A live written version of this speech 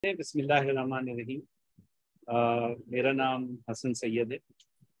بسم اللہ الرحمن الرحیم۔ میرا نام حسن سید ہے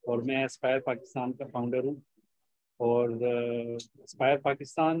اور میں اسپائر پاکستان کا فاؤنڈر ہوں، اور اسپائر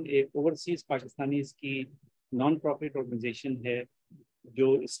پاکستان ایک اوورسیز پاکستانیز کی نان پروفٹ آرگنائزیشن ہے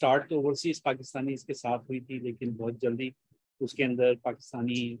جو اسٹارٹ تو اوورسیز پاکستانیز کے ساتھ ہوئی تھی، لیکن بہت جلدی اس کے اندر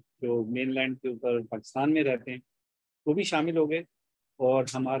پاکستانی جو مین لینڈ کے اوپر پاکستان میں رہتے ہیں وہ بھی شامل ہو گئے۔ اور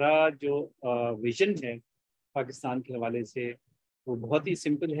ہمارا جو ویژن ہے پاکستان کے حوالے سے وہ بہت ہی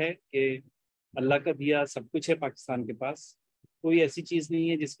سمپل ہے کہ اللہ کا دیا سب کچھ ہے پاکستان کے پاس، کوئی ایسی چیز نہیں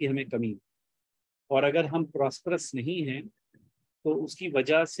ہے جس کی ہمیں کمی، اور اگر ہم پراسپرس نہیں ہیں تو اس کی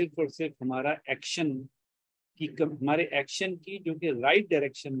وجہ صرف اور صرف ہمارا ایکشن کی ہمارے ایکشن کی جو کہ رائٹ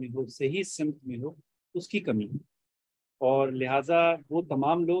ڈائریکشن میں ہو، صحیح سمت میں ہو، اس کی کمی۔ اور لہٰذا وہ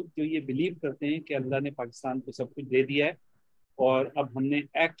تمام لوگ جو یہ بلیو کرتے ہیں کہ اللہ نے پاکستان کو سب کچھ دے دیا ہے اور اب ہم نے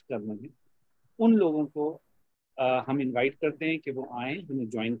ایکٹ کرنا ہے، ان لوگوں کو ہم انوائٹ کرتے ہیں کہ وہ آئیں، ہمیں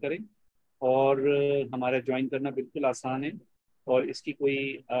جوائن کریں۔ اور ہمارا جوائن کرنا بالکل آسان ہے، اور اس کی کوئی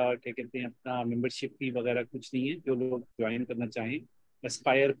کیا کہتے ہیں اپنا ممبرشپ فی وغیرہ کچھ نہیں ہے۔ جو لوگ جوائن کرنا چاہیں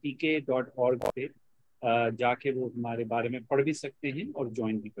aspirepk.org پہ جا کے وہ ہمارے بارے میں پڑھ بھی سکتے ہیں اور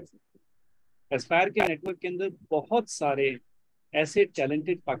جوائن بھی کر سکتے ہیں۔ اسپائر کے نیٹ ورک کے اندر بہت سارے ایسے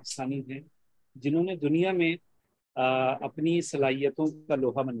ٹیلنٹڈ پاکستانی ہیں جنہوں نے دنیا میں اپنی صلاحیتوں کا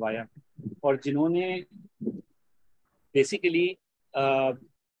لوہا منوایا، اور جنہوں نے بیسیکلی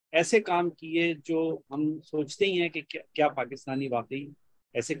ایسے کام کیے جو ہم سوچتے ہی ہیں کہ کیا پاکستانی واقعی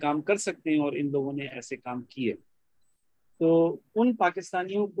ایسے کام کر سکتے ہیں، اور ان لوگوں نے ایسے کام کیے۔ تو ان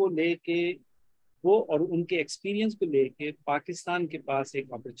پاکستانیوں کو لے کے وہ اور ان کے ایکسپیرینس کو لے کے پاکستان کے پاس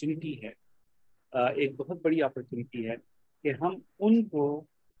ایک اپرچونٹی ہے، ایک بہت بڑی اپرچونٹی ہے کہ ہم ان کو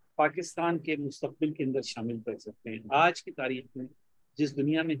پاکستان کے مستقبل کے اندر شامل کر سکتے ہیں۔ آج کی تاریخ میں جس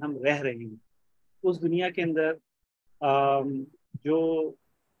دنیا میں ہم رہ رہے ہیں، اس دنیا کے اندر جو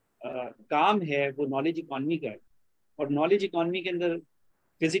کام ہے وہ نالج اکانومی کا ہے، اور نالج اکانومی کے اندر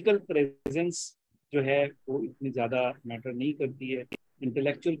فزیکل پریزنس جو ہے وہ اتنی زیادہ میٹر نہیں کرتی ہے،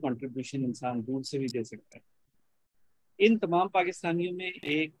 انٹلیکچوئل کنٹریبیوشن انسان دور سے بھی دے سکتا ہے۔ ان تمام پاکستانیوں میں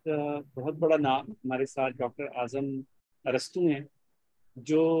ایک بہت بڑا نام ہمارے ساتھ ڈاکٹر اعظم ارسطو ہیں،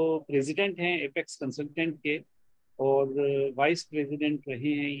 جو پریزیڈنٹ ہیں ایپیکس کنسلٹنٹ کے، اور وائس پریزیڈنٹ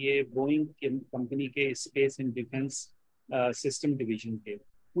رہے ہیں یہ بوئنگ کمپنی کے space and defence system division کے۔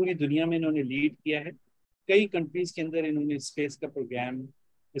 پوری دنیا میں انہوں نے لیڈ کیا ہے، کئی کنٹریز کے اندر انہوں نے اسپیس کا پروگرام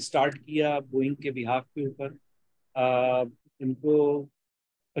اسٹارٹ کیا بوئنگ کے بہاف کے اوپر۔ ان کو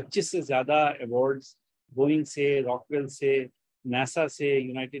 25 سے زیادہ ایوارڈز بوئنگ سے، راکویل سے، ناسا سے،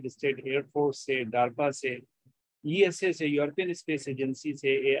 یونائٹڈ اسٹیٹ ایئر فورس سے، ڈارپا سے، USA سے، یورپین اسپیس ایجنسی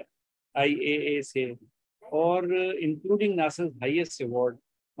سے، IAA سے، اور انکلوڈنگ ناسا ہائیسٹ ایوارڈ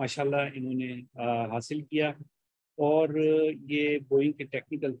ماشاءاللہ انہوں نے حاصل کیا۔ اور یہ بوئنگ کے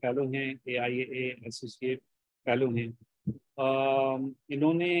ٹیکنیکل فیلو ہیں، AIAA ایسوسیٹ فیلو ہیں۔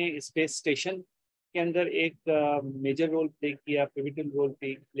 انہوں نے اسپیس اسٹیشن کے اندر ایک میجر رول پلے کیا، پیوٹل رول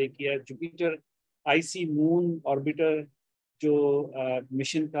پلے کیا۔ جوپیٹر IC مون آربیٹر جو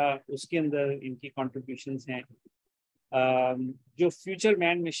مشن تھا اس کے اندر ان کی کنٹریبیوشنز ہیں۔ جو فیوچر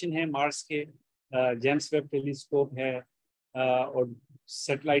مین مشن ہے مارس کے، جیمس ویب ٹیلیسکوپ ہے، اور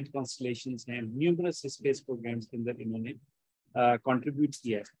سیٹلائٹ کانسٹلیشنز ہیں، نیومرس اسپیس پروگرامز کے اندر انہوں نے کنٹریبیوٹ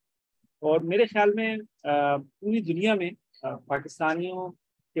کیا ہے۔ اور میرے خیال میں پوری دنیا میں پاکستانیوں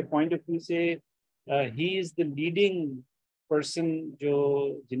کے پوائنٹ آف ویو سے ہی از دا لیڈنگ پرسن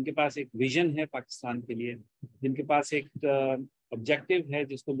جن کے پاس ایک ویژن ہے پاکستان کے لیے، جن کے پاس ایک آبجیکٹو ہے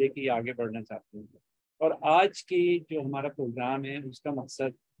جس کو لے کے یہ آگے بڑھنا چاہتے ہیں۔ اور آج کی جو ہمارا پروگرام ہے اس کا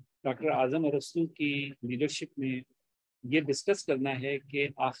مقصد ڈاکٹر اعظم ارسطو کی لیڈرشپ میں یہ ڈسکس کرنا ہے کہ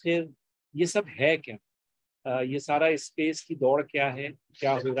آخر یہ سب ہے کیا، یہ سارا اسپیس کی دوڑ کیا ہے،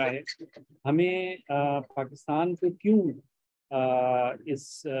 کیا ہو رہا ہے، ہمیں پاکستان کو کیوں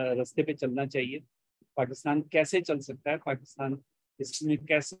اس راستے پہ چلنا چاہیے، پاکستان کیسے چل سکتا ہے، پاکستان اس میں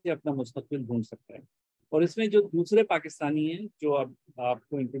کیسے اپنا مستقبل ڈھونڈ سکتا ہے۔ اور اس میں جو دوسرے پاکستانی ہیں جو اب آپ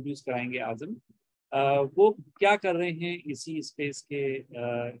کو انٹروڈیوس کرائیں گے اعظم، وہ کیا کر رہے ہیں اسی اسپیس کے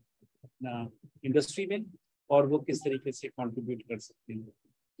اپنا انڈسٹری میں، اور وہ کس طریقے سے کنٹریبیوٹ کر سکتے ہیں۔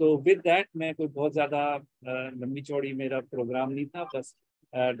 تو ود دیٹ میں کوئی بہت زیادہ لمبی چوڑی میرا پروگرام نہیں تھا، بس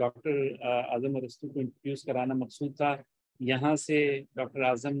ڈاکٹر اعظم ارسطو کو انٹروڈیوس کرانا مقصود تھا۔ یہاں سے ڈاکٹر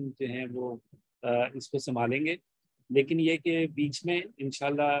اعظم جو ہیں وہ اس کو سنبھالیں گے، لیکن یہ کہ بیچ میں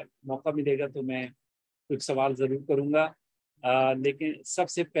انشاءاللہ موقع ملے گا تو میں کچھ سوال ضرور کروں گا۔ لیکن سب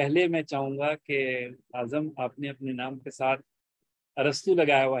سے پہلے میں چاہوں گا کہ اعظم آپ نے اپنے نام کے ساتھ ارسطو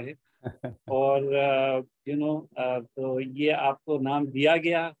لگایا ہوا ہے، اور تو یہ آپ کو نام دیا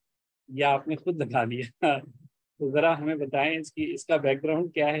گیا یا آپ نے خود لگا لیا؟ तो ज़रा हमें बताएं इसका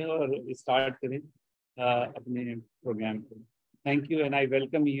बैकग्राउंड क्या है और स्टार्ट करें अपने प्रोग्राम को. Thank you, and I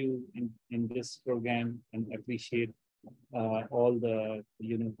welcome you in this program and appreciate all the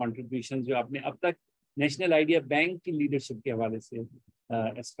contributions जो आपने अब तक नेशनल आइडिया बैंक की लीडरशिप के हवाले से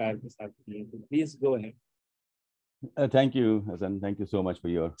एस्पायर के साथ किए. तो please go ahead. Thank you, Hasan. Thank you so much for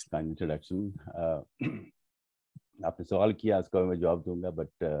your kind introduction. आपने सवाल किया, उसका मैं जवाब दूंगा, बट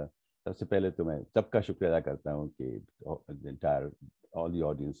सबसे पहले तो मैं सबका शुक्रिया अदा करता हूँ कि entire all the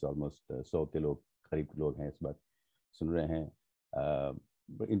audience, almost 100 के लोग, करीब लोग हैं इस बार सुन रहे हैं.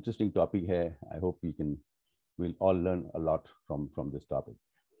 Interesting topic है. I hope we'll all learn a lot from this topic.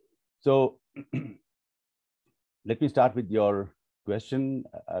 So let me start with your question.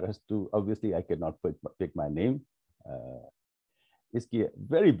 Arastu, obviously I cannot pick my name. इसकी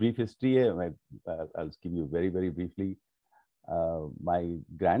very brief history है. I'll give you very briefly. My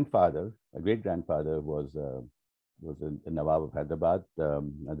grandfather, my great grandfather, was a Nawab of Hyderabad,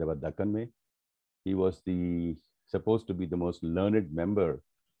 Hyderabad Dakkan mein. He was supposed to be the most learned member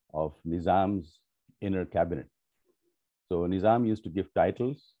of Nizam's inner cabinet. So Nizam used to give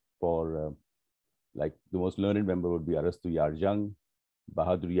titles for, like the most learned member would be Arastu Yarjung,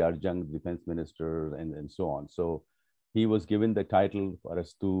 Bahadur Yarjung, defense minister, and so on. So he was given the title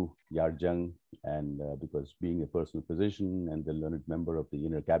Arastu Yarjung, and because being a personal physician and the learned member of the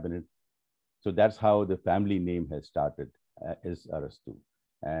inner cabinet. So that's how the family name has started, is Arastu.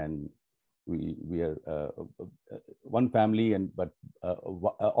 And we are one family, but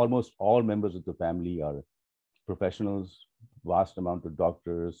almost all members of the family are professionals, vast amount of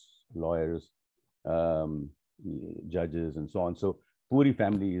doctors, lawyers, judges, and so on. So Puri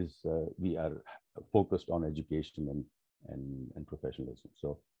family is, we are focused on education and professionalism.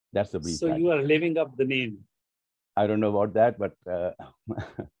 So that's the brief. So you are living up the name. I don't know about that, but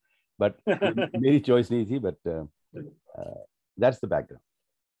but मेरी choice नहीं थी, but that's the background.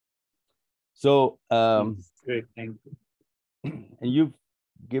 So great, thank you. And you've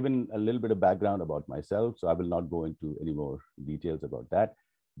given a little bit of background about myself, so I will not go into any more details about that.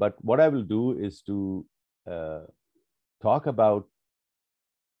 But what I will do is to talk about,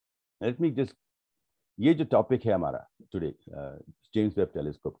 let me just, ये जो topic है हमारा today, James Webb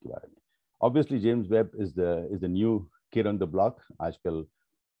Telescope के बारे में. Obviously, James Webb is the new kid on the block. आजकल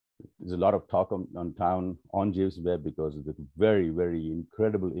there's a lot of talk on town on James Webb because of the very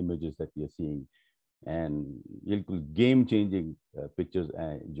incredible images that we are seeing, and बिल्कुल game changing pictures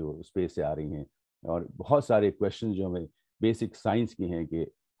जो space से आ रही हैं, और बहुत सारे questions जो हमें basic science की हैं कि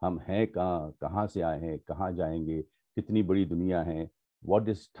हम हैं कहाँ से आए हैं, कहाँ जाएंगे, कितनी बड़ी दुनिया है, what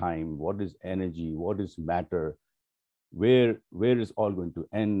is time, what is energy, what is matter, where is all going to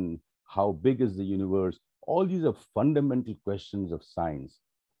end, how big is the universe. All these are fundamental questions of science,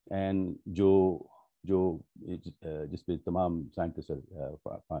 and जो जिस पे तमाम scientists are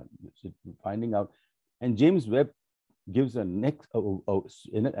finding out, and James Webb gives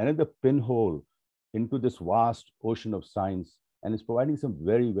another pinhole into this vast ocean of science, and is providing some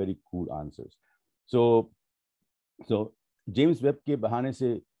very cool answers. So James Webb के बहाने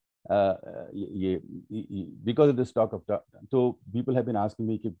से because of this talk, so people have been asking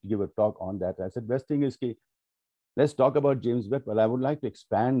me to give a talk on that. I said best thing is कि let's talk about James Webb, but I would like to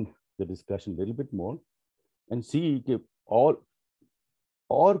expand the discussion a little bit more and see कि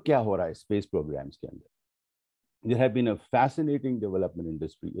और क्या हो रहा है space programs के अंदर. There have been a fascinating development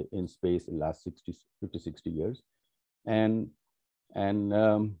industry in space in the last 50-60 years, and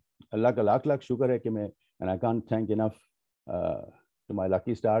Allah का लाख शुक्र है कि मैं, and I can't thank enough to my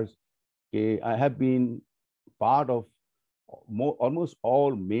lucky stars, कि I have been part of almost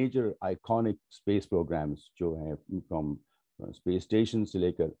all major iconic space programs जो हैं, from space stations से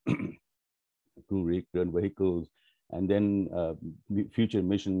लेकर crew return vehicles, and then future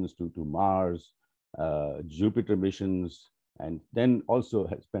missions to Mars, Jupiter missions, and then also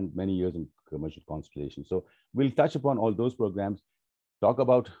has spent many years in commercial constellations. So we'll touch upon all those programs, talk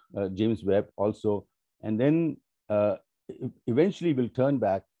about James Webb also, and then eventually we'll turn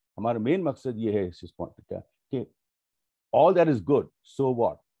back. हमारा main मकसद ये है इस point का कि all that is good, so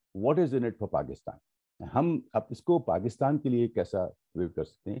what is in it for Pakistan? हम अब इसको पाकिस्तान के लिए कैसा प्रयोग कर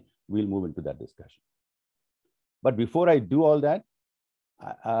सकते हैं? We'll move into that discussion. But before I do all that,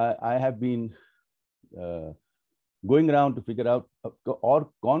 I have been going around to figure out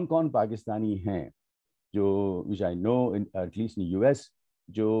और कौन Pakistani हैं जो, which I know at least in the US,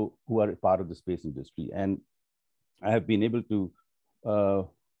 who are part of the space industry, and I have been able to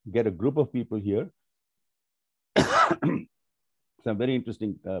get a group of people here, some very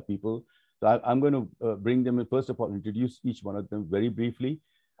interesting people. So I'm going to bring them in. First of all, introduce each one of them very briefly,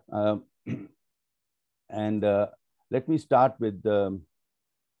 And let me start with an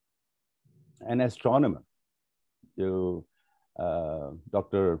astronomer,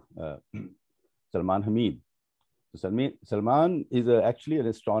 Dr. Salman Hamid. So Salman is actually an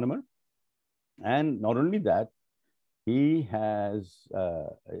astronomer, and not only that, he is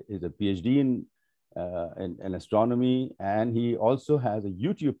a PhD in astronomy, and he also has a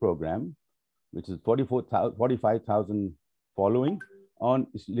YouTube program, which is 45,000 following on.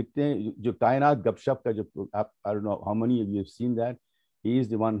 जो कायनात गपशप का जो I don't know how many of you have seen that. He is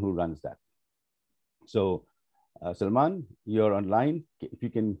the one who runs that. So Salman, you're online. If you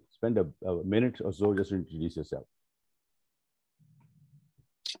can spend a minute or so just to introduce yourself.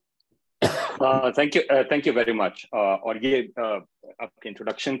 Thank you very much. और ये आपके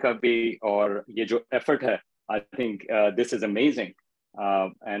introduction का भी और ये जो effort है, I think this is amazing.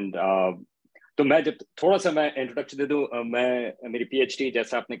 And तो मैं जब थोड़ा सा मैं introduction दे दूँ, मेरी PhD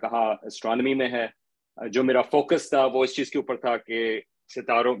जैसा आपने कहा astronomy में है. जो मेरा focus था वो इस चीज के ऊपर था कि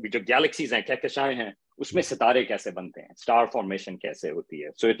सितारों जो galaxies हैं, कहकशाएं हैं, उसमें सितारे कैसे बनते हैं, star formation कैसे होती है.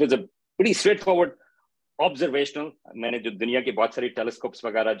 So it was a pretty straightforward observational. मैंने जो दुनिया की बहुत सारी telescopes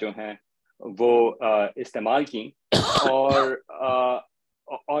वगैरह जो हैं वो इस्तेमाल की और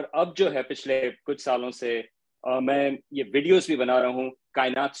अब जो है पिछले कुछ सालों से मैं ये वीडियोस भी बना रहा हूँ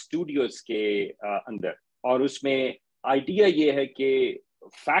कायनात स्टूडियोज के अंदर. और उसमें आइडिया ये है कि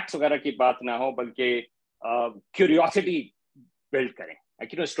फैक्ट्स वगैरह की बात ना हो बल्कि क्यूरियोसिटी बिल्ड करें.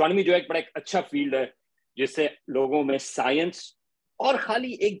 एक्चुअली एस्ट्रोनॉमी जो है एक बड़ा एक अच्छा फील्ड है जिससे लोगों में साइंस और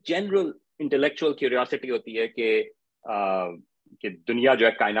खाली एक जनरल इंटेलेक्चुअल क्यूरियोसिटी होती है कि दुनिया जो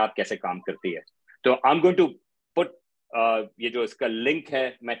है कायनात कैसे काम करती है. तो I am going to put ये जो इसका लिंक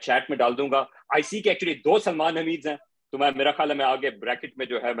है मैं चैट में डाल दूंगा. आई सी के एक्चुअली 2 सलमान हमीद हैं, तो मेरा ख्याल है मैं आगे ब्रैकेट में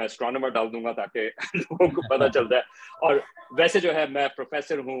जो है मैं एस्ट्रोनॉमर डाल दूंगा ताकि लोगों को पता चल जाए. और वैसे जो है मैं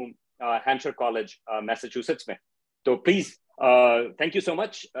प्रोफेसर हूँ हैम्पशायर कॉलेज मैसाचुसेट्स में. तो please thank you so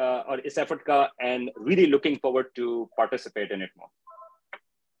much और इस एफर्ट का and really looking forward to participate in it more.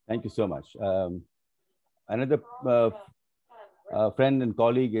 Thank you so much. Another friend and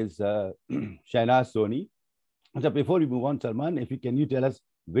colleague is Shahnaz Soni. So before we move on, Salman, if you can you tell us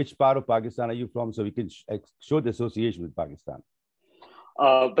which part of Pakistan are you from so we can show the association with Pakistan?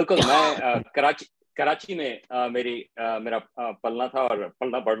 बिल्कुल. मैं कराची में मेरा पलना था और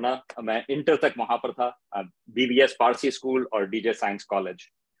पलना बढ़ना. मैं इंटर तक वहां पर था, BBS पारसी स्कूल और DJ साइंस कॉलेज.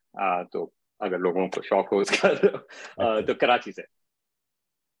 तो अगर लोगों को शौक हो उसका तो कराची से.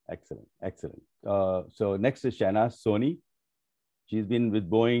 Excellent. So next is Shahnaz Soni. She's been with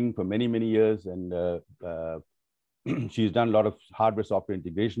Boeing for many years, and she's done a lot of hardware software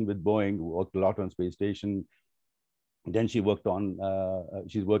integration with Boeing, worked a lot on space station. Then she worked on,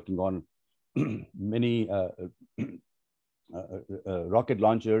 she's working on many rocket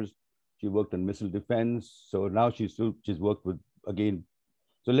launchers. She worked on missile defense. So now she's worked with, again,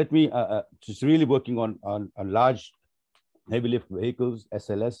 so let me, she's really working on large heavy lift vehicles,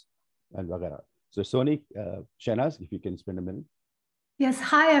 SLS, and Vagara. So Soni, Shahnaz, if you can spend a minute. Yes,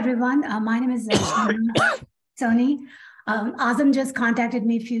 hi everyone. My name is Soni. Azam just contacted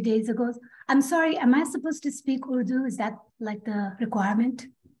me a few days ago. I'm sorry, am I supposed to speak Urdu? Is that like the requirement?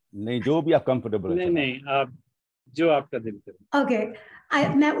 नहीं, जो भी आप comfortable है. नहीं, आप जो आपका दिल करे. Okay,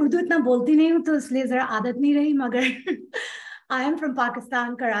 मैं उर्दू इतना बोलती नहीं हूँ तो इसलिए जरा आदत नहीं रही, मगर I am from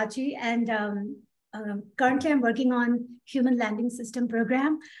Pakistan, Karachi, and currently I'm working on human landing system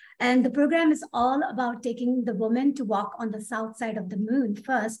program. And the program is all about taking the woman to walk on the south side of the moon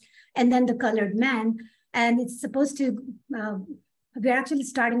first, and then the colored man. And it's supposed to, we're actually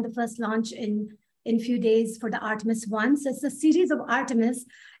starting the first launch in few days for the Artemis 1. So it's a series of Artemis.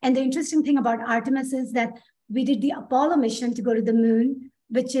 And the interesting thing about Artemis is that we did the Apollo mission to go to the moon,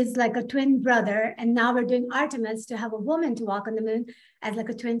 which is like a twin brother. And now we're doing Artemis to have a woman to walk on the moon as like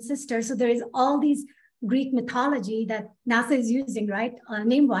a twin sister. So there is all these Greek mythology that NASA is using, right?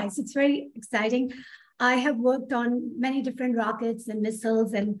 Name-wise, it's very exciting. I have worked on many different rockets and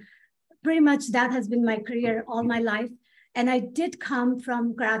missiles, and pretty much that has been my career all my life. And I did come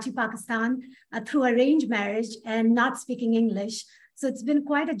from Karachi, Pakistan, through arranged marriage and not speaking English. So it's been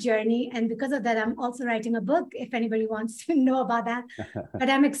quite a journey. And because of that, I'm also writing a book, if anybody wants to know about that. But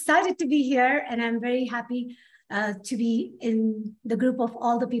I'm excited to be here, and I'm very happy to be in the group of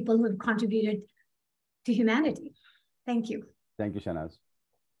all the people who have contributed to humanity. Thank you. Thank you, Shahnaz.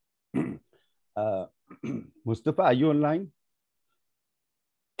 Mustafa, are you online?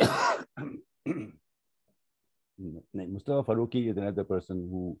 Mustafa Faruqi is another person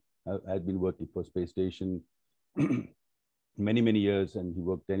who has been working for space station many years, and he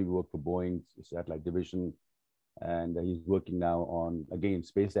worked for Boeing satellite division, and he's working now on, again,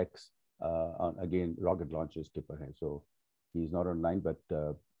 SpaceX again, rocket launcher skipper hai. So he's not online, but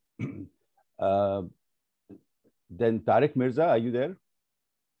then Tariq Mirza, are you there?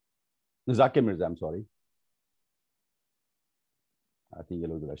 Zakir Mirza, I'm sorry. I think ye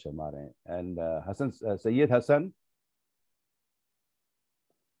log zara sharma rahe hain. And Hassan, Sayyid Hassan.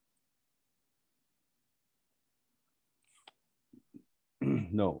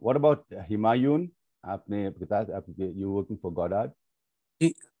 No. What about Himayun? You're working for Goddard.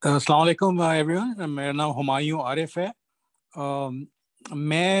 Assalamu alaikum everyone. मेरा नाम हुमायूं आरिफ है.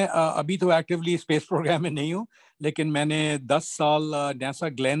 मैं अभी तो actively space programme में नहीं हूँ, लेकिन मैंने 10 साल नासा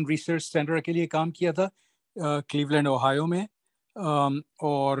ग्लेन रिसर्च सेंटर के लिए काम किया था क्लीवलैंड ओहायो में,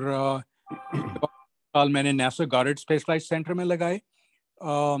 और साल मैंने नासा गॉडर्ड स्पेस फ्लाइट सेंटर में लगाए.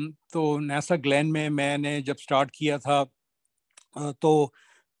 तो नासा ग्लेन में मैंने जब स्टार्ट किया था तो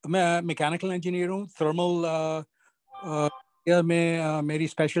मैं मैकेनिकल इंजीनियर हूँ. थर्मल में मेरी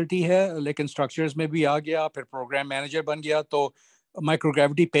स्पेशलिटी है, लेकिन स्ट्रक्चर्स में भी आ गया, फिर प्रोग्राम मैनेजर बन गया. तो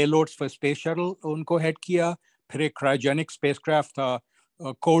microgravity payloads for space shuttle उनको हेड किया. फिर एक क्रायोजेनिक स्पेसक्राफ्ट था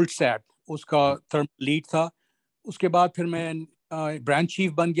कोल्ड सैट, उसका थर्मल लीड था. उसके बाद फिर मैं ब्रांच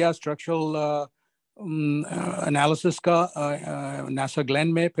चीफ बन गया स्ट्रक्चरल एनालिसिस का नासा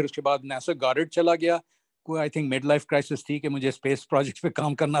ग्लेन में. फिर उसके बाद नासा गॉडर्ड चला गया. कोई I think mid life crisis थी कि मुझे स्पेस प्रोजेक्ट पे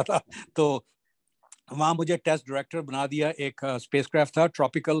काम करना था, तो वहाँ मुझे टेस्ट डायरेक्टर बना दिया. एक स्पेसक्राफ्ट था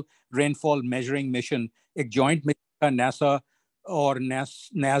ट्रॉपिकल रेनफॉल मेजरिंग मिशन, एक जॉइंट मिशन था नासा और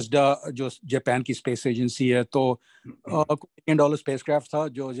नासडा जो जापान की स्पेस एजेंसी है. तो $1 स्पेसक्राफ्ट था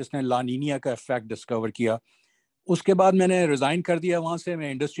जो जिसने लानीनिया का इफेक्ट डिस्कवर किया. उसके बाद मैंने रिजाइन कर दिया वहाँ से.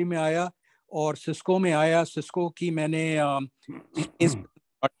 मैं इंडस्ट्री में आया और सिस्को में आया. सिस्को की मैंने स्पेस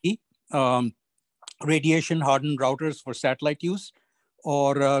की radiation harden routers for satellite use,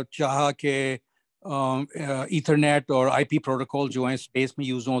 और चाहा के ईथरनेट और आईपी प्रोटोकॉल जो हैं स्पेस में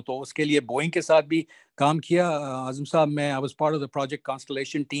यूज हों, तो उसके लिए बोइंग के साथ भी काम किया. आजम साहब, मैं I was part of the project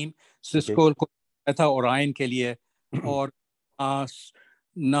constellation team. Cisco को था ओरायन के लिए, और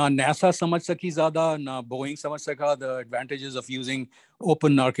ना नासा समझ सकी ज़्यादा, ना बोइंग समझ सका the advantages of using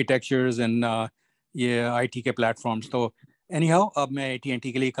open architectures and ये आईटी के प्लेटफॉर्म्स. तो anyhow, अब मैं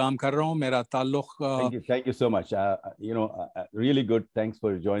AT&T के लिए काम कर रहा हूँ. मेरा ताल्लुक Thank you so much. Really good. Thanks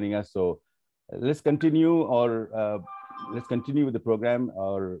for joining us. So let's continue with the program.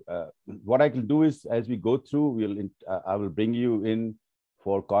 Or what I can do is, as we go through, I will bring you in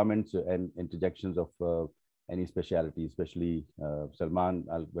for comments and interjections of any specialty, especially Salman.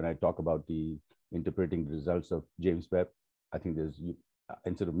 When I talk about the interpreting the results of James Webb, I think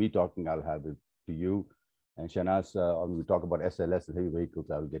instead of me talking, I'll have it to you. And Shahnaz, when we talk about SLS, the heavy vehicles,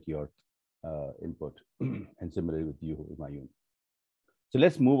 I will get your input. And similarly with you, Humayun. So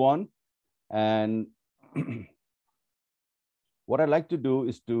let's move on. And what I'd like to do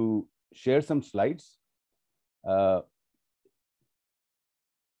is to share some slides.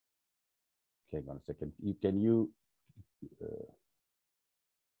 Hang on a second.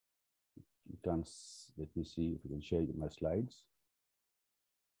 Let me see if you can share my slides.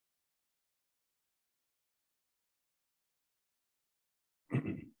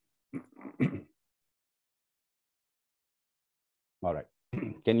 All right.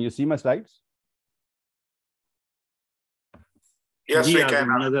 Can you see my slides? Yes, we can.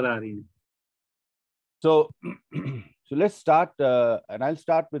 So let's start, and I'll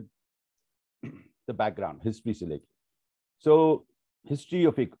start with the background, history select. So history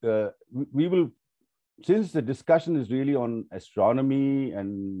of we will, since the discussion is really on astronomy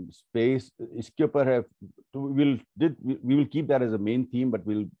and space, we will keep that as a main theme, but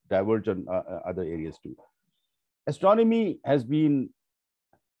we'll diverge on other areas too. Astronomy has been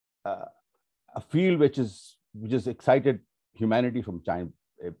a field which has excited humanity from time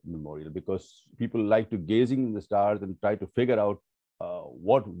immemorial, because people like to gazing in the stars and try to figure out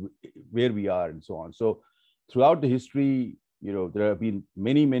where we are and so on. So throughout the history, there have been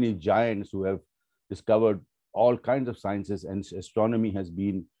many giants who have discovered all kinds of sciences, and astronomy has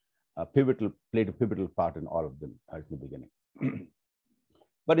been played a pivotal part in all of them at the beginning.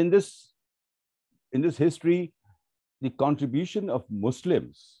 But in this history, the contribution of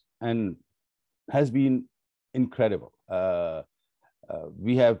Muslims has been incredible.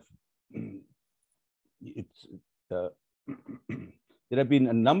 We have there have been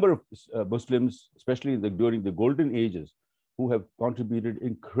a number of Muslims, especially during the golden ages, who have contributed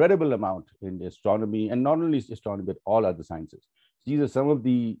incredible amount in astronomy, and not only astronomy, but all other sciences. These are some of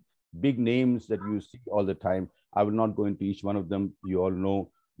the big names that you see all the time. I will not go into each one of them. You all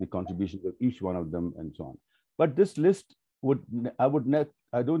know the contributions of each one of them and so on. But this list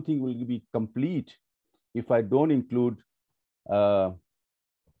I don't think will be complete if I don't include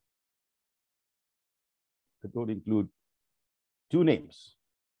would include two names.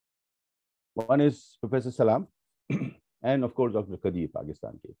 One is Professor Salam, and of course, Dr. Qadir,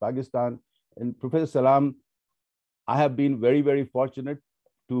 Pakistan. And Professor Salam, I have been very, very fortunate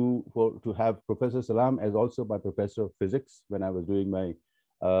to have Professor Salam as also my professor of physics when I was doing my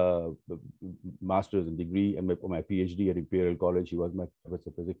master's and degree and my PhD at Imperial College. He was my professor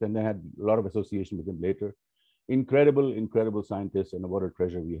of physics, and I had a lot of association with him later. Incredible, incredible scientist, and what a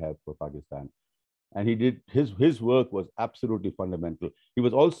treasure we have for Pakistan. And he did his work was absolutely fundamental. He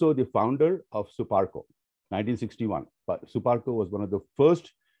was also the founder of SUPARCO, 1961. But SUPARCO was one of the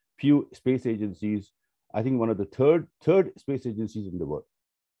first few space agencies, I think one of the third space agencies in the world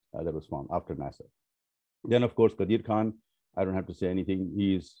that was formed after NASA. Then, of course, Qadir Khan, I don't have to say anything.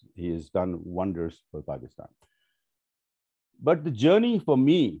 He has done wonders for Pakistan. But the journey for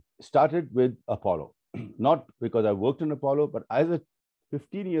me started with Apollo, not because I worked in Apollo, but as a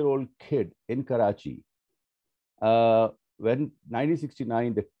 15-year-old kid in Karachi, when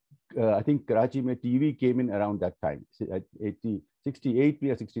 1969, I think Karachi mein TV came in around that time, 68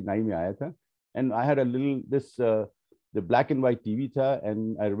 or 69 mein aaya tha. And I had a little, the black and white TV tha,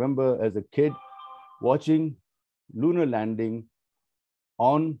 and I remember as a kid watching lunar landing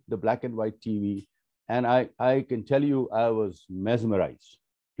on the black and white TV. And I can tell you, I was mesmerized,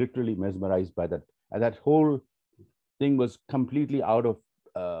 literally mesmerized by that. And that whole thing was completely out of,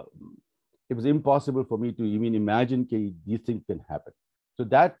 it was impossible for me to even imagine that these things can happen. So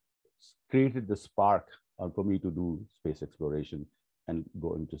that created the spark for me to do space exploration and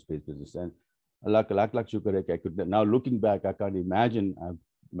go into space business. And lakh shukar hai ki I could, now looking back, I can't imagine I've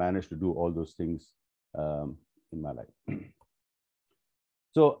managed to do all those things in my life.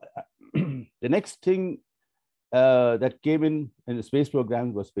 So the next thing that came in the space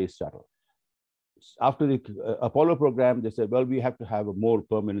program was space shuttle. After the Apollo program, they said, well, we have to have a more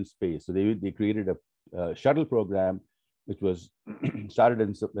permanent space. So they created a shuttle program, which was started in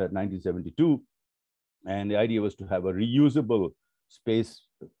 1972. And the idea was to have a reusable space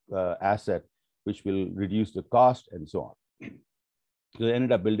asset, which will reduce the cost and so on. So they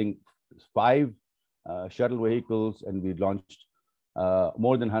ended up building 5 shuttle vehicles, and we launched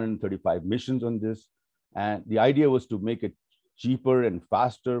more than 135 missions on this. And the idea was to make it cheaper and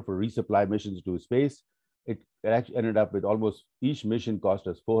faster for resupply missions to space. It actually ended up with almost each mission cost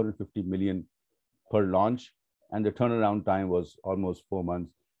us $450 million per launch, and the turnaround time was almost 4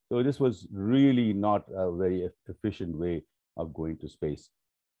 months. So this was really not a very efficient way of going to space.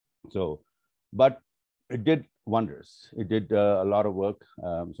 So, but it did wonders. It did a lot of work,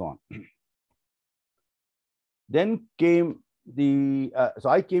 so on. Then came so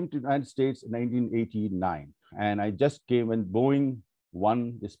I came to the United States in 1989, and I just came when Boeing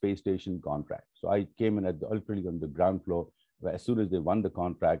won the space station contract. So I came in literally on the ground floor. As soon as they won the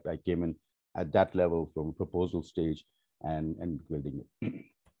contract, I came in at that level from proposal stage and building it.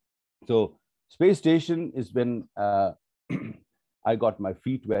 So space station is when I got my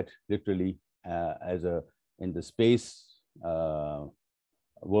feet wet, literally, in the space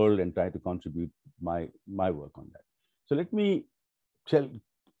world, and tried to contribute my work on that. So let me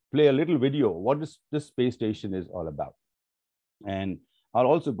play a little video what this space station is all about. And I'll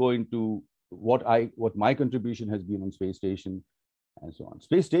also go into what my contribution has been on space station and so on.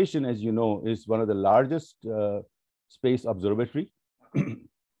 Space station, as you know, is one of the largest space observatory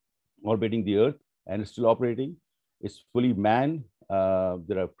orbiting the Earth, and it's still operating. It's fully manned.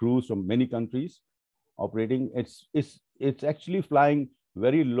 There are crews from many countries operating. It's actually flying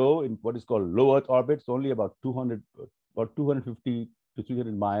very low in what is called low Earth orbit. It's only about 250 to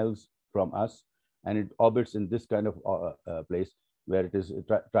 300 miles from us, and it orbits in this kind of place where it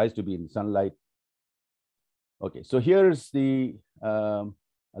tries to be in sunlight. Okay, so here's the a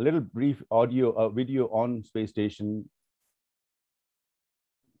little brief video on space station.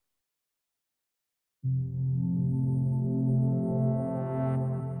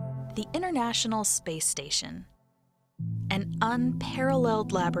 The International Space Station, an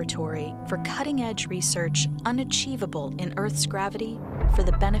unparalleled laboratory for cutting-edge research unachievable in Earth's gravity for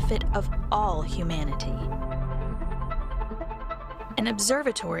the benefit of all humanity. An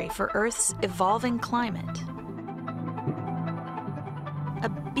observatory for Earth's evolving climate. A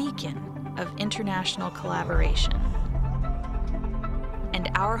beacon of international collaboration.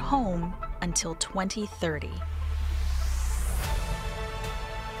 And our home until 2030.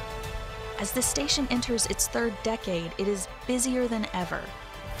 As the station enters its 3rd decade, it is busier than ever,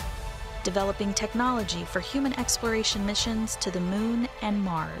 developing technology for human exploration missions to the Moon and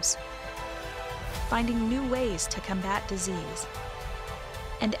Mars, finding new ways to combat disease,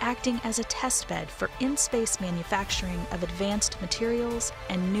 and acting as a testbed for in-space manufacturing of advanced materials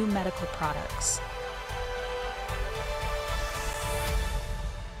and new medical products.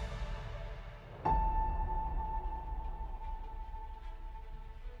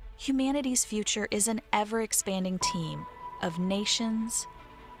 humanity's future is an ever-expanding team of nations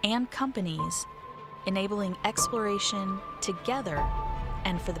and companies enabling exploration together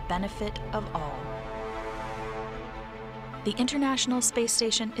and for the benefit of all. The International Space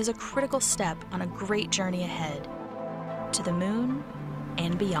Station is a critical step on a great journey ahead to the moon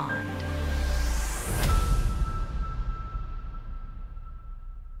and beyond.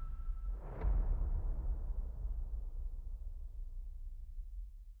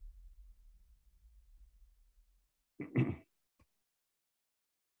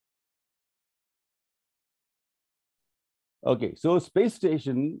 Okay, so space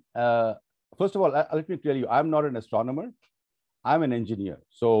station, first of all, let me tell you, I'm not an astronomer. I'm an engineer.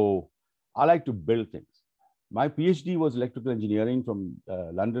 So I like to build things. My PhD was electrical engineering from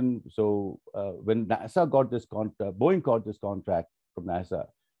London. So when NASA got this contract, Boeing got this contract from NASA,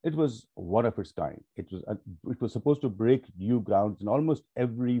 it was one of its kind. It was supposed to break new grounds in almost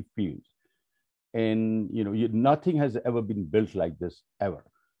every field. And nothing has ever been built like this ever.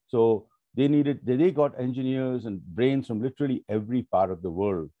 So they got engineers and brains from literally every part of the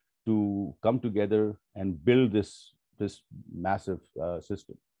world to come together and build this massive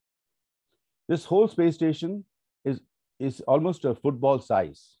system. This whole space station is almost a football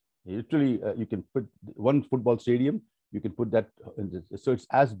size. Literally, you can put one football stadium, you can put that in this, so it's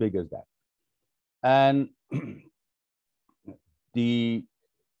as big as that. And the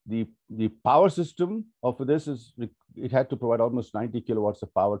power system of this is, it had to provide almost 90 kilowatts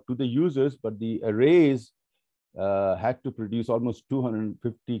of power to the users, but the arrays had to produce almost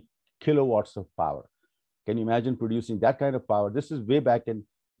 250 kilowatts of power. Can you imagine producing that kind of power? This is way back in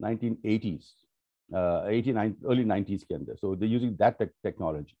 1980s, early 90s. So they're using that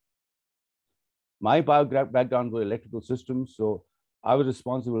technology. My background was electrical systems, so I was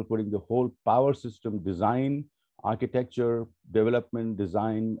responsible for putting the whole power system design, architecture, development,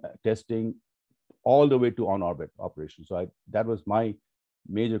 design, testing, all the way to on-orbit operation. So that was my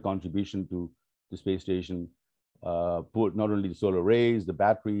major contribution to the space station, put not only the solar arrays, the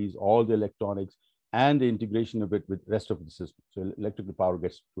batteries, all the electronics, and the integration of it with the rest of the system. So electrical power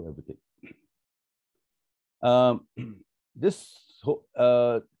gets to everything. The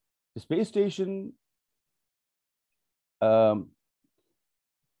space station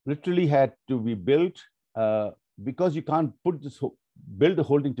literally had to be built because you can't build the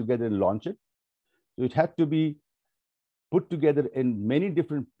whole thing together and launch it. So it had to be put together in many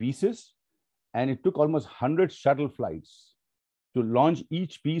different pieces, and it took almost 100 shuttle flights to launch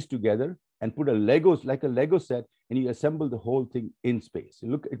each piece together and put like a Lego set, and you assemble the whole thing in space.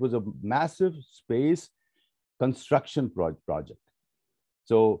 Look, it was a massive space construction project.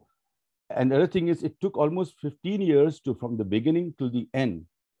 So, and the other thing is, it took almost 15 years from the beginning to the end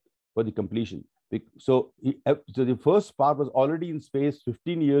for the completion. So the first part was already in space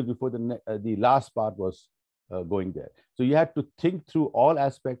 15 years before the last part was going there. So you had to think through all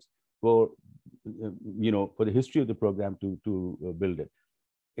aspects for the history of the program to build it.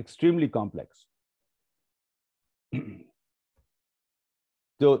 Extremely complex.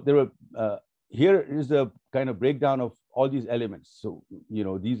 So there were here is a kind of breakdown of all these elements. So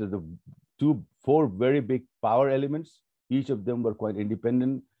these are the 4 very big power elements. Each of them were quite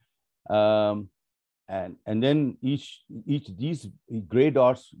independent. And then each these gray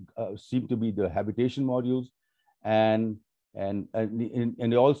dots seem to be the habitation modules, and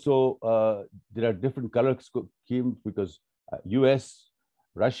also there are different color schemes because US,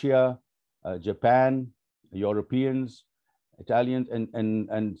 Russia, Japan, Europeans, Italians,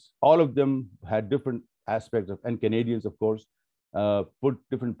 and all of them had different aspects of, and Canadians, of course, put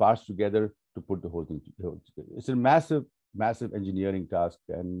different parts together to put the whole thing together. It's a massive engineering task,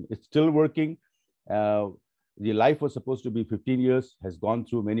 and it's still working. The life was supposed to be 15 years, has gone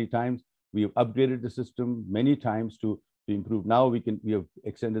through many times. We have upgraded the system many times to improve. Now we have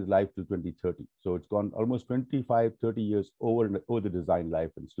extended life to 2030. So it's gone almost 25, 30 years over the design life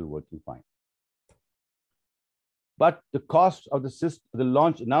and still working fine. But the cost of the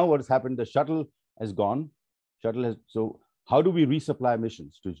launch, now what has happened, the shuttle has gone. So how do we resupply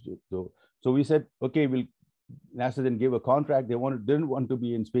missions? So we said, okay, NASA then gave a contract. They didn't want to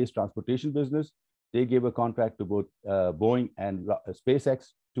be in space transportation business. They gave a contract to both Boeing and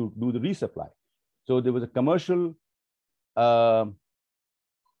SpaceX to do the resupply. So there was a commercial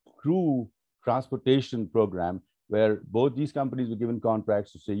crew transportation program where both these companies were given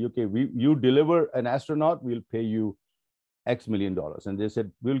contracts to say, okay, you deliver an astronaut, we'll pay you X million dollars. And they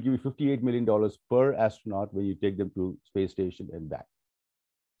said, we'll give you $58 million per astronaut when you take them to space station and back.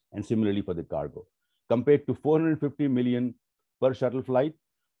 And similarly for the cargo, compared to $450 million per shuttle flight,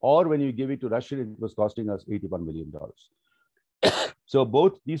 or when you give it to Russia, it was costing us $81 million. So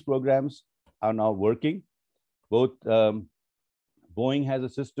both these programs are now working. Both Boeing has a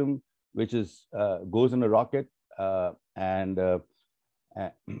system which is goes in a rocket, and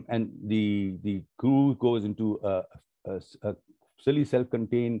the crew goes into a silly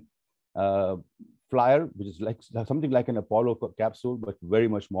self-contained flyer, which is like something like an Apollo capsule, but very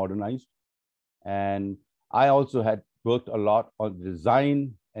much modernized. And I also had worked a lot on the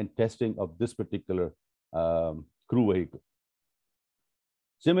design and testing of this particular crew vehicle.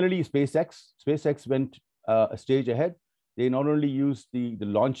 Similarly, SpaceX went a stage ahead. They not only use the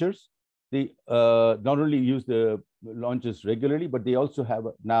launchers, they not only use the launches regularly, but they also have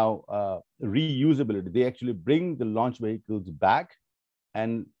now reusability. They actually bring the launch vehicles back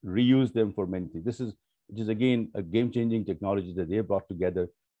and reuse them for many things. Which is again a game-changing technology that they brought together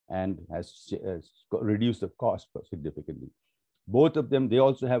and has reduced the cost significantly. Both of them, they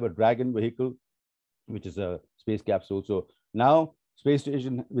also have a Dragon vehicle, which is a space capsule. So now space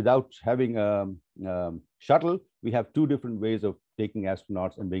station, without having a shuttle, we have two different ways of taking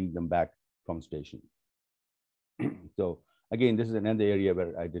astronauts and bringing them back from station. So again, this is another area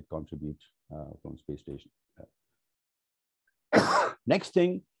where I did contribute from space station. Next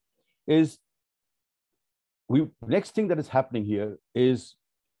thing that is happening here is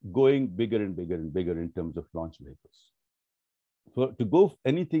going bigger and bigger and bigger in terms of launch vehicles. To go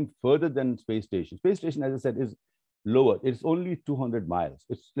anything further than space station, as I said, is lower. It's only 200 miles.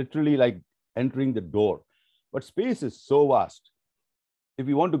 It's literally like entering the door. But space is so vast. If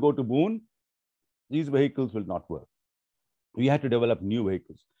you want to go to moon, these vehicles will not work. We had to develop new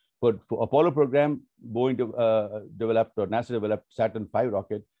vehicles. But for Apollo program, Boeing developed, or NASA developed Saturn V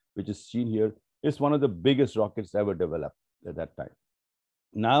rocket, which is seen here. It's one of the biggest rockets ever developed at that time.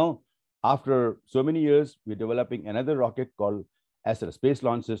 Now, after so many years, we're developing another rocket called SLS, Space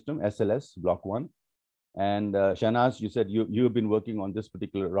Launch System, SLS, Block 1. And Shahnaz, you said you have been working on this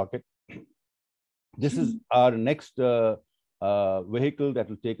particular rocket. This is our next vehicle that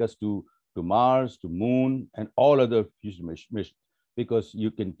will take us to Mars, to Moon, and all other future missions, because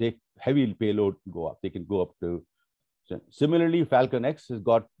you can take heavy payload and go up. They can go up to. Similarly, Falcon X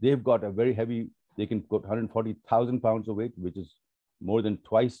they've got a very heavy. They can put 140,000 pounds of weight, which is more than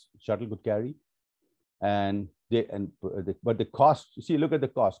twice shuttle could carry. But the cost. You see, look at the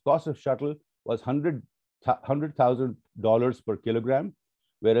cost. Cost of shuttle was $100,000 per kilogram,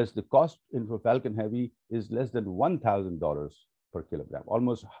 whereas the cost for Falcon Heavy is less than $1,000 per kilogram,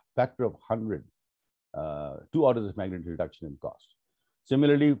 almost a factor of 100, 2 orders of magnitude reduction in cost.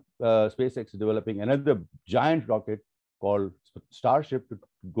 Similarly, SpaceX is developing another giant rocket called Starship to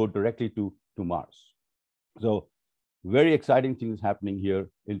go directly to Mars. So very exciting things happening here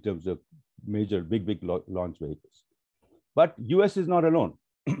in terms of major big launch vehicles. But US is not alone.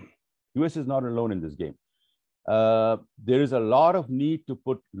 US is not alone in this game. There is a lot of need to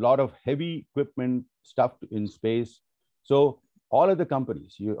put a lot of heavy equipment stuff in space. So all of the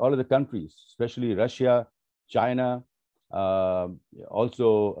companies, all of the countries, especially Russia, China,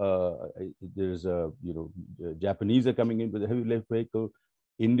 also there's Japanese are coming in with a heavy lift vehicle.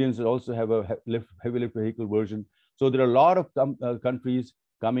 Indians also have a heavy lift vehicle version. So there are a lot of countries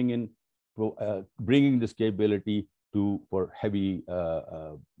coming in, bringing this capability for heavy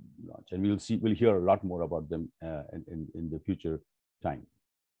launch, and we'll hear a lot more about them in the future time.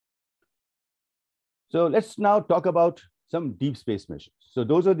 So let's now talk about some deep space missions. So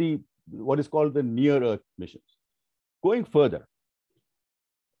those are what is called the near Earth missions. Going further,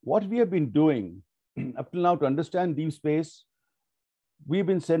 what we have been doing up till now to understand deep space, we've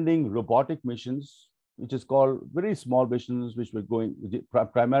been sending robotic missions, which is called very small missions, which were going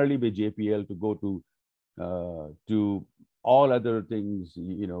primarily by JPL to go to all other things,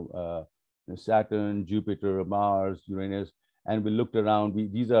 Saturn, Jupiter, Mars, Uranus, and we looked around.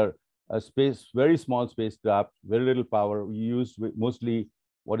 These are very small spacecraft, very little power. We use mostly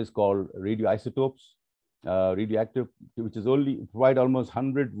what is called radioisotopes, radioactive, which is provide almost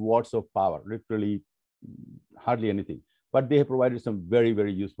 100 watts of power, literally hardly anything. But they have provided some very,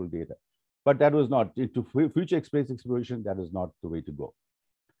 very useful data. But that was not, to future space exploration, that is not the way to go.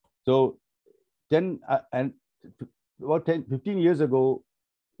 So about 15 years ago,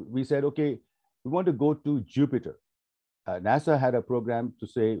 we said, okay, we want to go to Jupiter. NASA had a program to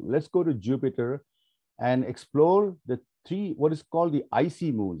say, let's go to Jupiter and explore what is called the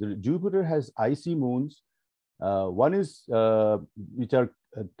icy moons. Jupiter has icy moons. One is, which are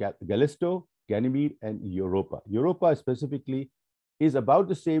Callisto, Ganymede, and Europa. Europa specifically is about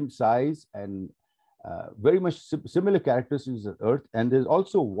the same size and very much similar characteristics as Earth. And there's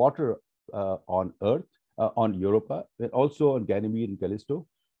also water on Earth, on Europa, also on Ganymede and Callisto.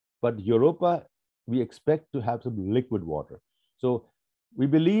 But Europa, we expect to have some liquid water. So we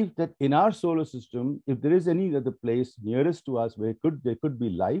believe that in our solar system, if there is any other place nearest to us where there could be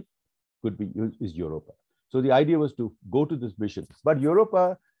life, is Europa. So the idea was to go to this mission. But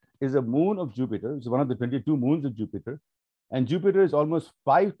Europa is a moon of Jupiter. It's one of the 22 moons of Jupiter. And Jupiter is almost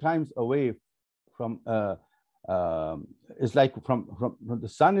 5 times away from, it's like from the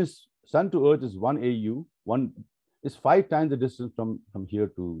sun to Earth is 1 AU, is 5 times the distance from here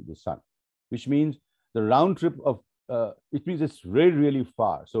to the sun, which means the round trip of, it means it's really, really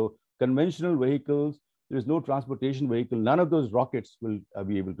far. So conventional vehicles, there is no transportation vehicle, none of those rockets will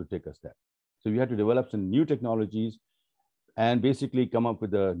be able to take us there. So we had to develop some new technologies and basically come up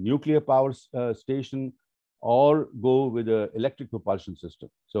with a nuclear power station or go with an electric propulsion system.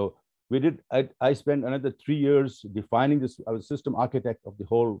 So we did, I spent another 3 years defining this. I was system architect of the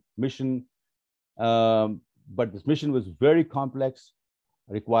whole mission. But this mission was very complex,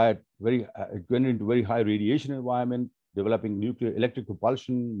 required it went into very high radiation environment, developing electric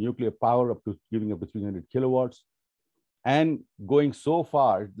propulsion, nuclear power giving up to 300 kilowatts, and going so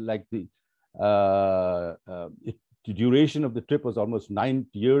far, like the duration of the trip was almost 9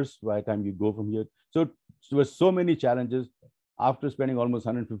 years by the time you go from here. So there were so many challenges. After spending almost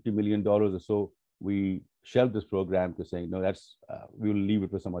 $150 million or so, we shelved this program to saying, no, we will leave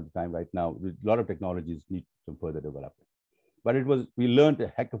it for some other time. Right now, a lot of technologies need some further development. But we learned a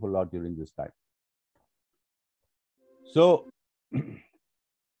heck of a lot during this time. So let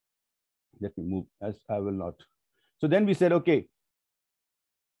me move, as I will not. So then we said, okay,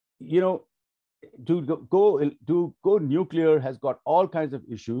 to go nuclear has got all kinds of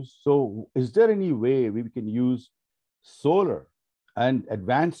issues. So is there any way we can use solar and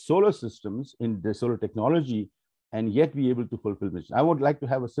advanced solar systems in the solar technology and yet be able to fulfill mission? I would like to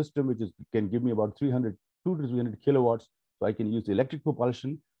have a system which can give me about 2 to 300 kilowatts, so I can use the electric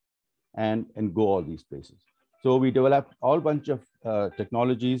propulsion and go all these places. So we developed all bunch of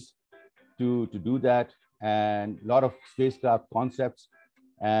technologies to do that, and a lot of spacecraft concepts.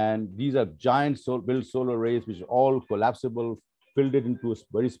 And these are giant built solar arrays, which are all collapsible, filled it into a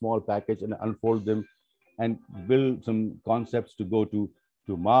very small package and unfold them and build some concepts to go to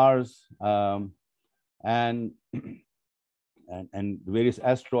Mars and various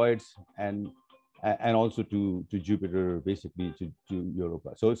asteroids and also to Jupiter, basically to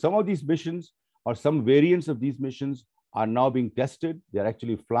Europa. So some of these missions or some variants of these missions are now being tested. They're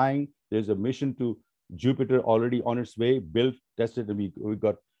actually flying. There's a mission to Jupiter already on its way, built, tested, and we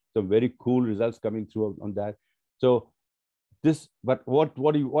got some very cool results coming through on that. So but what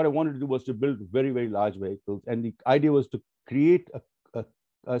I wanted to do was to build very, very large vehicles. And the idea was to create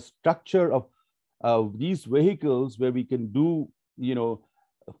a structure of these vehicles where we can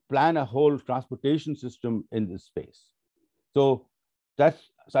plan a whole transportation system in this space. So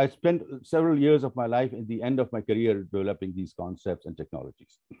I spent several years of my life at the end of my career developing these concepts and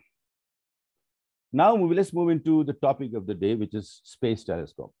technologies. Now let's move into the topic of the day, which is space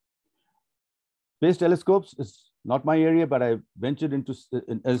telescope. Space telescopes is not my area, but I ventured into,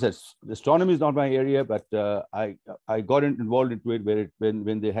 as I said, astronomy is not my area, but I got involved into it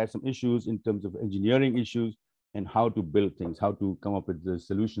when they had some issues in terms of engineering issues and how to build things, how to come up with the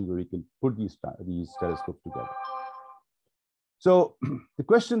solutions where we can put these telescopes together. So the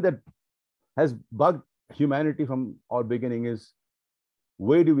question that has bugged humanity from our beginning is,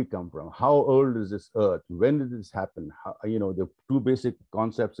 where do we come from? How old is this Earth? When did this happen? The two basic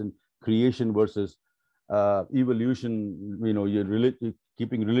concepts in creation versus evolution. You're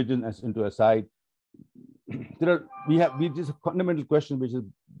keeping religion into aside. We just a fundamental question which is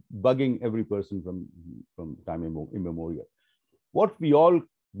bugging every person from time immemorial. What we all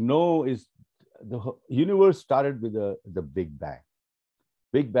know is the universe started with the Big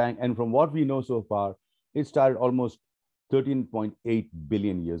Bang, and from what we know so far, it started almost 13.8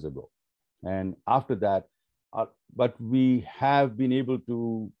 billion years ago. And after that, but we have been able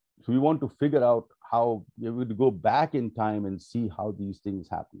to, so we want to figure out how we would go back in time and see how these things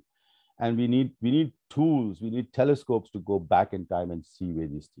happen. And we need tools, we need telescopes to go back in time and see where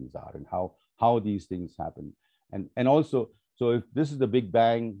these things are and how these things happen. And also, so if this is the Big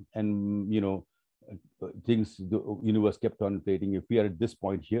Bang and the universe kept on inflating, if we are at this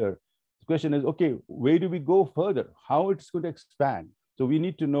point here, the question is, okay, where do we go further? How it's going to expand? So we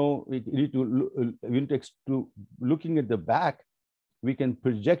need to know, looking at the back, we can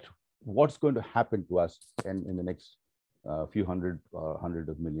project what's going to happen to us in the next few hundred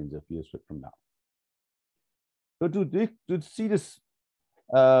of millions of years from now. So to see this,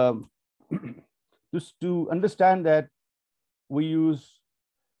 just to understand that we use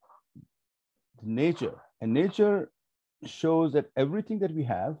nature, and nature shows that everything that we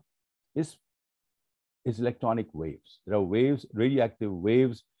have is is electronic waves. There are waves, radioactive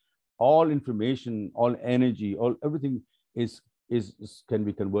waves, all information, all energy, everything can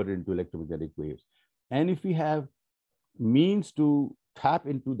be converted into electromagnetic waves. And if we have means to tap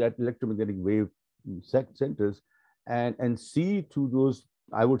into that electromagnetic wave centers and see through those,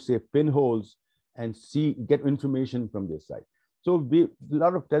 I would say, pinholes, and get information from this side. So a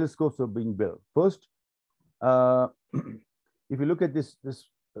lot of telescopes are being built. First, if you look at this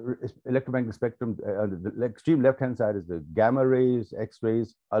electromagnetic spectrum, the extreme left-hand side is the gamma rays,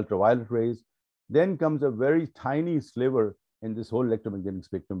 X-rays, ultraviolet rays. Then comes a very tiny sliver in this whole electromagnetic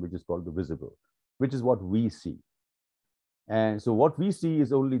spectrum, which is called the visible, which is what we see. And so what we see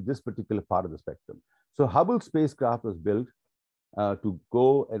is only this particular part of the spectrum. So Hubble spacecraft was built to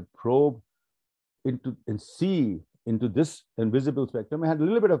go and probe into and see into this invisible spectrum. It had a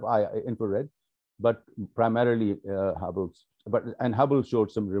little bit of infrared, but primarily Hubble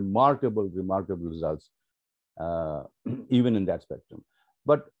showed some remarkable results even in that spectrum.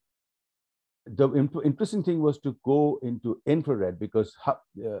 But the interesting thing was to go into infrared, because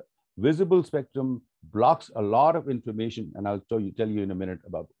visible spectrum blocks a lot of information, and I'll tell you in a minute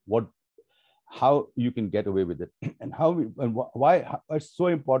about how you can get away with it, and why it's so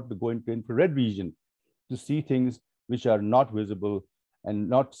important to go into infrared region to see things which are not visible and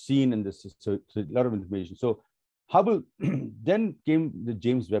not seen in this. So a lot of information. So Hubble then came the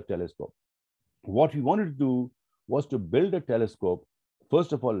James Webb Telescope. What we wanted to do was to build a telescope,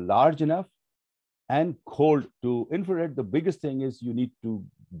 first of all, large enough and cold. To infrared, the biggest thing is you need to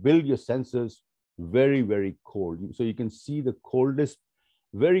build your sensors very, very cold, so you can see the coldest,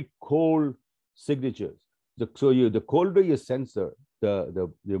 very cold signatures. So the colder your sensor,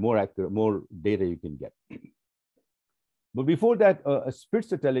 the more accurate, more data you can get. But before that, a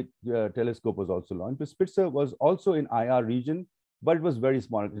Spitzer telescope was also launched. The Spitzer was also in IR region, but it was very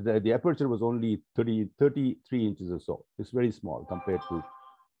small. The aperture was only 33 inches or so. It's very small compared to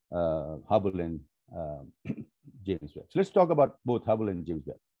Hubble and James Webb. So let's talk about both Hubble and James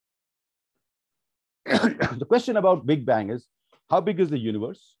Webb. The question about Big Bang is, how big is the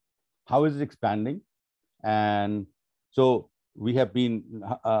universe? How is it expanding? And so we have been,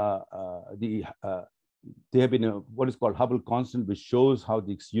 there have been what is called Hubble constant, which shows how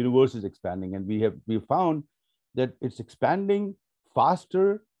the universe is expanding. And we found that it's expanding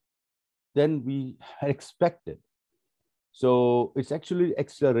faster than we had expected. So it's actually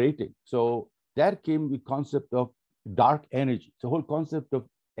accelerating. So that came the concept of dark energy. The whole concept of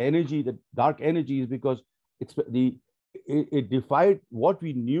energy, that dark energy, is because it defied what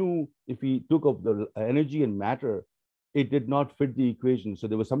we knew. If we took of the energy and matter, it did not fit the equation. So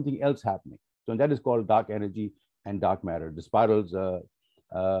there was something else happening. So that is called dark energy and dark matter. The spirals, the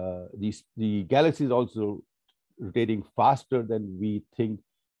galaxy is also rotating faster than we think,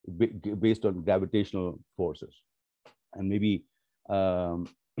 based on gravitational forces. And maybe Salman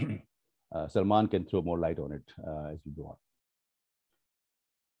can throw more light on it as we go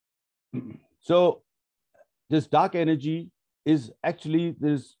on. So this dark energy is actually,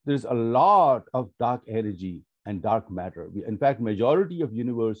 there's a lot of dark energy and dark matter. In fact, majority of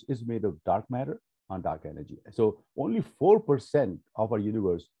universe is made of dark matter and dark energy. So only 4% of our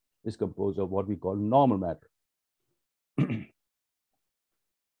universe is composed of what we call normal matter.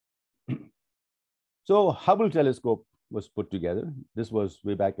 So Hubble telescope was put together. This was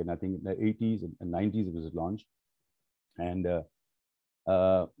way back in, I think, in the 80s and 90s it was launched. And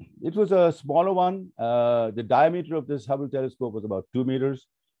it was a smaller one. The diameter of this Hubble telescope was about 2 meters.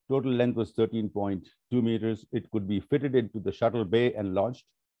 Total length was 13.2 meters. It could be fitted into the shuttle bay and launched.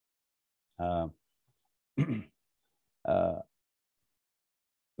 Oh,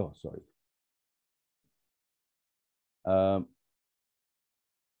 sorry.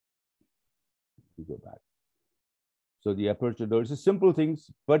 We go back. So the aperture, those are simple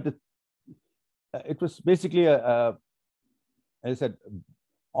things, but it was basically as I said,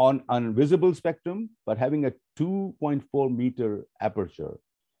 on visible spectrum, but having a 2.4 meter aperture,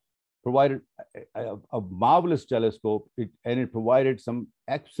 provided a marvelous telescope, and it provided some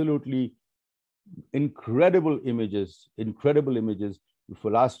absolutely incredible images. For the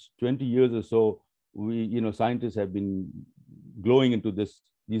last 20 years or so, scientists have been glowing into the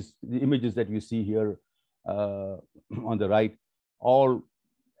images that you see here on the right. All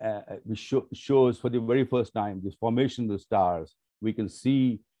shows for the very first time this formation of the stars. We can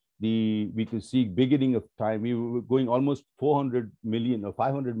see beginning of time. We were going almost 400 million or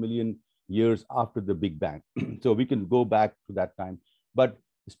 500 million years after the Big Bang. So we can go back to that time. But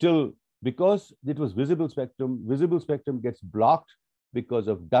still, because it was visible spectrum gets blocked because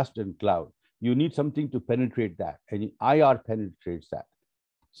of dust and cloud. You need something to penetrate that, and IR penetrates that.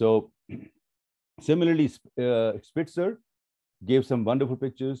 So Similarly, Spitzer gave some wonderful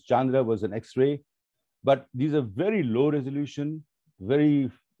pictures. Chandra was an X-ray, but these are very low resolution,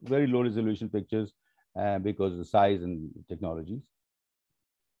 very low resolution pictures because of the size and technologies.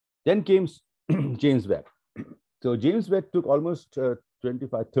 Then came James Webb. So James Webb took almost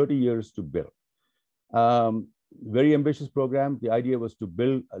 25, 30 years to build. Very ambitious program. The idea was to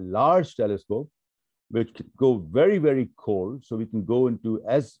build a large telescope which could go very, very cold, so we can go into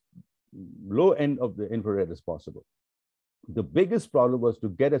as low end of the infrared as possible. The biggest problem was to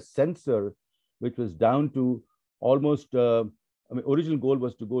get a sensor which was down to almost, original goal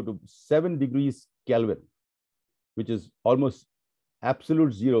was to go to 7 degrees Kelvin, which is almost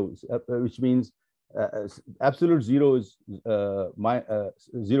absolute zero, which means absolute zero is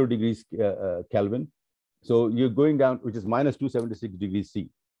 0 degrees Kelvin. So you're going down, which is minus 276 degrees C.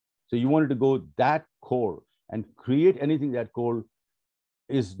 So you wanted to go that cold, and create anything that cold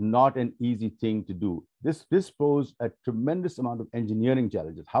is not an easy thing to do. This posed a tremendous amount of engineering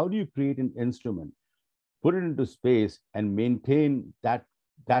challenges. How do you create an instrument, put it into space, and maintain that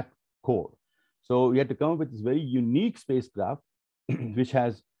core? So we had to come up with this very unique spacecraft, which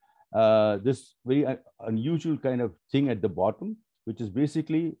has this very unusual kind of thing at the bottom, which is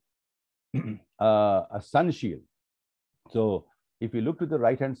basically a sun shield. So if you look to the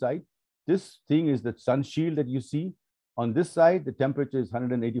right-hand side, this thing is the sun shield that you see. On this side, the temperature is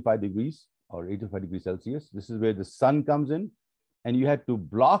 185 degrees or 85 degrees Celsius. This is where the sun comes in, and you had to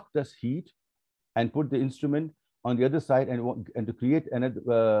block this heat and put the instrument on the other side, and to create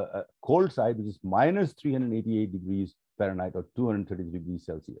another cold side, which is minus 388 degrees Fahrenheit or 230 degrees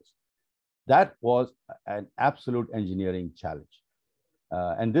Celsius. That was an absolute engineering challenge.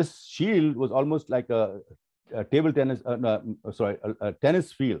 And this shield was almost like a table tennis, a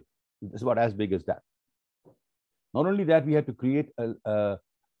tennis field. It's about as big as that. Not only that, we had to create a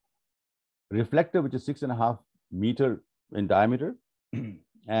reflector which is 6.5 meters in diameter.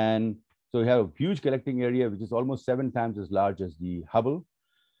 And so we have a huge collecting area, which is almost 7 times as large as the Hubble.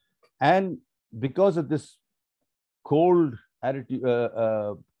 And because of this cold attitude,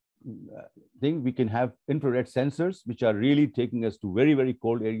 thing, we can have infrared sensors, which are really taking us to very, very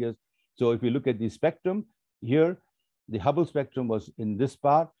cold areas. So if you look at the spectrum here, the Hubble spectrum was in this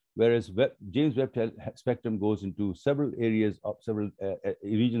part, whereas James Webb spectrum goes into several areas of several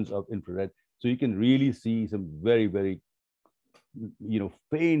regions of infrared. So you can really see some very, very,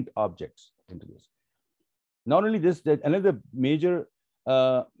 faint objects into this. Not only this, that another major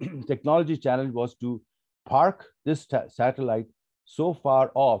technology challenge was to park this satellite so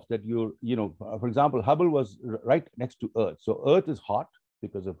far off that for example, Hubble was right next to Earth. So Earth is hot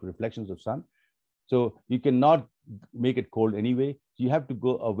because of reflections of sun. So you cannot make it cold anyway. So you have to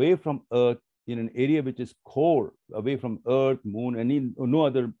go away from Earth in an area which is cold, away from Earth, Moon, and no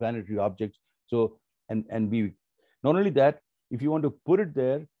other planetary objects. So, not only that, if you want to put it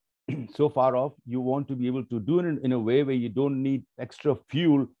there so far off, you want to be able to do it in a way where you don't need extra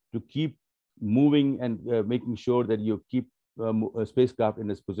fuel to keep moving and making sure that you keep a spacecraft in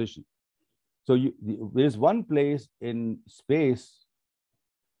its position. So there's one place in space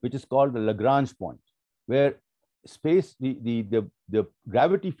which is called the Lagrange point, where space, the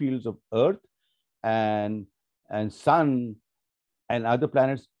gravity fields of Earth and Sun and other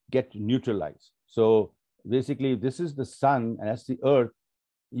planets get neutralized. So basically, this is the Sun, and that's the Earth.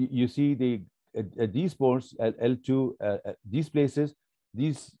 You see these points, L2, these places,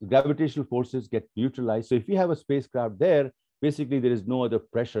 these gravitational forces get neutralized. So if you have a spacecraft there, basically there is no other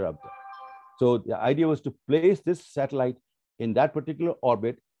pressure up there. So the idea was to place this satellite in that particular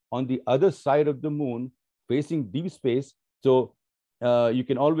orbit on the other side of the moon, facing deep space. So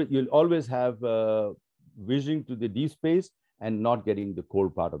you'll always have vision to the deep space and not getting the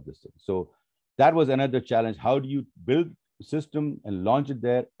cold part of this thing. So that was another challenge. How do you build a system and launch it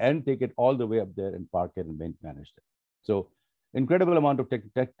there and take it all the way up there and park it and manage it? So incredible amount of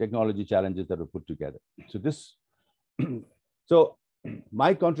technology challenges that were put together. So this, so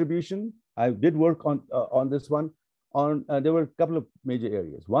my contribution, I did work on this one. There were a couple of major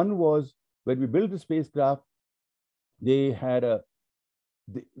areas. One was when we built the spacecraft, they had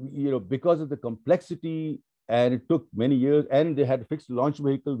because of the complexity, and it took many years, and they had a fixed launch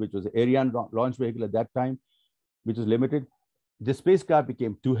vehicle, which was an Ariane launch vehicle at that time, which was limited. The spacecraft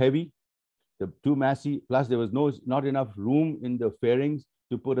became too heavy, too massy, plus there was not enough room in the fairings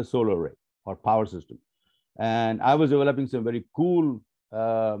to put a solar array or power system. And I was developing some very cool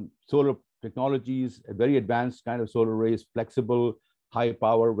solar technologies, very advanced kind of solar arrays, flexible, high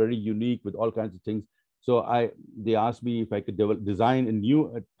power, very unique with all kinds of things. So they asked me if I could design a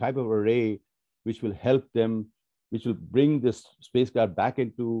new type of array which will help them which will bring this spacecraft back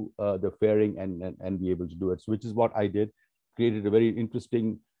into the fairing and be able to do it. So which is what I did, created a very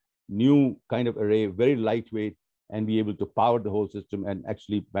interesting new kind of array, very lightweight, and be able to power the whole system and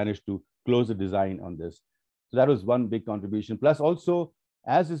actually manage to close the design on this. So that was one big contribution. Plus also,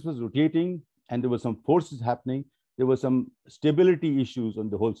 as this was rotating and there were some forces happening, there were some stability issues on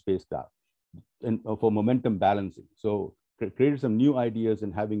the whole spacecraft and for momentum balancing. So created some new ideas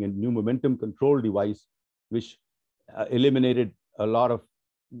and having a new momentum control device, which eliminated a lot of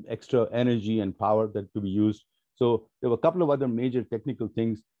extra energy and power that to be used. So there were a couple of other major technical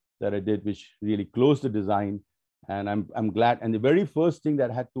things that I did, which really closed the design. And I'm glad. And the very first thing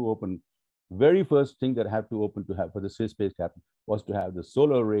that had to open, to have for the Swiss spacecraft was to have the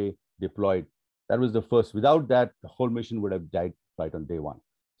solar array deployed. That was the first. Without that, the whole mission would have died right on day one.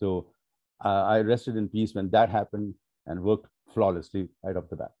 So I rested in peace when that happened and worked flawlessly right off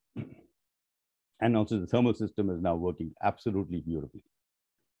the bat. And also the thermal system is now working absolutely beautifully.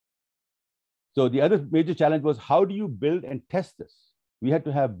 So the other major challenge was, how do you build and test this? We had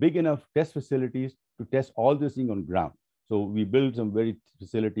to have big enough test facilities to test all this thing on ground. So we built some very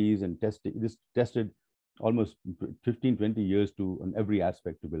facilities and tested almost 15, 20 years on every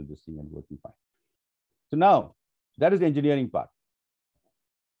aspect to build this thing and working fine. So now, that is the engineering part.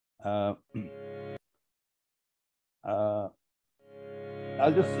 I'll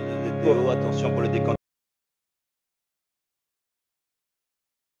just attention pour le décompte.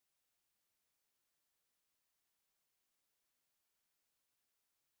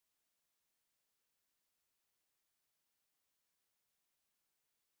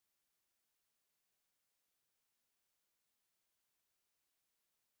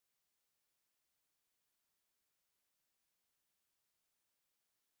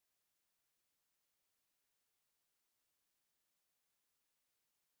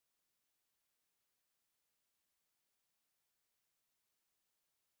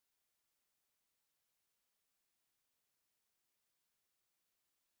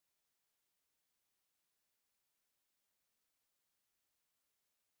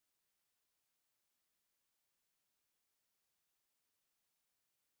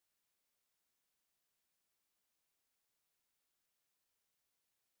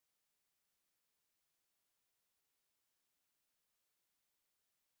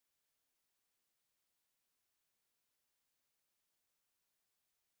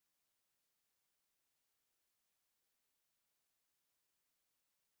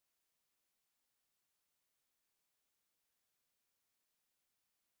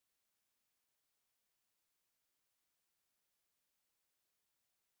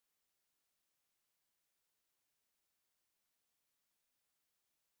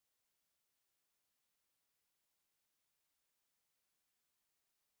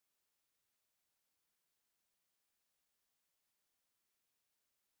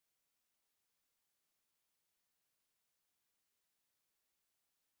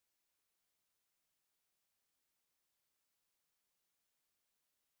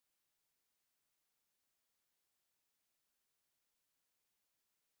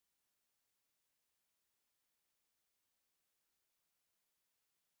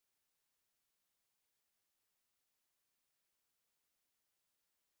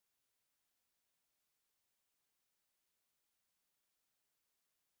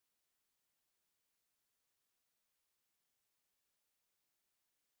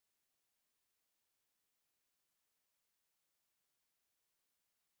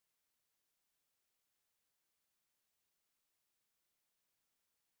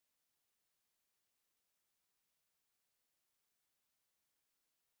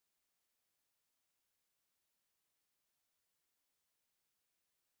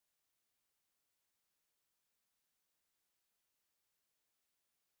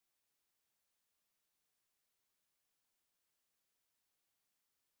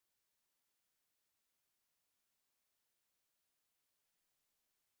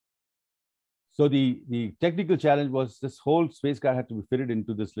 So the technical challenge was this whole spacecraft had to be fitted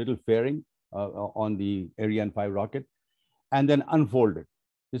into this little fairing on the Ariane 5 rocket and then unfolded.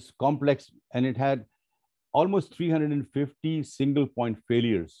 This complex, and it had almost 350 single point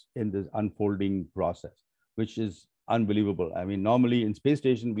failures in this unfolding process, which is unbelievable. I mean, normally in space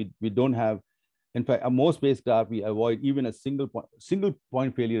station, we don't have, in fact, most spacecraft, we avoid even a single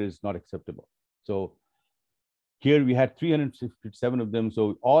point failure is not acceptable. So here we had 367 of them,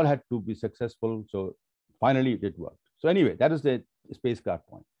 so all had to be successful. So finally it worked. So anyway, that is the spacecraft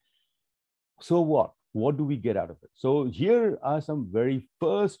point. So what do we get out of it? So here are some very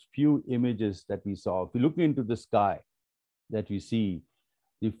first few images that we saw. If you look into the sky that we see,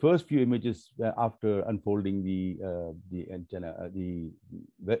 the first few images after unfolding the antenna,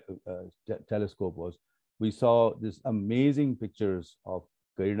 telescope was, we saw this amazing pictures of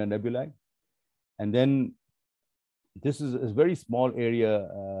Carina nebulae. And then this is a very small area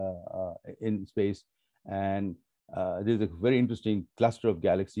in space, and there's a very interesting cluster of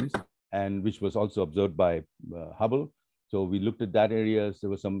galaxies, and which was also observed by Hubble. So we looked at that area. So there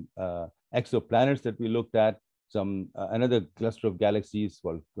were some exoplanets that we looked at, some another cluster of galaxies.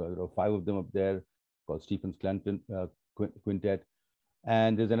 Well, there are 5 of them up there, called Stephen's Quintet,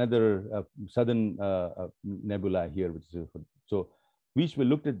 and there's another southern nebula here, which is so. Which we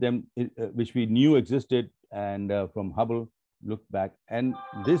looked at them, which we knew existed, and from Hubble looked back, and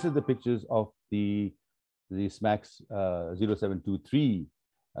this is the pictures of the SMACS 0723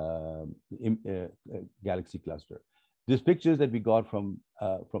 galaxy cluster. These pictures that we got from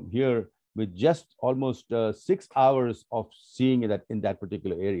here, with just almost 6 hours of seeing that in that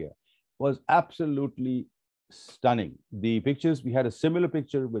particular area, was absolutely stunning. The pictures, we had a similar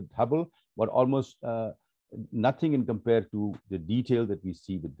picture with Hubble, but almost nothing in compared to the detail that we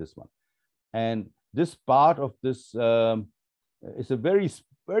see with this one. And this part of this is a very,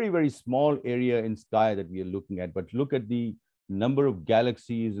 very small area in sky that we are looking at, but look at the number of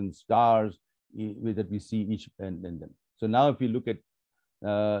galaxies and stars that we see each and them. So now if you look at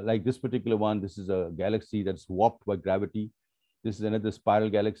like this particular one, this is a galaxy that's warped by gravity. This is another spiral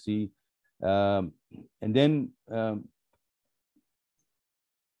galaxy. And then,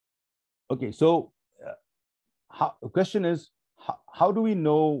 okay, so the question is, how do we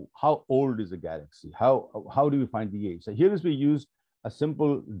know how old is a galaxy? How do we find the age? So here is we used a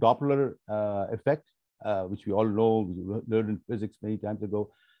simple Doppler effect, which we all know, we learned in physics many times ago,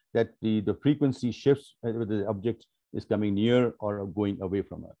 that the frequency shifts whether the object is coming near or going away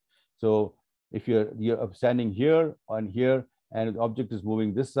from Earth. So if you're standing here and here, and the object is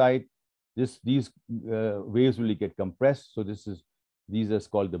moving this side, these waves will get compressed. So these are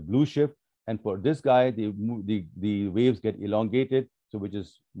called the blue shift. And for this guy, the waves get elongated, so which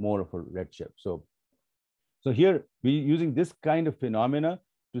is more of a redshift. So here we're using this kind of phenomena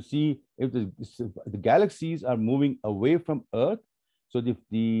to see if the galaxies are moving away from Earth. So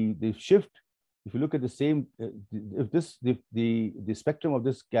the shift, if you look at the same, if the spectrum of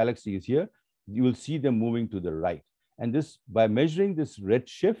this galaxy is here, you will see them moving to the right. And this, by measuring this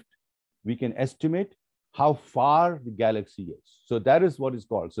redshift, we can estimate how far the galaxy is. So that is what is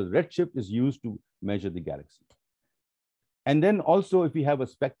called. So redshift is used to measure the galaxy. And then also, if we have a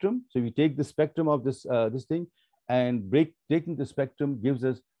spectrum, so we take the spectrum of this thing, and taking the spectrum gives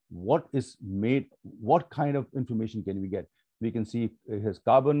us what kind of information can we get. We can see it has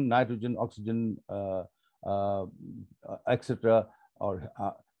carbon, nitrogen, oxygen, etc.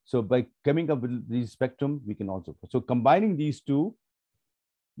 So by coming up with these spectrum, we can also, so combining these two,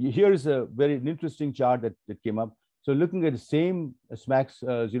 here is a very interesting chart that came up. So looking at the same SMACS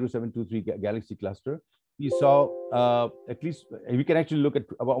 0723 galaxy cluster, we saw at least, we can actually look at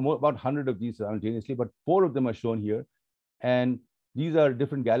about 100 of these simultaneously, but 4 of them are shown here. And these are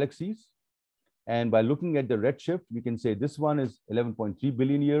different galaxies. And by looking at the redshift, we can say this one is 11.3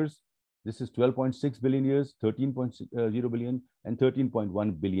 billion years. This is 12.6 billion years, 13.0 billion, and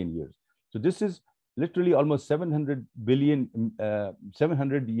 13.1 billion years. So this is literally almost 700 million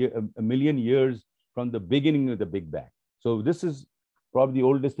years from the beginning of the Big Bang. So this is probably the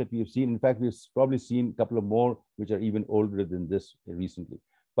oldest that we have seen. In fact, we've probably seen a couple of more which are even older than this recently.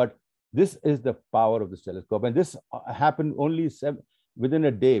 But this is the power of this telescope. And this happened only within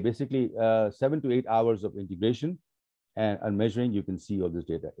a day, basically 7 to 8 hours of integration and measuring. You can see all this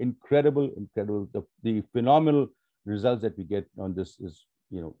data. Incredible. The phenomenal results that we get on this is,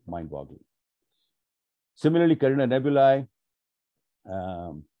 mind-boggling. Similarly, Carina nebulae.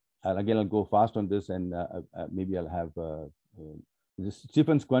 I'll go fast on this, and maybe I'll have this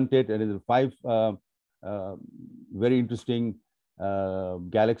Stephen's Quintet, and there are 5 very interesting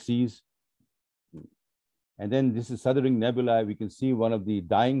galaxies. And then this is Southern Nebula. We can see one of the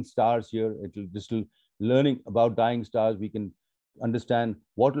dying stars here. Learning about dying stars, we can understand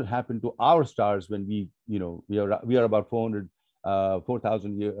what will happen to our stars when we are about 4,000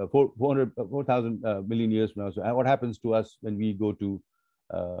 million years from now. So, and what happens to us when we go to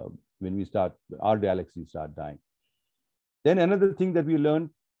when our galaxies start dying. Then another thing that we learned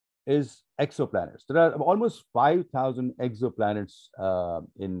is exoplanets. There are almost 5,000 exoplanets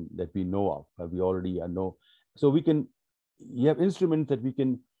that we know of. We already know. So you have instruments that we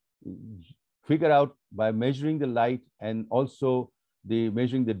can figure out by measuring the light, and also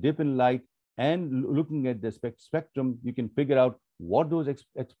measuring the dip in light, and looking at the spectrum. You can figure out what those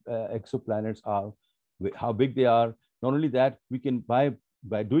exoplanets are, how big they are. Not only that, we can, by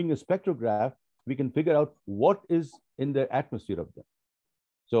by doing a spectrograph, we can figure out what is in the atmosphere of them.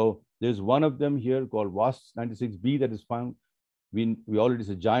 So there's one of them here called JWST 96b that is found. We already, it's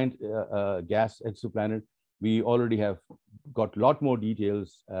a giant gas exoplanet. We already have got a lot more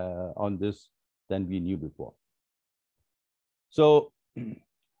details on this than we knew before. So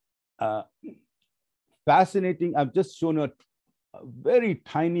fascinating. I've just shown a very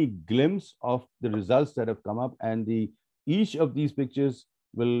tiny glimpse of the results that have come up, and each of these pictures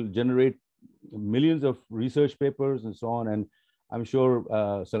will generate millions of research papers and so on. And I'm sure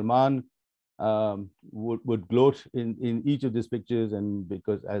Salman would gloat in each of these pictures, and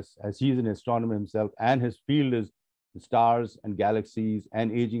because as he's an astronomer himself, and his field is the stars and galaxies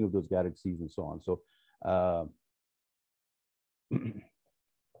and aging of those galaxies and so on. So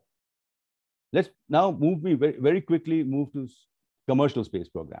let's now very quickly move to commercial space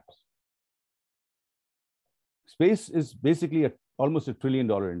programs. Space is basically almost $1 trillion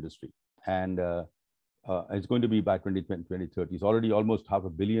industry, and it's going to be by 2030. It's already almost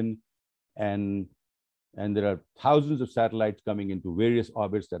 $500 billion, and there are thousands of satellites coming into various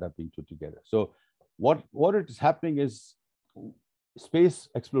orbits that are being put together. So what is happening is space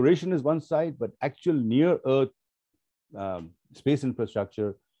exploration is one side, but actual near Earth space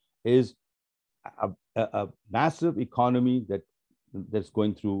infrastructure is a massive economy that's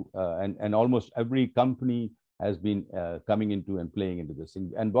going through, and almost every company has been coming into and playing into this.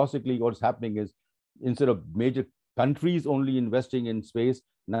 And basically what's happening is, instead of major countries only investing in space,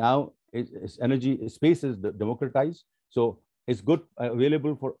 now space is democratized. So it's good,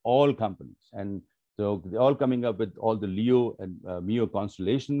 available for all companies. And so they're all coming up with all the LEO and MEO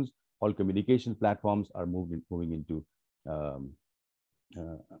constellations. All communication platforms are moving into,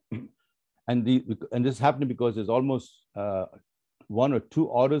 and this is happening because there's almost 1 or 2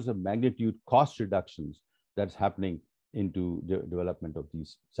 orders of magnitude cost reductions that's happening into the development of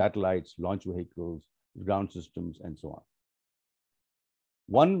these satellites, launch vehicles, ground systems, and so on.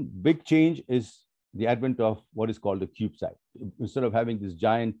 One big change is the advent of what is called a CubeSat. Instead of having this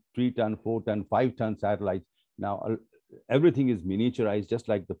giant 3-ton, 4-ton, 5-ton satellites, now everything is miniaturized, just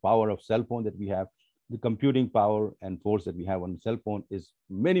like the power of cell phone that we have. The computing power and force that we have on the cell phone is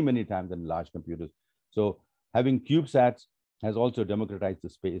many, many times than large computers. So having CubeSats has also democratized the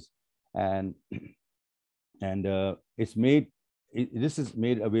space, and this is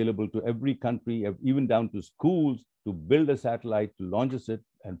made available to every country, even down to schools, to build a satellite, to launch it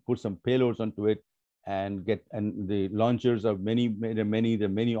and put some payloads onto it, and the launchers are many. There are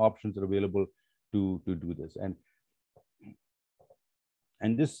many options are available to do this, and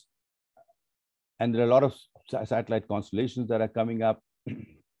there are a lot of satellite constellations that are coming up,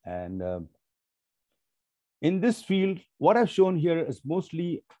 and in this field, what I've shown here is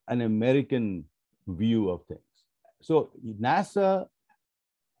mostly an American view of things. So NASA,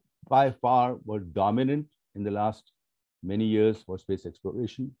 by far, was dominant in the last many years for space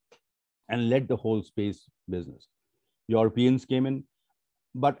exploration and led the whole space business. Europeans came in,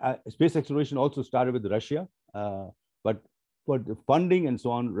 but space exploration also started with Russia. But for the funding and so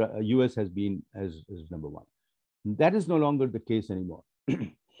on, US has been as number one. That is no longer the case anymore.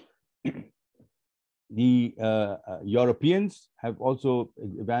 The Europeans have also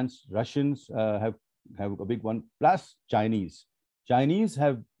advanced. Russians have a big one, plus Chinese. Chinese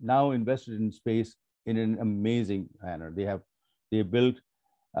have now invested in space in an amazing manner. They built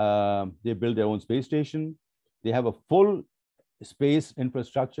their own space station. They have a full space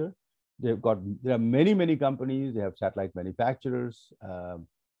infrastructure. There are many companies. They have satellite manufacturers,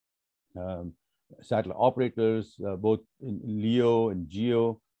 satellite operators, both in LEO and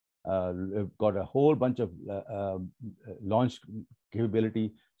GEO. They've got a whole bunch of launch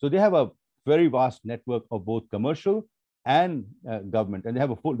capability. So they have a very vast network of both commercial and government, and they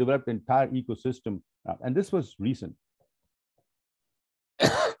have a full developed entire ecosystem. And this was recent.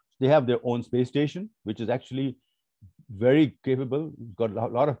 They have their own space station, which is actually very capable. It's got a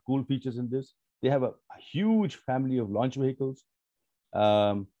lot of cool features in this. They have a huge family of launch vehicles. They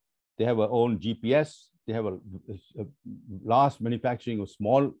have their own GPS. They have a large manufacturing of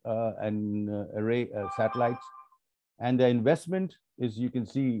small and array satellites. And the investment, as you can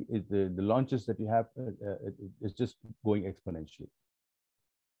see, is the launches that you have is just going exponentially.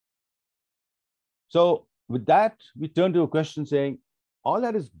 So with that, we turn to a question saying, all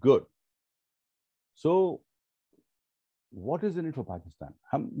that is good. So what is in it for Pakistan?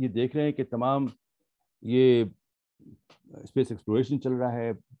 हम ये देख रहे हैं कि तमाम ये space exploration चल रहा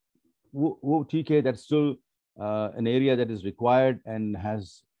है. वो ठीक है, that's still an area that is required and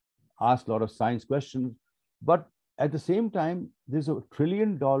has asked a lot of science questions. But at the same time, there's a $1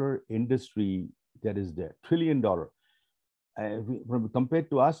 trillion industry that is there, $1 trillion. compared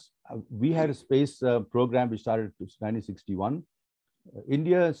to us, we had a space program which started in 1961.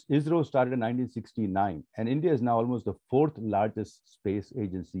 ISRO started in 1969, and India is now almost the 4th largest space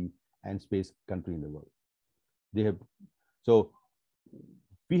agency and space country in the world. So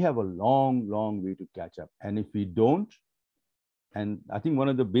we have a long way to catch up. And if we don't, and I think one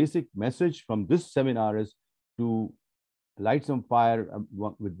of the basic message from this seminar is to light some fire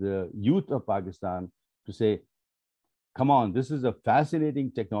with the youth of Pakistan to say, come on, this is a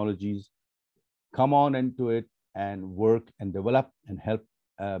fascinating technologies. Come on into it and work and develop and help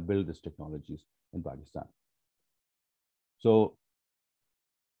build these technologies in Pakistan. So,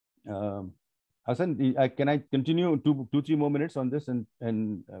 Hassan, can I continue 2-3 more minutes on this?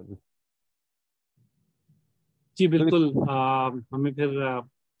 जी बिल्कुल, हमें फिर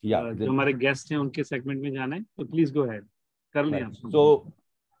जो हमारे guest हैं उनके segment में जाना है, तो प्लीज गो अहेड, कर लें आप.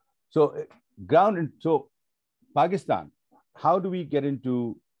 So Pakistan, how do we get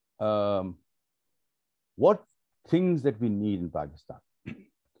into what things that we need in Pakistan?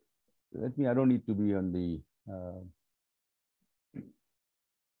 I don't need to be on the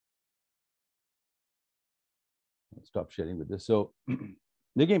stop sharing with this. So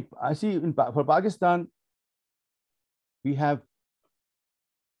again, I see for Pakistan, we have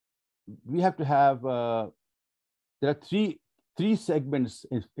to have there are three segments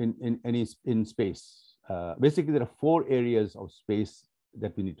in space. Basically, there are 4 areas of space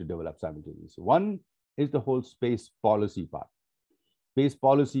that we need to develop simultaneously. One is the whole space policy part. Space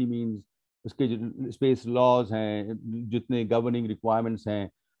policy means उसके space laws हैं, जितने governing requirements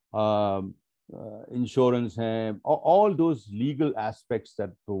हैं, insurance हैं, all those legal aspects that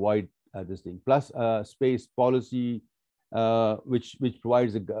provide this thing, plus space policy, which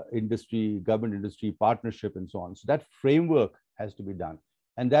provides the government industry partnership and so on. So that framework has to be done,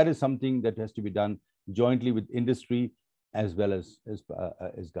 and that is something that has to be done jointly with industry as well as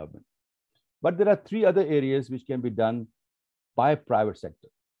government. But there are 3 other areas which can be done by private sector.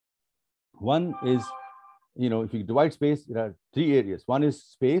 One is, if you divide space, there are 3 areas. One is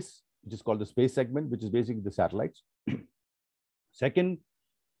space, which is called the space segment, which is basically the satellites. Second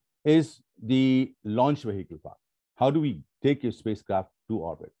is the launch vehicle part. How do we take your spacecraft to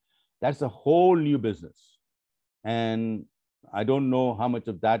orbit? That's a whole new business. And I don't know how much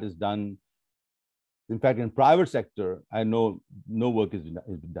of that is done. In fact, in private sector, I know no work is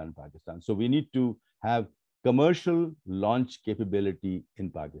done in Pakistan. So we need to have commercial launch capability in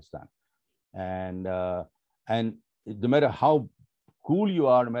Pakistan. And no matter how cool you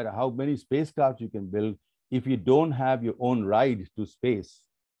are, no matter how many spacecraft you can build, if you don't have your own ride to space,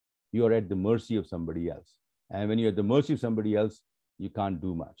 you are at the mercy of somebody else. And when you're at the mercy of somebody else, you can't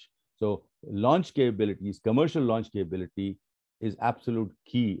do much. So launch capabilities, commercial launch capability is absolute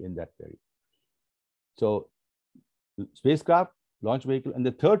key in that area. So spacecraft, launch vehicle, and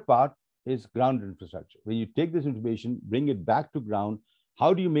the third part is ground infrastructure. When you take this information, bring it back to ground,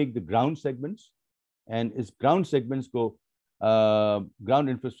 how do you make the ground segments? And is ground segments go ground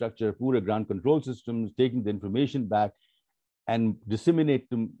infrastructure, pure ground control systems, taking the information back and disseminate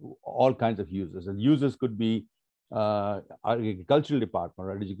to all kinds of users. And users could be our agricultural department,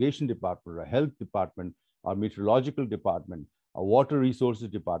 or education department, or a health department, or meteorological department, a water resources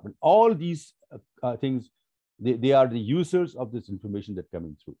department. All these things, they are the users of this information that's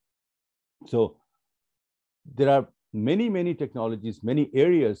coming through. So there are many technologies, many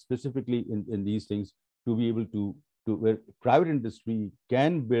areas specifically in these things to be able to where private industry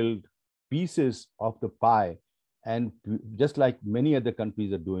can build pieces of the pie, and just like many other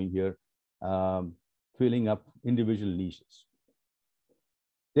countries are doing here, filling up individual niches.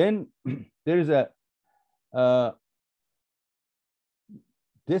 Then there is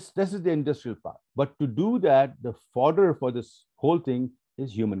this is the industrial part. But to do that, the fodder for this whole thing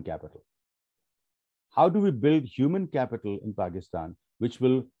is human capital. How do we build human capital in Pakistan, which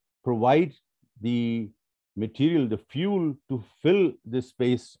will provide the material, the fuel to fill this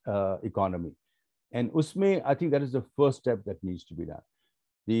space economy? And usme, I think that is the first step that needs to be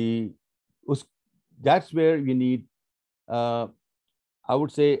done. That's where you need, I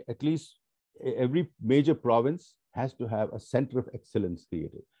would say, at least every major province has to have a center of excellence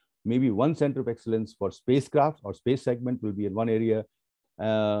created. Maybe one center of excellence for spacecraft or space segment will be in one area.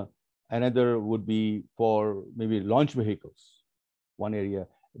 Another would be for maybe launch vehicles, one area.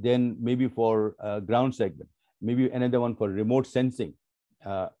 Then maybe for ground segment, maybe another one for remote sensing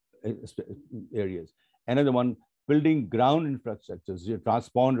areas. Another one, building ground infrastructures,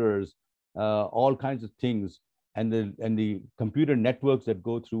 transponders, all kinds of things, and the computer networks that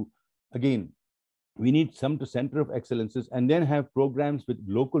go through. Again, we need some center of excellences, and then have programs with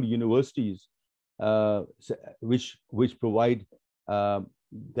local universities which provide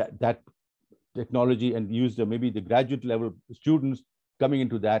that technology and use maybe the graduate level students coming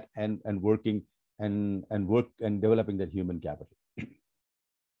into that and working and developing that human capital.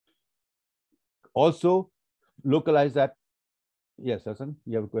 Also, localize that. Yes, Hassan,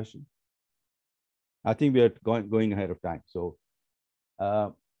 you have a question? I think we are going ahead of time. So,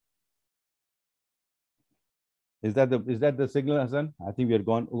 is that the signal, Hassan? I think we are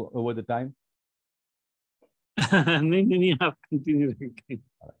gone over the time. नहीं आप continue रखें.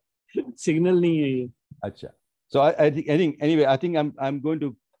 Signal नहीं है ये. अच्छा. So I think anyway I think I'm going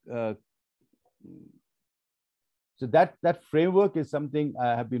to. So that framework is something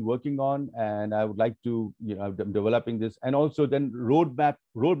I have been working on, and I would like to, I'm developing this, and also then road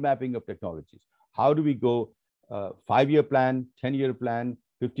mapping of technologies. How do we go 5-year plan, 10-year plan,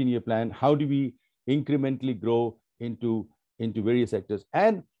 15-year plan? How do we incrementally grow into various sectors?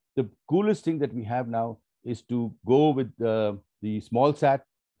 And the coolest thing that we have now is to go with the small sat,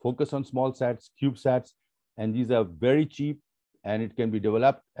 focus on small sats, CubeSats, and these are very cheap, and it can be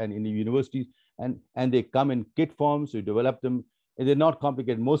developed and in the universities. And they come in kit forms, you develop them, and they're not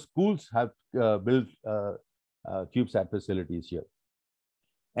complicated. Most schools have built CubeSat facilities here.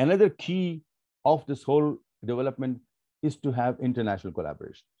 Another key of this whole development is to have international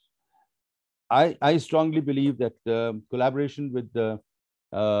collaborations. I strongly believe that collaboration with the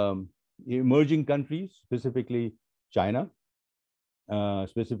emerging countries, specifically China,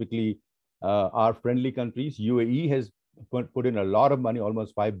 specifically our friendly countries, UAE has put in a lot of money,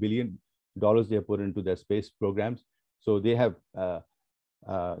 almost $5 billion they have put into their space programs. So they have,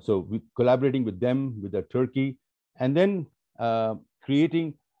 so we collaborating with them, with Turkey, and then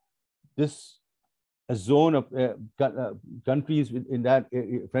creating this a zone of countries in that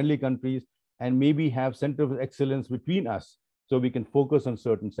friendly countries, and maybe have center of excellence between us, so we can focus on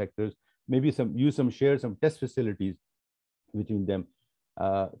certain sectors, maybe share some test facilities between them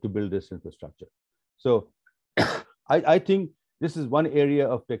to build this infrastructure. So I think this is one area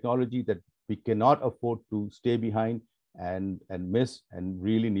of technology that we cannot afford to stay behind and miss, and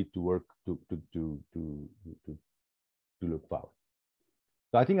really need to work to look forward.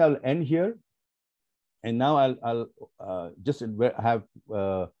 So I think I'll end here, and now I'll just have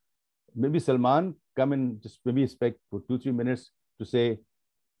maybe Salman come and just maybe speak for 2-3 minutes to say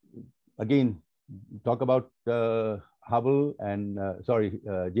again, talk about Hubble and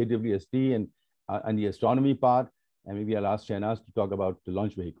JWST and the astronomy part. And maybe I'll ask Shahnaz to talk about the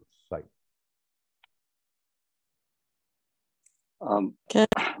launch vehicles side.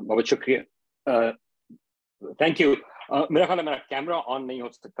 बहुत शुक्रिया. Thank you. मेरा ख्याल है मेरा camera on नहीं हो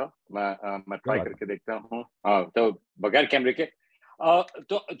सकता. मैं ट्राई करके देखता हूँ. तो बगैर कैमरे के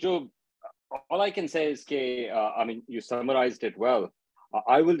तो जो all I can say is कि I mean you summarized it well.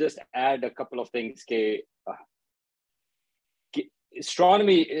 I will just add a couple of things.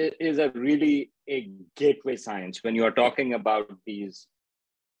 Astronomy is really a gateway science when you are talking about these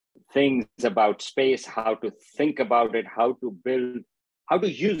things about space, how to think about it, how to build, how to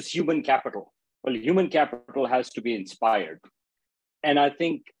use human capital. Well, human capital has to be inspired. And I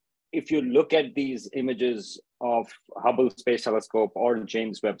think if you look at these images of Hubble Space Telescope or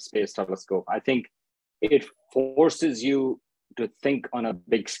James Webb Space Telescope, I think it forces you to think on a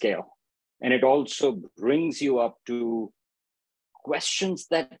big scale. And it also brings you up to questions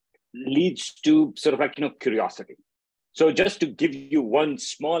that leads to sort of like, curiosity. So just to give you one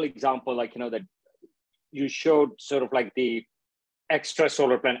small example, like, that you showed sort of like the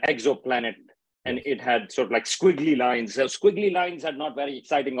extrasolar planet, exoplanet, and it had sort of like squiggly lines. So squiggly lines are not very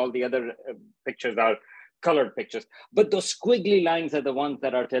exciting. All the other pictures are colored pictures. But those squiggly lines are the ones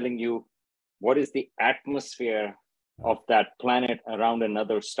that are telling you what is the atmosphere of that planet around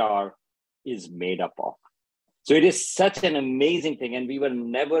another star is made up of. So it is such an amazing thing. And we were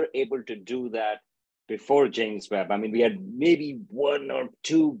never able to do that before James Webb. I mean, we had maybe 1 or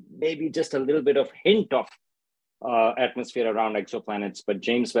 2, maybe just a little bit of hint of atmosphere around exoplanets, but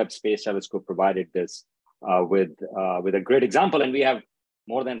James Webb Space Telescope provided this with a great example. And we have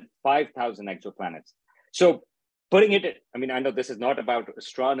more than 5,000 exoplanets. So putting it, I mean, I know this is not about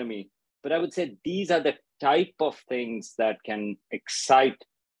astronomy, but I would say these are the type of things that can excite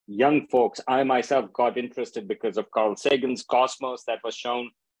young folks. I myself got interested because of Carl Sagan's Cosmos that was shown.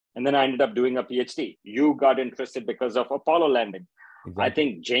 And then I ended up doing a PhD. You got interested because of Apollo landing. Exactly. I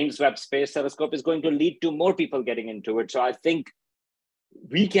think James Webb Space Telescope is going to lead to more people getting into it. So I think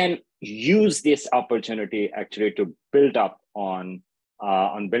we can use this opportunity actually to build up on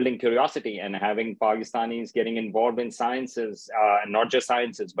building curiosity and having Pakistanis getting involved in sciences, and not just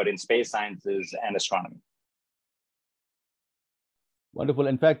sciences, but in space sciences and astronomy. Wonderful.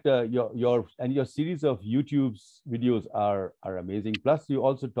 In fact, your series of YouTube's videos are amazing. Plus, you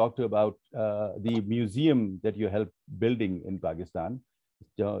also talked about the museum that you helped building in Pakistan,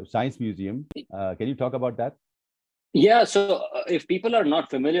 Science Museum. Can you talk about that? Yeah, so if people are not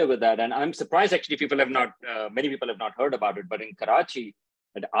familiar with that, and I'm surprised actually people have not, many people have not heard about it, but in Karachi,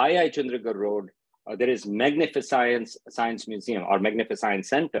 at II Chandigarh Road, there is Magnificence Science Museum or Magnificence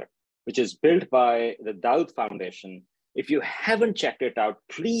Center, which is built by the Daud Foundation. If you haven't checked it out,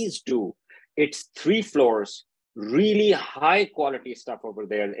 please do. It's 3 floors, really high quality stuff over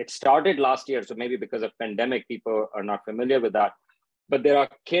there. It started last year, so maybe because of pandemic, people are not familiar with that. But there are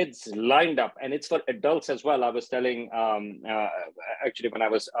kids lined up, and it's for adults as well. I was telling, actually, when I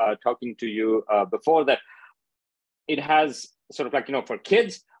was talking to you before that, it has sort of like, for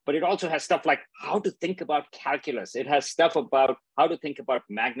kids, but it also has stuff like how to think about calculus. It has stuff about how to think about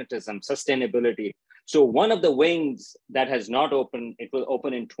magnetism, sustainability. So one of the wings that has not opened, it will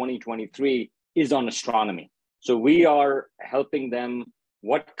open in 2023, is on astronomy. So we are helping them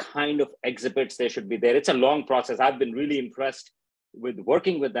what kind of exhibits they should be there. It's a long process. I've been really impressed with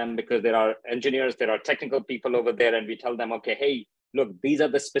working with them because there are engineers, there are technical people over there, and we tell them, okay, hey, look, these are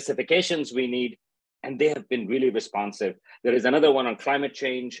the specifications we need. And they have been really responsive. There is another one on climate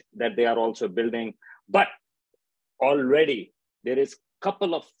change that they are also building. But already there is a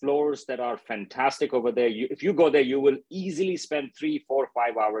couple of floors that are fantastic over there. If you go there, you will easily spend 3, 4,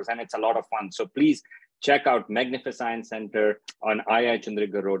 5 hours, and it's a lot of fun. So please check out Magnificence Center on II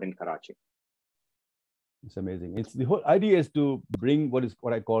Chandigarh Road in Karachi. It's amazing. It's the whole idea is to bring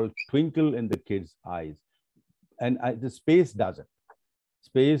what I call twinkle in the kids' eyes, and the space does it.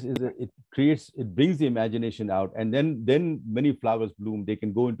 Space it brings the imagination out, and then many flowers bloom. They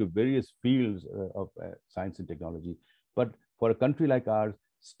can go into various fields of science and technology. But for a country like ours,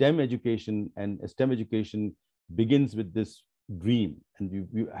 STEM education begins with this dream, and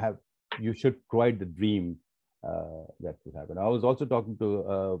you should provide the dream that would happen. I was also talking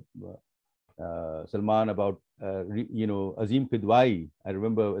to Salman about Azim Kidwai. I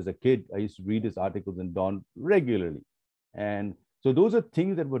remember as a kid, I used to read his articles in Dawn regularly, and so those are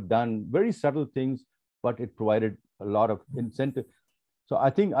things that were done, very subtle things, but it provided a lot of incentive. So I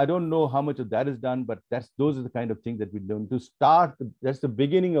don't know how much of that is done, but those are the kind of things that we do to start. That's the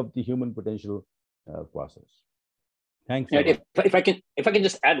beginning of the human potential process. Thanks. Yeah, if I can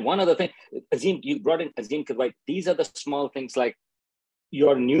just add one other thing, Azim, you brought in Azim Kidwai. These are the small things, like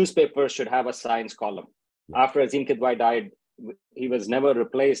your newspaper should have a science column. Yeah. After Azim Kidwai died, he was never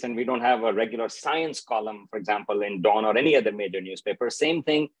replaced, and we don't have a regular science column, for example, in Dawn or any other major newspaper. Same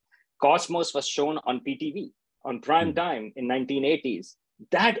thing, Cosmos was shown on PTV, on prime time in 1980s.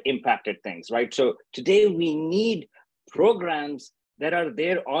 That impacted things, right? So today we need programs that are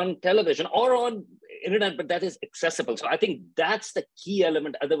there on television or on internet, but that is accessible. So I think that's the key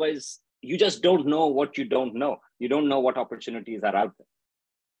element. Otherwise, you just don't know what you don't know. You don't know what opportunities are out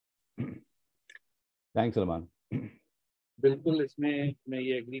there. Thanks, Salman. बिल्कुल इसमें मैं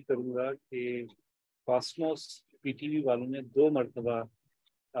ये agree करूंगा कि Cosmos PTV वालों ने 2 मरतबा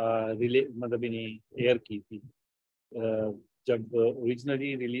मतलब इन्हें एयर की थी। जब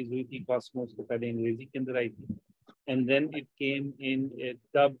ओरिजिनली रिलीज हुई थी कॉस्मोस, तो पहले अंग्रेजी के अंदर आई थी, and then it came in a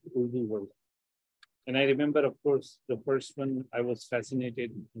dubbed Urdu version. And I remember, of course, the first one, I was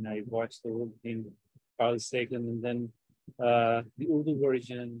fascinated and I watched the whole thing, Carl Sagan, and then the Urdu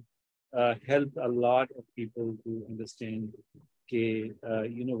version helped a lot of people to understand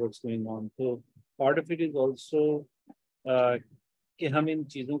what's going on. So part of it is also कि हम इन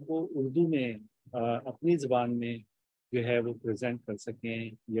चीज़ों को उर्दू में अपनी ज़बान में जो है वो प्रेजेंट कर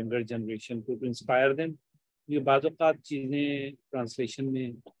सकें यंगर जनरेशन को, टू इंस्पायर देम। ये बाज़ औक़ात चीज़ें ट्रांसलेशन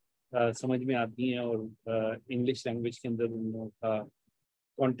में समझ में आती हैं और इंग्लिश लैंग्वेज के अंदर उन लोगों का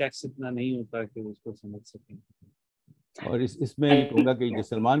कॉन्टेक्स्ट इतना नहीं होता कि उसको समझ सकें। और इसमें कहूँगा कि जो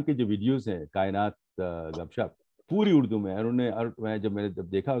सलमान के जो वीडियोस हैं कायनात गपशप पूरी उर्दू में, और जब मैंने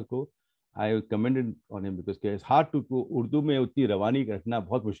देखा उसको, I commented on him because it's hard to Urdu में उतनी रवानी रखना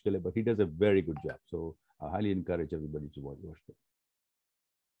बहुत मुश्किल है, but he does a very good job. So I highly encourage everybody to watch it.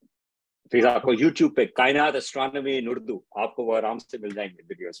 Please आपको YouTube पे कायनात एस्ट्रोनॉमी इन उर्दू आपको वो आराम से मिल जाएंगे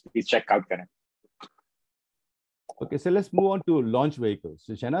वीडियोस, प्लीज चेक आउट करें। Okay, so let's move on to launch vehicles.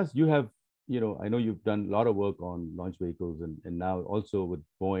 So Shahnaz, you have, I know you've done a lot of work on launch vehicles and now also with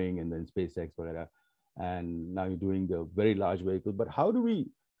Boeing and then SpaceX, whatever, and now you're doing the very large vehicles. But how do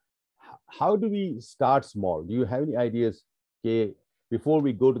we start small? Do you have any ideas? Okay, before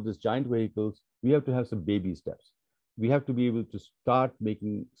we go to these giant vehicles, we have to have some baby steps. We have to be able to start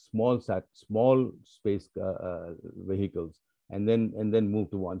making small space vehicles and then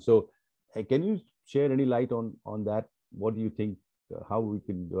move to one. So can you share any light on that? What do you think how we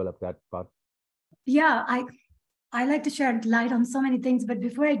can develop that part? Yeah, I like to shed light on so many things, but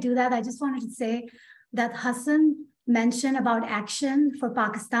before I do that, I just wanted to say that Hassan mentioned about action for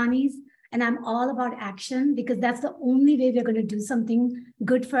Pakistanis, and I'm all about action because that's the only way we're going to do something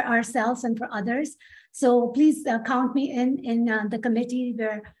good for ourselves and for others. So please count me in the committee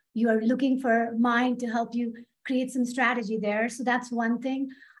where you are looking for mine to help you create some strategy there. So that's one thing.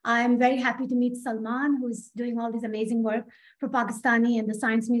 I'm very happy to meet Salman, who's doing all this amazing work for Pakistani and the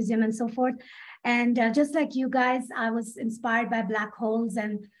Science Museum and so forth. And just like you guys, I was inspired by black holes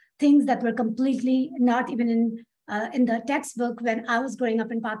and things that were completely not even in the textbook when I was growing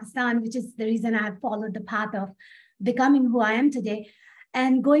up in Pakistan, which is the reason I have followed the path of becoming who I am today.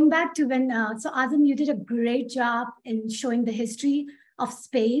 And going back to when, so Azam, you did a great job in showing the history of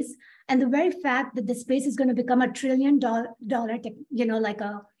space and the very fact that the space is going to become $1 trillion, like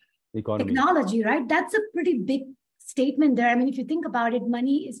a economy. Technology, right? That's a pretty big statement there. I mean, if you think about it,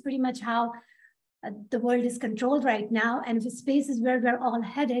 money is pretty much how the world is controlled right now. And if space is where we're all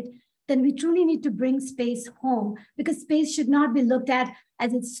headed, then we truly need to bring space home, because space should not be looked at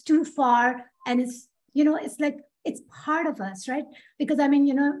as it's too far and it's, it's like, it's part of us, right? Because I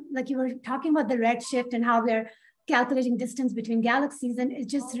mean, like you were talking about the redshift and how we're calculating distance between galaxies, and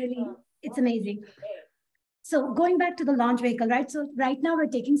it's just really, it's amazing. So going back to the launch vehicle, right? So right now we're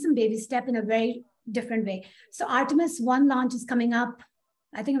taking some baby step in a very different way. So Artemis 1 launch is coming up.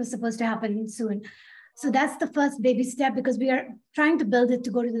 I think it was supposed to happen soon. So that's the first baby step, because we are trying to build it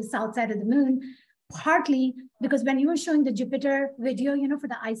to go to the south side of the moon, partly because when you were showing the Jupiter video, for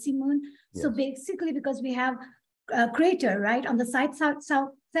the icy moon. Yes. So basically because we have a crater, right, on the south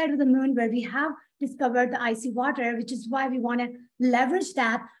side of the moon where we have discovered the icy water, which is why we want to leverage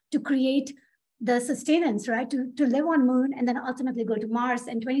that to create the sustenance, right, to live on moon and then ultimately go to Mars.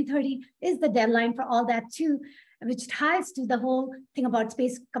 And 2030 is the deadline for all that too, which ties to the whole thing about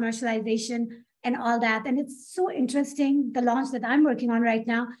space commercialization and all that. And it's so interesting. The launch that I'm working on right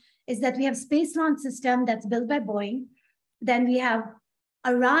now is that we have Space Launch System that's built by Boeing. Then we have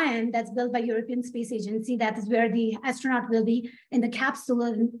Orion that's built by European Space Agency. That is where the astronaut will be in the capsule.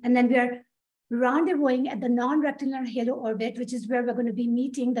 And then we're rendezvousing at the non-rectilinear halo orbit, which is where we're going to be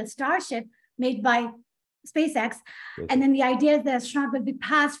meeting the Starship made by SpaceX. And then the idea is the astronaut will be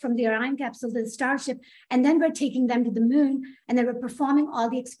passed from the Orion capsule to the Starship, and then we're taking them to the moon, and then we're performing all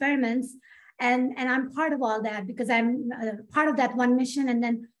the experiments. And I'm part of all that because I'm part of that one mission, and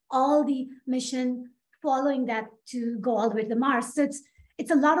then all the mission following that to go all the way to the Mars. So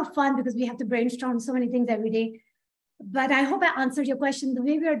it's a lot of fun because we have to brainstorm so many things every day. But I hope I answered your question. The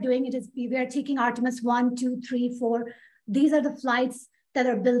way we are doing it is we are taking Artemis 1, 2, 3, 4. These are the flights that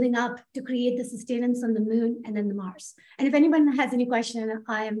are building up to create the sustenance on the moon and then the Mars. And if anyone has any question,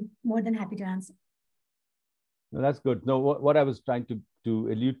 I am more than happy to answer. No, that's good. No, what I was trying to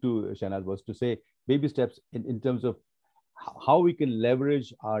allude to, Shahnaz, was to say baby steps in terms of how we can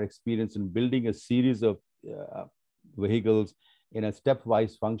leverage our experience in building a series of vehicles in a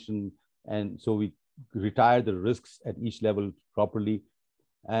stepwise function. And so we retire the risks at each level properly.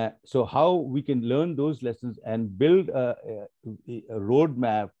 So how we can learn those lessons and build a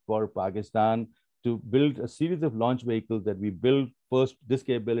roadmap for Pakistan to build a series of launch vehicles that we build first this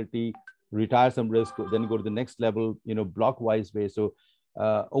capability, retire some risk, then go to the next level, block-wise way. So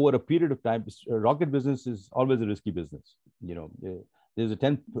over a period of time, rocket business is always a risky business. There's a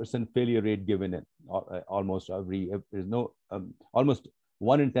 10% failure rate given in almost there's no, almost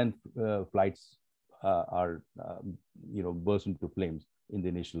 1 in 10 flights are, burst into flames in the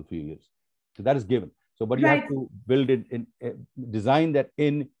initial few years. So that is given. So, but you have to build it in, design that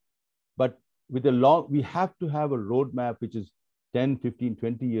in, but with we have to have a roadmap, which is 10, 15,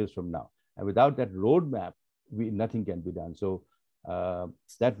 20 years from now. And without that roadmap, nothing can be done. So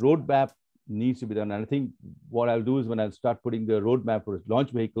that roadmap needs to be done. And I think what I'll do is when I'll start putting the roadmap for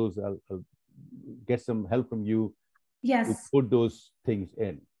launch vehicles, I'll get some help from you to put those things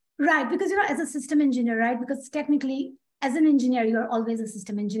in. Right, because as a system engineer, right? Because technically, as an engineer, you're always a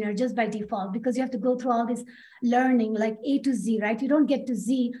system engineer just by default, because you have to go through all this learning, like A to Z, right? You don't get to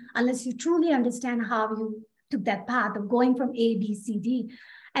Z unless you truly understand how you took that path of going from A, B, C, D.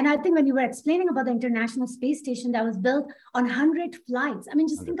 And I think when you were explaining about the International Space Station that was built on 100 flights, I mean,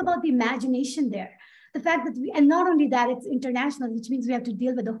 just think about the imagination there. The fact that and not only that, it's international, which means we have to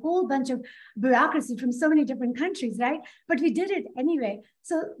deal with a whole bunch of bureaucracy from so many different countries, right? But we did it anyway.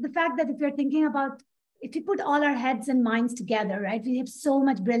 So the fact that if you're thinking about, if we put all our heads and minds together, right, we have so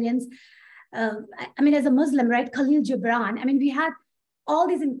much brilliance. I mean, as a Muslim, right, Khalil Gibran, I mean, we had all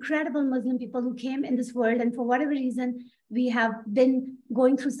these incredible Muslim people who came in this world, and for whatever reason, we have been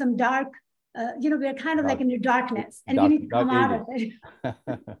going through some dark we're kind of like in the darkness, and we need to come out of it.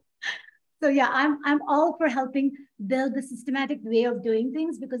 So yeah, I'm all for helping build the systematic way of doing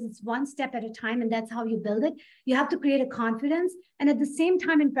things, because it's one step at a time, and that's how you build it. You have to create a confidence, and at the same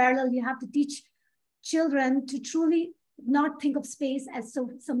time, in parallel, you have to teach children to truly not think of space as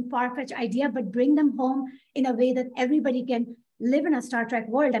some far-fetched idea, but bring them home in a way that everybody can live in a Star Trek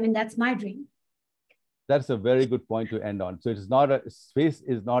world. I mean, that's my dream. That's a very good point to end on. So it is not space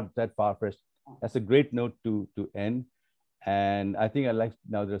is not that far-fetched. That's a great note to end. And I think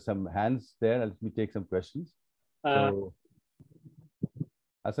now there's some hands there. Let me take some questions. So,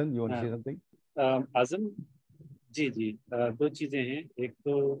 Hasan, you want to say something? Azam, जी, दो चीजें हैं. एक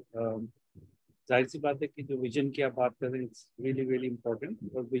तो जाहिर सी बात है कि जो विजन की आप बात कर रहे हैं, it's really, really important.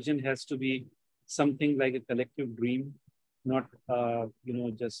 But vision has to be something like a collective dream, not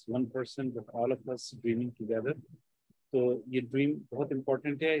just one person, but all of us dreaming together. तो ये ड्रीम बहुत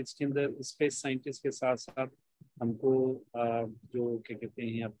इम्पोर्टेंट है. इसके अंदर स्पेस साइंटिस्ट के साथ साथ हमको जो क्या कहते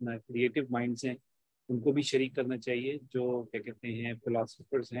हैं अपना क्रिएटिव माइंड्स हैं, उनको भी शरीक करना चाहिए. जो क्या कहते हैं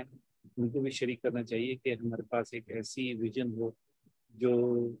फिलोसफर्स हैं, उनको भी शरीक करना चाहिए कि हमारे पास एक ऐसी विजन हो जो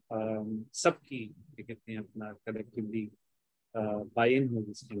सबकी क्या कहते हैं अपना कलेक्टिवली बाय इन हो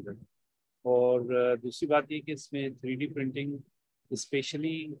इसके अंदर. और दूसरी बात ये कि इसमें 3D प्रिंटिंग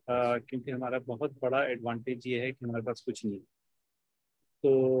स्पेशली क्योंकि हमारा बहुत बड़ा एडवांटेज ये है कि हमारे पास कुछ नहीं.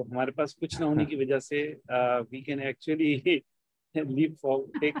 तो हमारे पास कुछ ना होने की वजह से we can actually take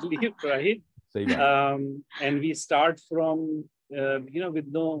leave, right? And we start from with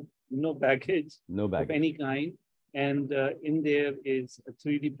no baggage of any kind, and in there is a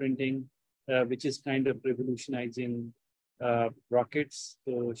 3D printing which is kind of revolutionizing rockets.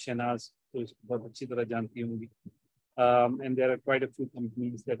 So Shahnaz तो बहुत अच्छी तरह जानती होंगी. And there are quite a few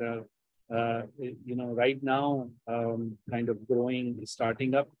companies that are right now kind of growing,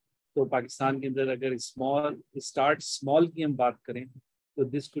 starting up. तो पाकिस्तान के अंदर अगर start small की हम बात करें तो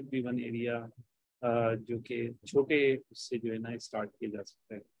this could be one area जो कि छोटे उससे जो है ना स्टार्ट किया जा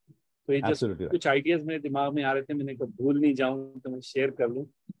सकता है. तो ये जस्ट कुछ आइडियाज मेरे दिमाग में आ रहे थे, मैंने कहा भूल नहीं जाऊं तो मैं शेयर कर लूं.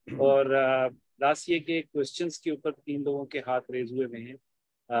 और लास्ट ये कि क्वेश्चंस के ऊपर 3 लोगों के हाथ रेज हुए हैं.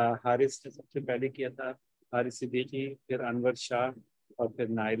 हारिस ने सबसे पहले किया था, हारिस सिद्दीकी, फिर अनवर शाह और फिर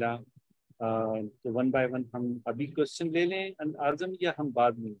नाइला. तो 1 by 1 हम अभी क्वेश्चन ले लें आजम, या हम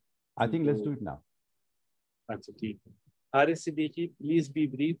बाद में? I think let's do it now. अच्छा ठीक है. Haris Siddiqui, please be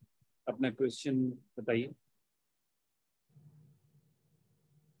brief, अपना क्वेश्चन बताइए.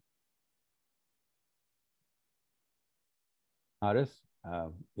 Haris,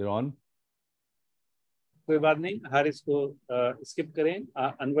 you're on. कोई बात नहीं, हारिस को स्किप करें.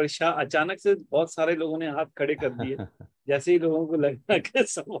 अनवर शाह, अचानक से बहुत सारे लोगों ने हाथ खड़े कर दिए जैसे ही लोगों को लगा कि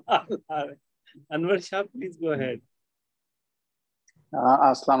सवाल आ रहे. Anwar Shah, please go ahead.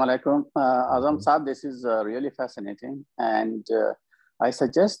 Assalamu alaikum. Azam Saab, this is really fascinating, and I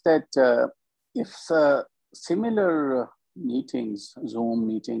suggest that if similar meetings, Zoom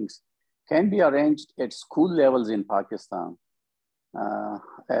meetings, can be arranged at school levels in Pakistan,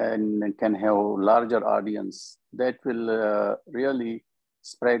 and can have larger audience, that will really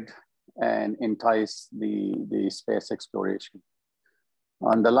spread and entice the space exploration.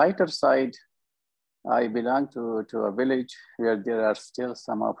 On the lighter side, I belong to a village where there are still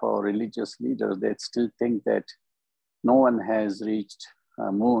some of our religious leaders that still think that no one has reached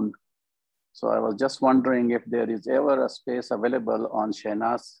moon. So I was just wondering if there is ever a space available on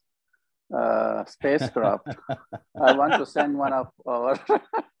Shahnaz spacecraft. I want to send one of our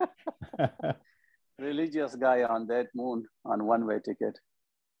religious guy on that moon on one-way ticket.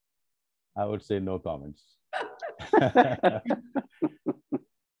 I would say no comments.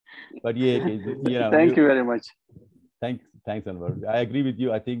 But yeah, thank you very much. Thanks, Anwar. I agree with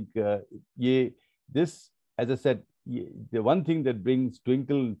you. I think this, as I said, the one thing that brings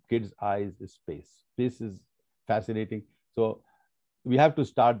twinkle kids' eyes is space. Space is fascinating. So we have to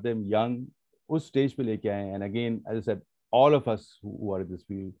start them young. Us stage pe leke aaye. And again, as I said, all of us who are in this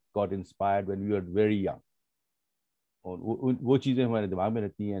field got inspired when we were very young. वो चीजें हमारे दिमाग में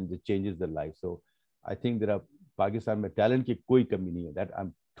रहती हैं, and it changes their life. So I think there are Pakistan में talent की कोई कमी नहीं है. That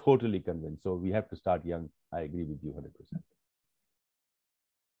I'm totally convinced. So we have to start young. I agree with you 100%.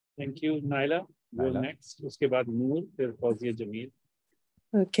 Thank you, Naila. Go next. उसके बाद नूर, फिर Fauzia Jameel.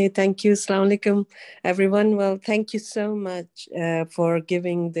 Okay, thank you. Assalamu alaikum, everyone. Well, thank you so much for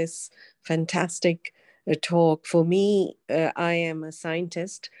giving this fantastic talk. For me, I am a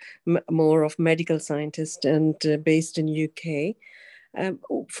scientist, more of medical scientist, and based in UK.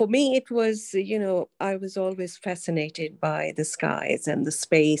 For me, it was, I was always fascinated by the skies and the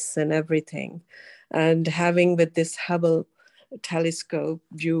space and everything. And having with this Hubble telescope,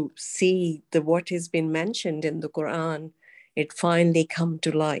 you see what has been mentioned in the Quran, it finally come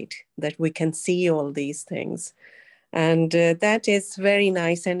to light, that we can see all these things. And that is very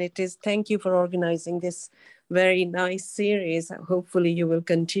nice. And it is, thank you for organizing this very nice series. Hopefully you will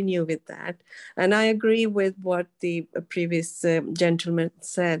continue with that. And I agree with what the previous gentleman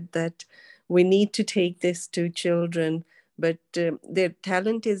said, that we need to take this to children, but their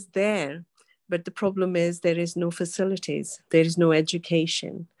talent is there. But the problem is there is no facilities, there is no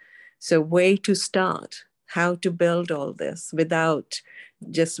education. So way to start, how to build all this without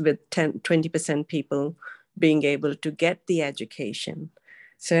just with 20% people being able to get the education.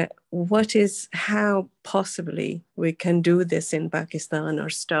 So how possibly we can do this in Pakistan or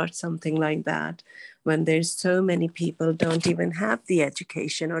start something like that when there's so many people don't even have the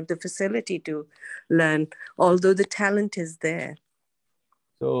education or the facility to learn, although the talent is there.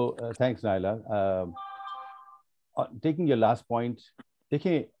 So thanks, Naila. Taking your last point,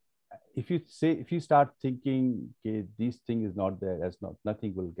 if you start thinking, okay, this thing is not there,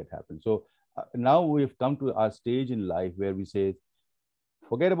 nothing will happen. So now we've come to our stage in life where we say,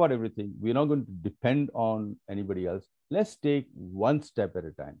 forget about everything. We're not going to depend on anybody else. Let's take one step at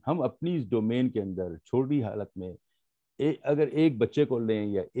a time. हम अपनी इस domain के अंदर छोटी हालत में अगर एक बच्चे को लें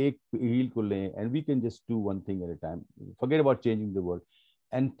या एक हील को लें, and we can just do one thing at a time. Forget about changing the world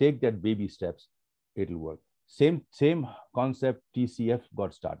and take that baby steps. It'll work. Same concept. TCF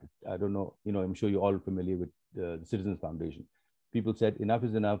got started. I don't know. I'm sure you're all familiar with the Citizens Foundation. People said enough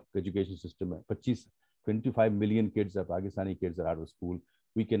is enough. Education system. 25 million kids, Pakistani kids, are out of school.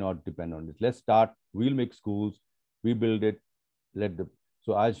 We cannot depend on this. Let's start. We'll make schools. We build it.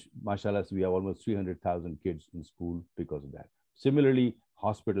 So, mashallah, we have almost 300,000 kids in school because of that. Similarly,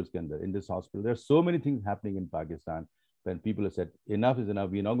 hospitals in this hospital, there are so many things happening in Pakistan when people have said enough is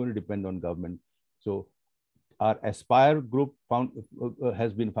enough. We're not going to depend on government. So, our Aspire group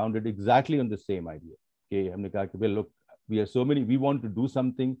has been founded exactly on the same idea. Okay, look, we are so many. We want to do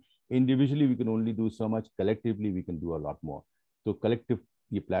something. Individually, we can only do so much. Collectively, we can do a lot more. So, collective.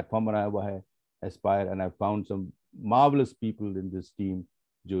 ये platform बनाया हुआ है Aspire, and I found some marvelous people in this team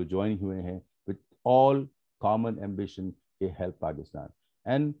जो join हुए हैं with all common ambition to help Pakistan.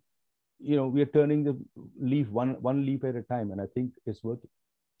 And we are turning the leaf one leaf at a time, and I think it's working.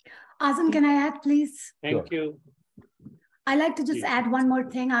 Azam, can I add, please? Thank you. I like to just add one more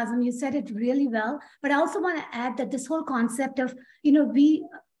thing, Azam. You said it really well, but I also want to add that this whole concept of,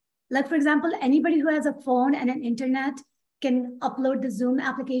 like, for example, anybody who has a phone and an internet can upload the Zoom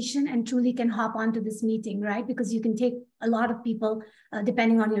application and truly can hop onto this meeting, right? Because you can take a lot of people,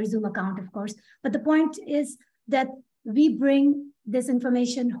 depending on your Zoom account, of course. But the point is that we bring this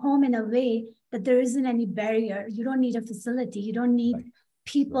information home in a way that there isn't any barrier. You don't need a facility. You don't need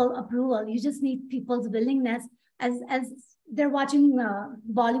people approval. You just need people's willingness. As they're watching a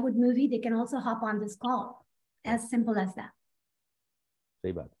Bollywood movie, they can also hop on this call. As simple as that.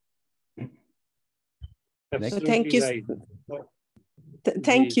 Say that. Thank you. Right.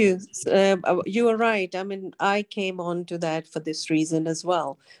 Thank you. You are right. I mean, I came on to that for this reason as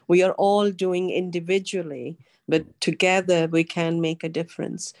well. We are all doing individually, but together we can make a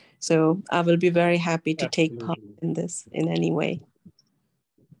difference. So I will be very happy to take part in this in any way.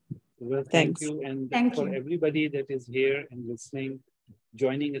 Well, thank you. And for everybody that is here and listening,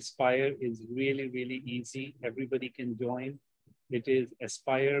 joining Aspire is really, really easy. Everybody can join. It is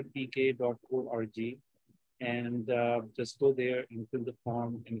aspirepk.org. And just go there and fill the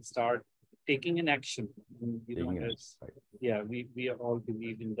form and start taking an action. We all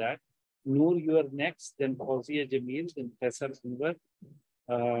believe in that. Noor, you are next, then Fawzia Jamil, then Faisal Anwar,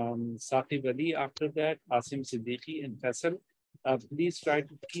 Saqib Ali after that, Asim Siddiqui and Faisal. Please try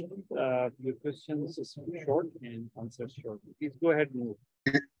to keep your questions short and answers short. Please go ahead, Noor.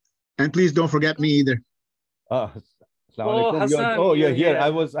 And please don't forget me either. Hassan, you're here.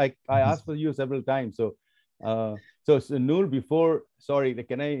 I asked for you several times. So Noor,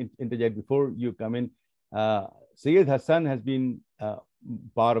 can I interject before you come in? Syed Hassan has been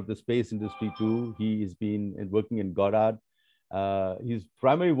part of the space industry too. He has been working in Goddard. His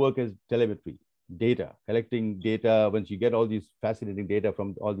primary work is telemetry, collecting data. Once you get all these fascinating data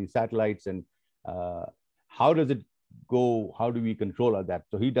from all these satellites, and how does it go? How do we control all that?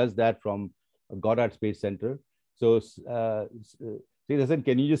 So he does that from Goddard Space Center. So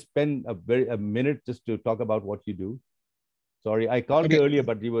can you just spend a minute just to talk about what you do? Sorry, I called you earlier,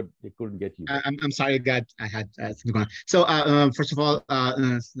 but they couldn't get you. I'm sorry, I had something going on. So first of all,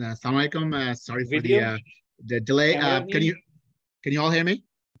 Assalamu alaikum. Sorry for the delay. Can you all hear me?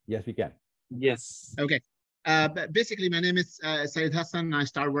 Yes, we can. Yes. Okay. Basically, my name is Syed Hassan. I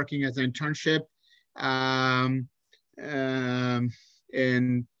started working as an internship at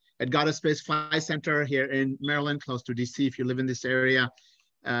Goddard Space Flight Center here in Maryland, close to DC. If you live in this area,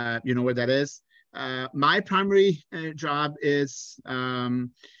 you know where that is. My primary job is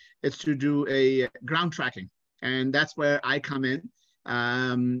to do a ground tracking, and that's where I come in,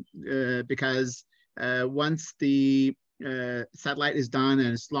 because once the satellite is done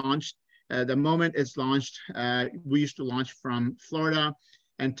and it's launched, the moment it's launched, we used to launch from Florida,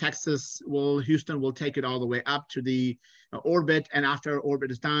 and Houston will take it all the way up to the orbit. And after orbit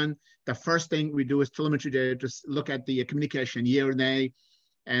is done, the first thing we do is telemetry data to look at the communication, yea or nay,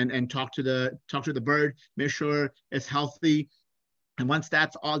 and talk to the bird, make sure it's healthy. And once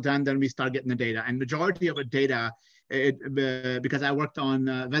that's all done, then we start getting the data. And majority of the data, because I worked on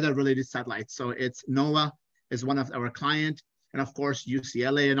weather-related satellites, so it's NOAA is one of our clients, and of course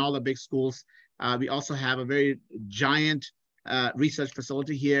UCLA and all the big schools. We also have a very giant research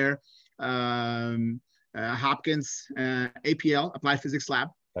facility here, Hopkins APL, Applied Physics Lab.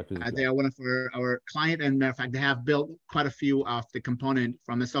 They are one of our client, and matter of fact, they have built quite a few of the component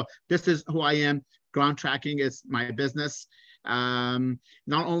from this. So this is who I am. Ground tracking is my business. Not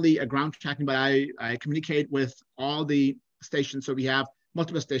only a ground tracking, but I communicate with all the stations. So we have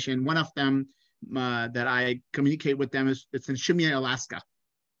multiple stations. One of them that I communicate with them it's in Shumia, Alaska,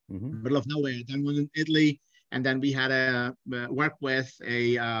 middle of nowhere. Then one in Italy, and then we had a work with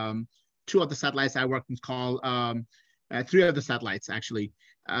two of the satellites I worked with called three of the satellites actually.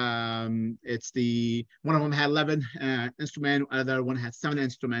 It's one of them had 11 instrument, other one had 7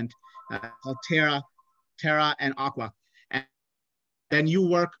 instrument, called Terra and Aqua. And then you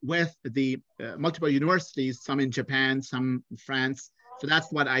work with the multiple universities, some in Japan, some in France. So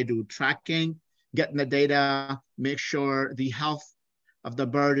that's what I do: tracking, getting the data, make sure the health of the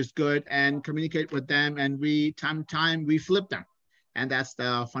bird is good, and communicate with them. And we flip them, and that's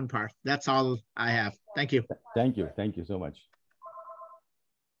the fun part. That's all I have. Thank you. Thank you so much.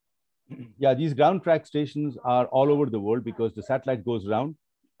 Yeah, these ground track stations are all over the world because the satellite goes around.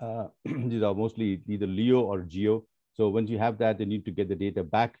 These are mostly either LEO or GEO. So once you have that, they need to get the data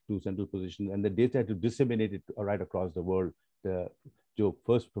back to central position, and the data to disseminate it right across the world.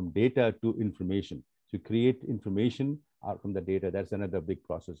 First from data to information. To create information out from the data, that's another big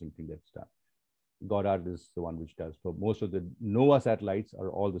processing thing that's done. Goddard is the one which does. So most of the NOAA satellites are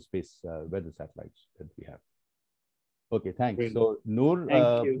all the space weather satellites that we have. Okay, thanks. Great. So Noor,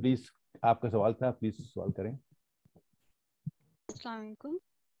 please, आपका सवाल था, please सवाल करें. Assalamu alaikum.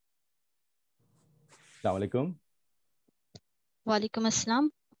 Assalamu alaikum. Wa alaikum assalam.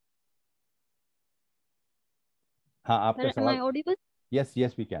 हाँ, आपका Am I audible?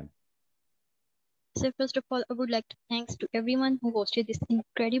 Yes, we can. So first of all, I would like to thanks to everyone who hosted these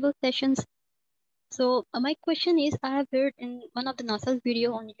incredible sessions. So my question is, I have heard in one of the NASA's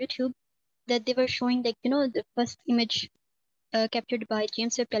video on YouTube that they were showing, like, the first image captured by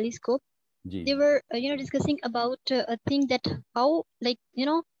James Webb Telescope. They were, discussing about a thing that how, like,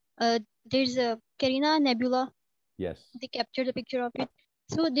 there's a Carina Nebula. Yes. They captured a picture of it.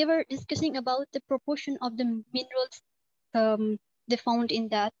 So they were discussing about the proportion of the minerals they found in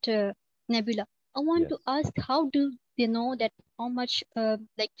that nebula. I want to ask, how do they know that how much,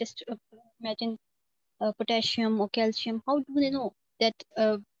 like, just imagine potassium or calcium, how do they know that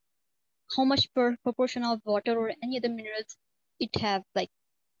how much proportion of water or any other minerals it have? Like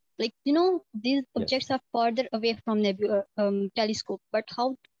these objects are farther away from nebula telescope, but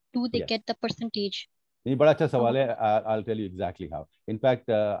how do they get the percentage? बड़ा अच्छा सवाल है. I'll tell you exactly how. In fact,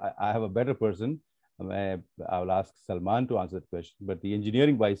 I have a better person. I will ask Salman to answer that question. But the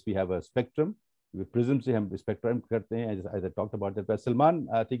engineering wise, we have a spectrum. With prism से हम spectrum करते हैं, as I talked about that. But Salman,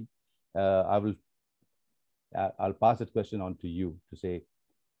 I think I'll pass that question on to you to say,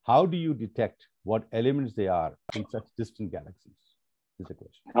 how do you detect what elements they are in such distant galaxies? Is the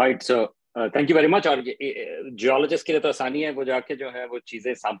question. All right, so thank you very much. और geologist के लिए तो आसानी है, वो जाके जो है वो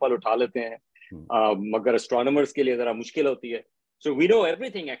चीजें sample उठा लेते हैं. मगर astronomers के लिए जरा मुश्किल होती है. So we know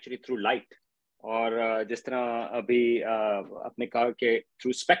everything actually through light. और जिस तरह अभी आपने कहा कि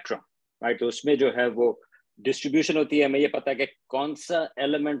through spectrum, right? तो उसमें जो है वो distribution होती है. हमें ये पता है कि कौन सा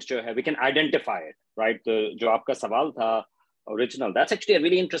element जो है we can identify it, right? तो जो आपका सवाल था original, that's actually a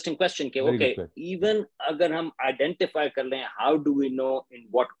really interesting question. कि okay, even अगर हम identify कर लें, how do we know in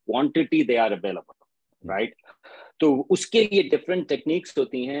what quantity they are available, right? तो उसके लिए different techniques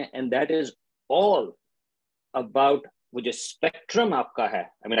होती हैं, and that is all about वो जो spectrum आपका है.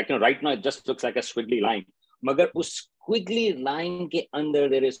 I mean, right now it just looks like a squiggly line. मगर उस squiggly line के अंदर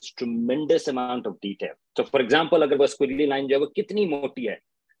there is tremendous amount of detail. So for example, अगर वो squiggly line जो है वो कितनी मोटी है,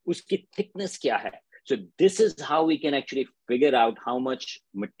 उसकी thickness क्या है? So this is how we can actually figure out how much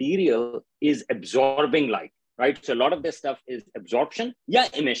material is absorbing light, right? So a lot of this stuff is absorption, yeah,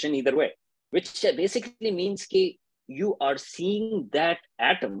 emission, either way, which basically means that you are seeing that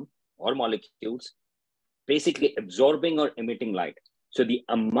atom or molecules basically absorbing or emitting light. So the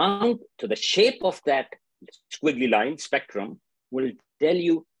amount, to the shape of that squiggly line spectrum will tell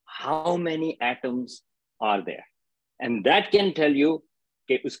you how many atoms are there. And that can tell you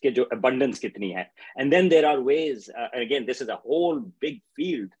uske jo abundance kitni hai. And then there are ways, again, this is a whole big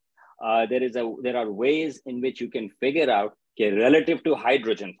field. There are ways in which you can figure out relative to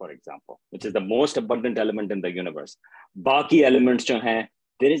hydrogen, for example, which is the most abundant element in the universe. Baki elements jo hain,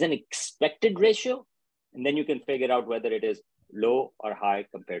 there is an expected ratio, and then you can figure out whether it is low or high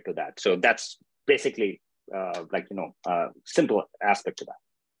compared to that. So that's basically simple aspect to that.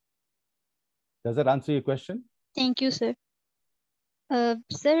 Does that answer your question? Thank you, sir.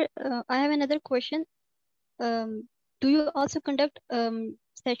 Sir, I have another question. Do you also conduct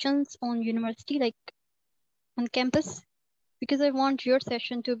sessions on university, like on campus? Because I want your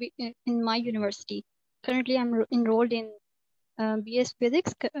session to be in my university. Currently, I'm enrolled in BS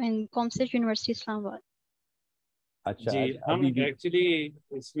Physics in Comstage University, Islamabad. जी हम actually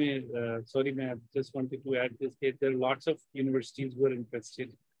इसमें sorry मैं just wanted to add this that there are lots of universities who are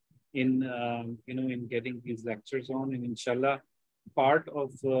interested in in getting these lectures on, and inshallah part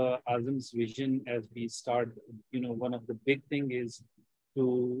of Azam's vision as we start, one of the big thing is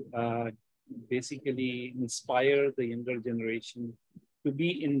to basically inspire the younger generation to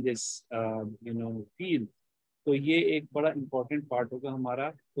be in this field. तो ये एक बड़ा important part होगा हमारा,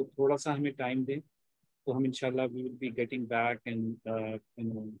 तो थोड़ा सा हमें time दें, तो हम इंशाल्लाह we will be getting back and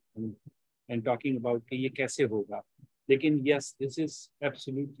and talking about कि ये कैसे होगा. लेकिन yes, this is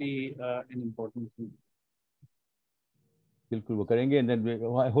absolutely an important thing. बिल्कुल वो करेंगे, and then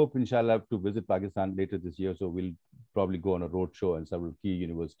I hope inshallah to visit Pakistan later this year, so we'll probably go on a road show and several key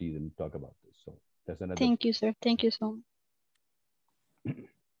universities and talk about this. So that's another. Thank you, sir. Thank you so much.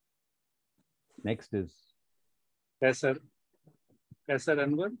 Next is Kaisar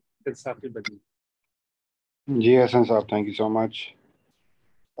Anwar, Safi Badi. Ji Hasan Saab, thank you so much.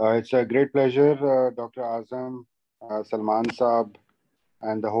 It's a great pleasure, Dr. Azam, Salman Saab,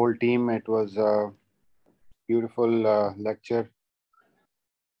 and the whole team. It was a beautiful lecture,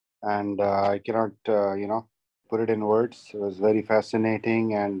 and I cannot, put it in words. It was very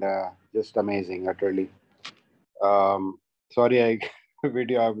fascinating and just amazing, utterly. Sorry,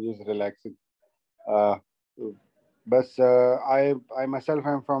 video. I'm just relaxing. But I myself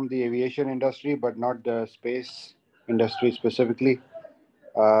am from the aviation industry, but not the space industry specifically.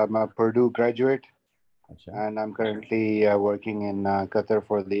 I'm a Purdue graduate, and I'm currently working in Qatar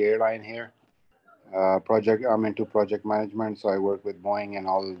for the airline here. I'm into project management, so I work with Boeing and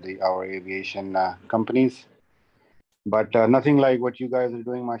all our aviation companies. But nothing like what you guys are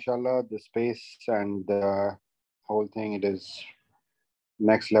doing, mashallah. The space and the whole thing, it is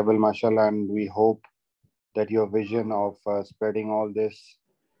next level, mashallah. And we hope that your vision of spreading all this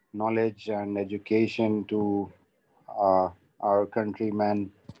knowledge and education to our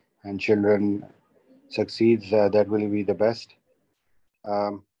countrymen and children succeeds. That will be the best.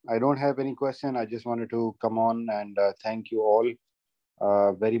 I don't have any question. I just wanted to come on and thank you all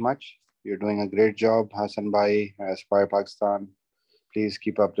very much. You're doing a great job, Hassan Bhai, Aspire Pakistan. Please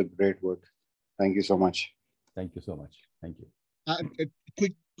keep up the great work. Thank you so much. Thank you so much. Thank you.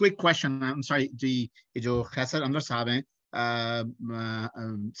 Quick question. I'm sorry, जी जो खैसर अंदर साहब हैं,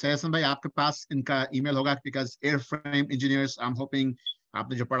 सैयद भाई आपके पास इनका email होगा, because airframe engineers, I'm hoping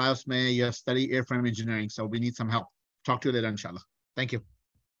आपने जो पढ़ा है उसमें you study airframe engineering, so we need some help. Talk to you later, inshallah. Thank you.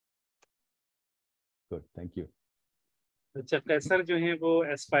 Good, thank you. अच्छा, कैसर जो हैं वो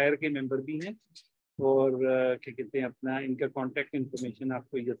एस्पायर के मेंबर भी हैं, और क्या कहते हैं अपना इनका कांटेक्ट इंफॉर्मेशन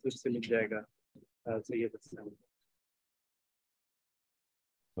आपको यूट्यूब से मिल जाएगा. सैयद अस्सलाम.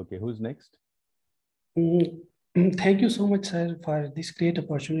 Okay, who's next? Thank you so much, sir, for this great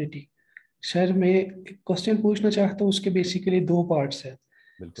opportunity. Sir मैं एक क्वेश्चन पूछना चाहता हूँ, उसके बेसिकली दो पार्ट्स है.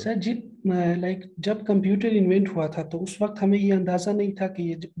 सर जी, जब कंप्यूटर इन्वेंट हुआ था तो उस वक्त हमें ये अंदाज़ा नहीं था कि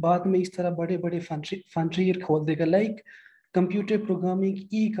ये बाद में इस तरह बड़े बड़े फ्रंटियर खोल देगा, like computer programming,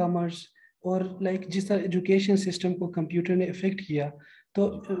 e commerce, और जिस तरह एजुकेशन सिस्टम को कंप्यूटर ने इफेक्ट किया,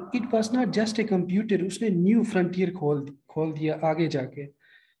 तो it was not just a computer, उसने न्यू फ्रंटियर खोल दिया आगे जाके.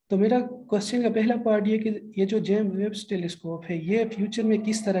 तो मेरा क्वेश्चन का पहला पार्ट ये कि ये जो जेम्स वेब टेलीस्कोप है, ये फ्यूचर में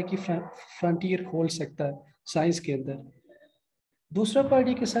किस तरह की फ्रंटियर खोल सकता है साइंस के अंदर. दूसरा पार्ट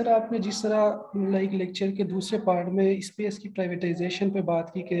ये कि सर आपने जिस तरह लेक्चर के दूसरे पार्ट में स्पेस की प्राइवेटाइजेशन पे बात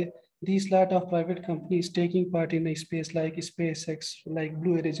की कि this lot of private companies taking part in space, like SpaceX, like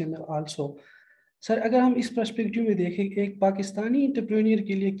blue origin also. Sir अगर हम इस पर्सपेक्टिव में देखें, एक पाकिस्तानी एंटरप्रेन्योर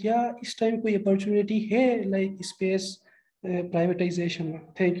के लिए क्या इस टाइम कोई अपॉर्चुनिटी है लाइक स्पेस प्राइवेटाइजेशन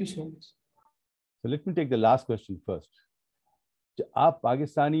में? Thank you so much. So let me take the last question first. आप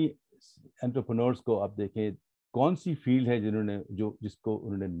पाकिस्तानी एंटरप्रेन्योर्स को आप देखें, कौन सी फील्ड है जिसको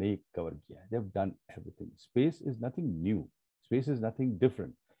उन्होंने नहीं कवर किया है? They have done everything. Space is nothing new. Space is nothing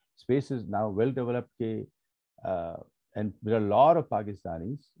different. Space is now well developed and there are a lot of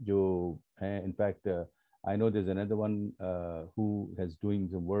Pakistanis जो हैं. In fact, I know there's another one who is doing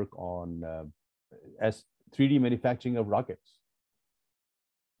some work on 3D manufacturing of rockets.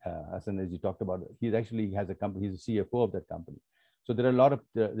 Hassan, as you talked about, he has a company. He's a CFO of that company. So there are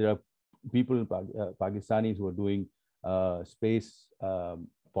there are people, Pakistanis, who are doing space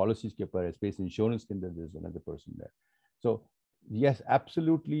policies ke upar, space insurance ke andar. There's another person there. So yes,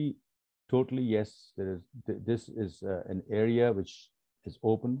 absolutely, totally yes. This is an area which is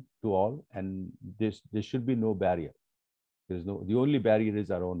open to all, and there should be no barrier. The only barrier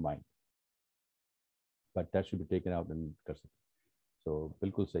is our own mind, but that should be taken out and cut. So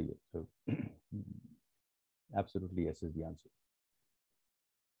bilkul sahi hai. So absolutely yes is the answer.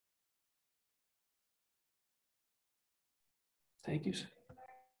 Thank you, sir.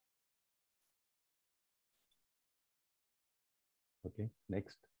 Okay,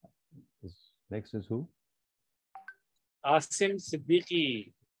 next is who? Asim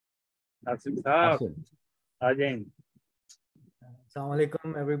Siddiqui. Asim sahab, aa jain. Assalamu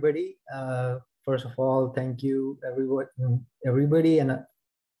alaikum, everybody. First of all, thank you everybody and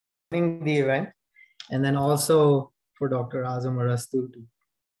the event, and then also for Dr. Azam Arastu to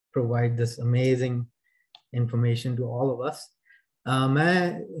provide this amazing information to all of us.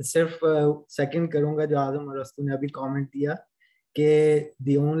 मैं सिर्फ second करूंगा जो आजम अरस्तु ने अभी comment दिया कि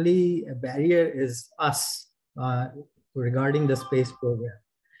the only barrier is us regarding the space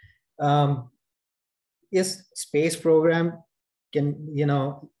program. This space program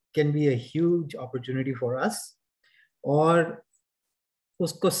can be a huge opportunity for us, और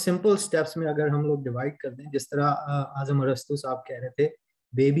उसको simple steps में अगर हम लोग divide कर दें, जिस तरह आजम अरस्तु साहब कह रहे थे,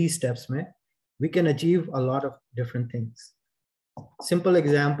 baby steps में we can achieve a lot of different things. Simple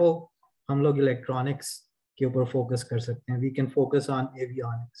example, हम लोग electronics के ऊपर focus कर सकते हैं. We can focus on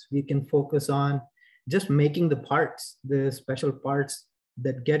avionics. We can focus on just making the parts, the special parts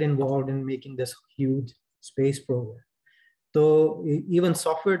that get involved in making this huge space program. तो even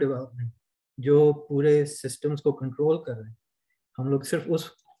software development जो पूरे systems को control कर रहे हैं, हम लोग सिर्फ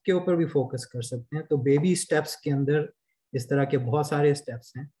उसके ऊपर भी focus कर सकते हैं. तो baby steps के अंदर इस तरह के बहुत सारे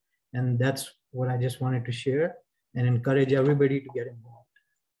steps हैं, and that's what I just wanted to share and encourage everybody to get involved.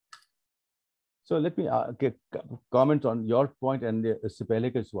 So let me comment on your point, and इससे पहले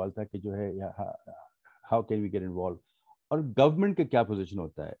का सवाल था कि जो है how can we get involved, और government का क्या position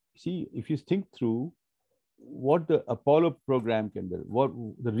होता है? See, if you think through what the Apollo program can do, what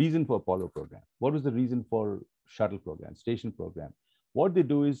the reason for Apollo program, what was the reason for shuttle program, station program? What they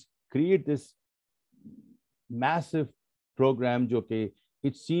do is create this massive program जो कि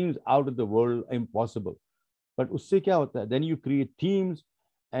it seems out of the world impossible, but उससे क्या होता है? Then you create teams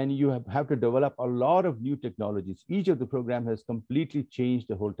and you have to develop a lot of new technologies. Each of the program has completely changed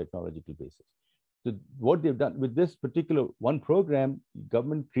the whole technological basis. So what they've done with this particular one program,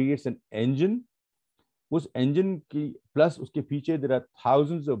 government creates an engine. उस engine की plus उसके पीछे there are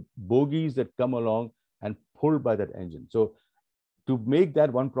thousands of bogies that come along and pulled by that engine. So to make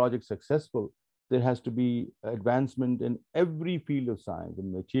that one project successful, there has to be advancement in every field of science,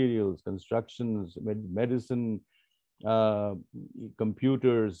 in materials, constructions, medicine,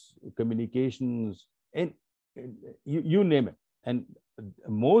 computers, communications, and you name it. And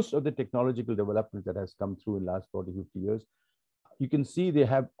most of the technological development that has come through in the last 40, 50 years, you can see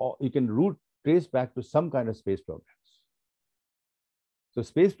you can trace back to some kind of space programs. So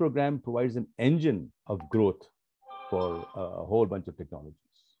space program provides an engine of growth for a whole bunch of technologies.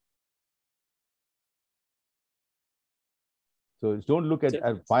 So don't look at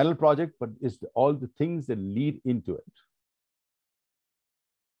a final project, but it's all the things that lead into it.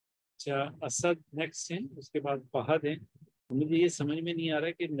 Asad next हैं, उसके बाद फहद हैं. मुझे ये समझ में नहीं आ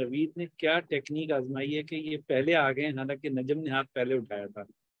रहा कि नवीद ने क्या टेक्निक आजमाई है कि ये पहले आ गए, हालांकि नजम ने हाथ पहले उठाया था,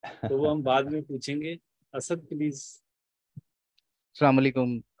 तो वो हम बाद में पूछेंगे. असद प्लीज. अस्सलाम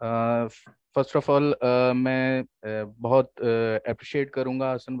वालेकुम. फर्स्ट ऑफ ऑल मैं बहुत अप्रिशिएट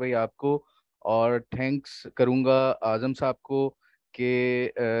करूंगा हसन भाई आपको, और थैंक्स करूंगा आजम साहब को कि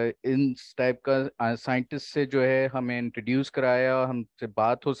इन टाइप का साइंटिस्ट से जो है हमें इंट्रोड्यूस कराया, हमसे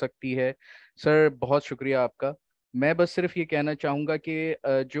बात हो सकती है. सर बहुत शुक्रिया आपका. मैं बस सिर्फ ये कहना चाहूँगा कि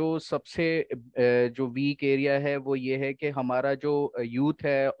जो सबसे जो वीक एरिया है वो ये है कि हमारा जो यूथ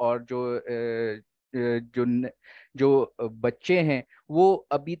है और जो जो बच्चे हैं वो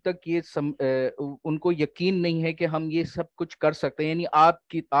अभी तक ये उनको यकीन नहीं है कि हम ये सब कुछ कर सकते हैं, यानी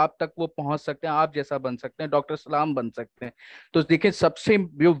आप तक वो पहुंच सकते हैं, आप जैसा बन सकते हैं, डॉक्टर सलाम बन सकते हैं। तो देखिए सबसे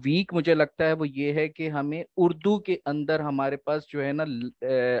जो वीक मुझे लगता है वो ये है कि हमें उर्दू के अंदर हमारे पास जो है ना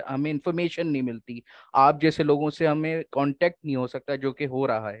हमें इंफॉर्मेशन नहीं मिलती, आप जैसे लोगों से हमें कांटेक्ट नहीं हो सकता जो कि हो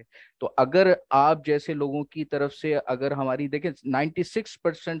रहा है। तो अगर आप जैसे लोगों की तरफ से अगर हमारी देखें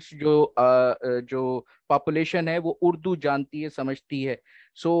 96% जो पॉपुलेशन है वो उर्दू जानती है, समझती है।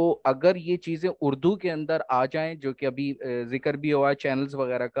 सो अगर ये चीजें उर्दू के अंदर आ जाएं, जो कि अभी जिक्र भी हुआ चैनल्स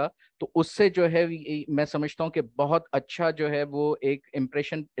वगैरह का, तो उससे जो है मैं समझता हूँ कि बहुत अच्छा जो है वो एक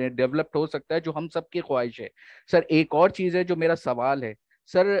इम्प्रेशन डेवलप्ड हो सकता है, जो हम सबकी ख्वाहिश है। सर एक और चीज है जो मेरा सवाल है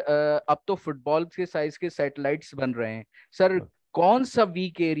सर, अब तो फुटबॉल के साइज के सैटेलाइट्स बन रहे हैं सर, कौन सा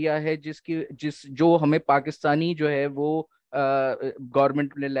वीक एरिया है जो हमें पाकिस्तानी जो है वो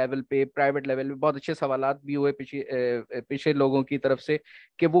गवर्नमेंट लेवल पे, प्राइवेट लेवल पे बहुत अच्छे सवालात भी हुए पीछे लोगों की तरफ से,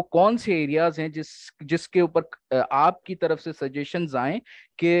 कि वो कौन से एरियाज हैं जिसके ऊपर आपकी तरफ से सजेशंस आए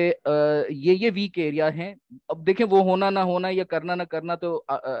कि ये वीक एरिया हैं। अब देखें वो होना ना होना या करना ना करना तो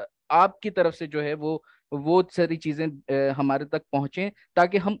आपकी तरफ से जो है वो सारी चीजें हमारे तक पहुंचे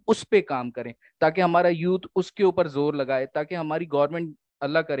ताकि हम उस पे काम करें, ताकि हमारा यूथ उसके ऊपर जोर लगाए, ताकि हमारी गवर्नमेंट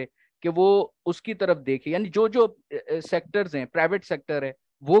अल्लाह करे कि वो उसकी तरफ देखे, यानी जो जो सेक्टर्स हैं, प्राइवेट सेक्टर है,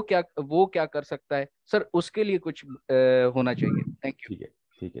 वो क्या कर सकता है सर, उसके लिए कुछ होना चाहिए। Thank you.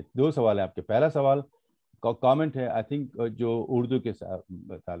 ठीक है, दो सवाल है आपके। पहला सवाल कमेंट है, आई थिंक जो उर्दू के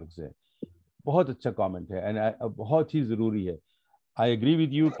ताल्लुक से बहुत अच्छा कमेंट है एंड बहुत ही ज़रूरी है। आई एग्री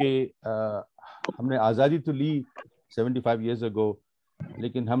विद यू कि हमने आज़ादी तो ली 75 ईयर्स अगो,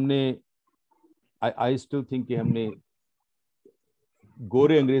 लेकिन हमने आई स्टिल थिंक कि हमने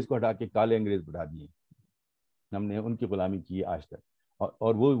गोरे अंग्रेज को हटा के काले अंग्रेज बढ़ा दिए, हमने उनकी गुलामी की है आज तक,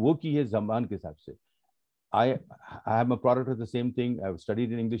 और वो की है जमान के हिसाब से। I am a product of the same thing. I've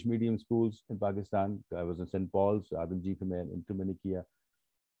studied in English medium schools in Pakistan. I was in St. Paul's, Adamji में इंटर मैंने किया,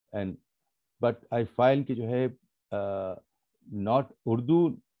 and but I find कि जो है not उर्दू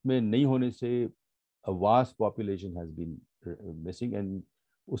में नहीं होने से a vast population has been missing, and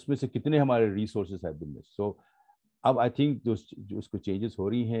उसमें से कितने हमारे resources have been missed. So अब I think जो उसको changes हो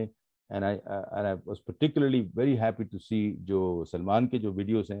रही हैं, and I was particularly very happy to see जो सलमान के जो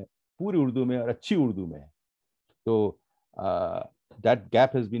videos हैं पूरी उर्दू में और अच्छी उर्दू में है। तो that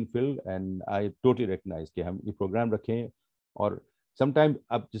gap has been filled and I totally recognize कि हम ये प्रोग्राम रखें। और समटाइम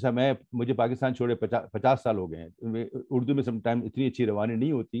अब जैसा मुझे पाकिस्तान छोड़े 50 साल हो गए हैं, उर्दू में समटाइम इतनी अच्छी रवानी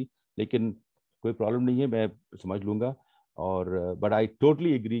नहीं होती, लेकिन कोई प्रॉब्लम नहीं है, मैं समझ लूँगा। और बट आई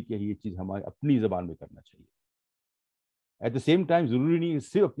टोटली एग्री कि ये चीज़ हमारी अपनी ज़बान में करना चाहिए। एट द सेम टाइम ज़रूरी नहीं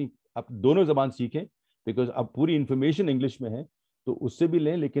सिर्फ आप दोनों ज़बान सीखें, बिकॉज अब पूरी इंफॉर्मेशन इंग्लिश में है तो उससे भी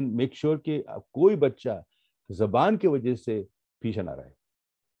लें, लेकिन मेक श्योर कि कोई बच्चा ज़बान की वजह से पीछे ना रहे।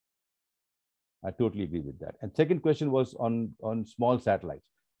 I totally agree with that. And second question was on small satellites,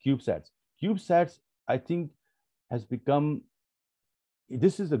 CubeSats. CubeSats, I think, has become,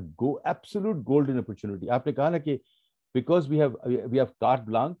 this is absolute golden opportunity. आपने कहा ना कि because we have carte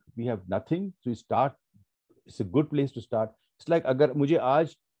blanche, we have nothing to start. It's a good place to start. It's like अगर मुझे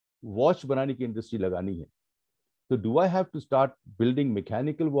आज watch बनाने की industry लगानी है, so do I have to start building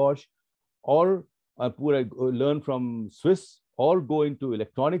mechanical watch, or learn from Swiss, or go into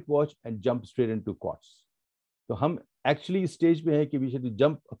electronic watch and jump straight into quartz? So हम actually stage में है कि we should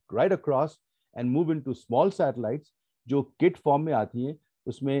jump right across and move into small satellites जो kit form में आती हैं,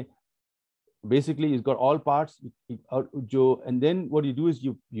 उसमें basically it's got all parts, and then what you do is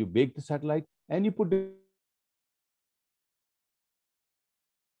you bake the satellite and you put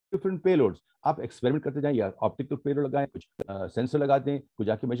different payloads. आप experiment करते जाएं, या optical payload लगाएं, कुछ sensor लगा दें, कुछ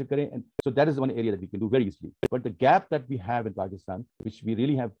जाके measure करें, and so that is one area that we can do very easily. But the gap that we have in Pakistan, which we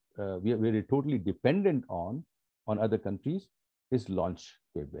really have, we're totally dependent on other countries, is launch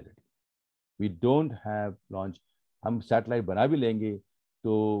capability. We don't have launch. हम satellite बना भी लेंगे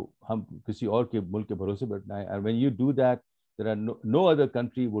तो हम किसी और के मुल्क के भरोसे बैठना है, and when you do that, there are no other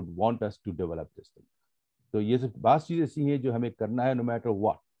country would want us to develop this thing. तो ये सब बात चीज़ ऐसी है जो हमें करना है no matter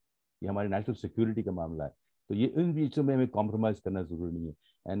what. ये हमारी नेशनल सिक्योरिटी का मामला है, तो ये इन चीज़ों में हमें कॉम्प्रोमाइज करना जरूरी नहीं है।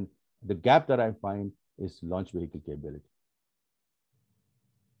 And the gap that I find is launch vehicle capability,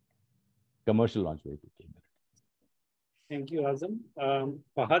 commercial launch vehicle capability. Thank you आजम।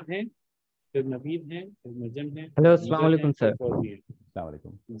 फहद हैं, फिर नवीद हैं, फिर नजम हैं। हेलो, अस्सलाम वालेकुम सर। अस्सलाम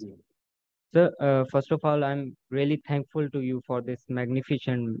वालेकुम जी sir, first of all, I'm really thankful to you for this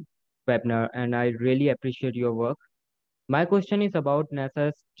magnificent webinar, and I really appreciate your work. My question is about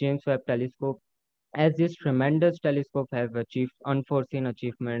NASA's James Webb Telescope. As this tremendous telescope has achieved unforeseen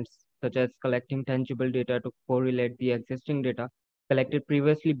achievements such as collecting tangible data to correlate the existing data collected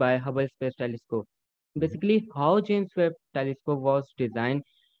previously by Hubble Space Telescope. Basically, how James Webb Telescope was designed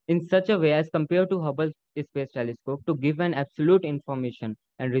in such a way as compared to Hubble Space Telescope to give an absolute information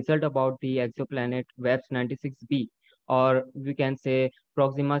and result about the exoplanet WEBS 96b, or we can say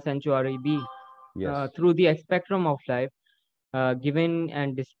Proxima Centauri b, through the spectrum of light, given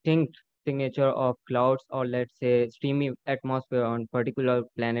and distinct signature of clouds, or let's say steamy atmosphere on particular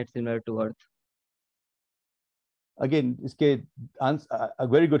planets similar to Earth. Again, a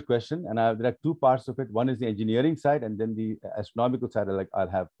very good question, and there are two parts of it. One is the engineering side, and then the astronomical side. I'll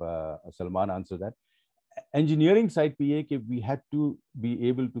have Salman answer that. Engineering side पे ये कि we had to be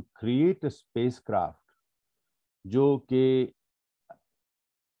able to create a spacecraft जो कि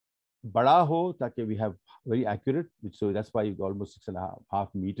बड़ा हो ताकि we have very accurate, so that's why almost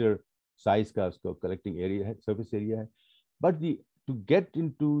 6.5 meter size का उसको collecting area है, surface area है. But to get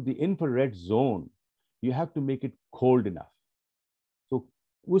into the infrared zone, you have to make it cold enough. So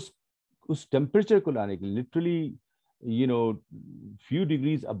उस temperature को लाने के literally, few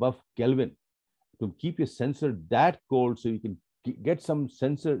degrees above Kelvin, to keep your sensor that cold so you can get some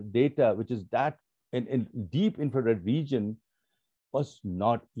sensor data which is that in deep infrared region was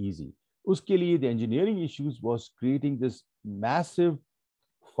not easy. Uske liye the engineering issues was creating this massive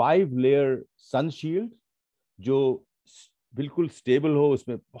 5-layer sun shield जो बिल्कुल stable हो,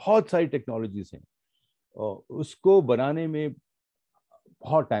 उसमें बहुत सारी technologies हैं, और उसको बनाने में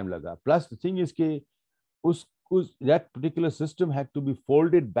बहुत time लगा. Plus the thing is कि that particular system had to be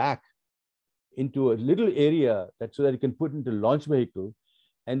folded back into a little area so that you can put into launch vehicle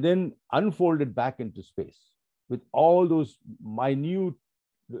and then unfold it back into space with all those minute,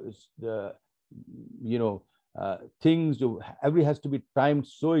 things. Every has to be timed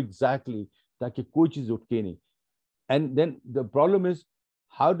so exactly that koi cheez utke nahi. And then the problem is,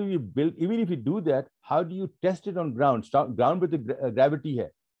 how do you build? Even if you do that, how do you test it on ground? Ground with the gravity hai,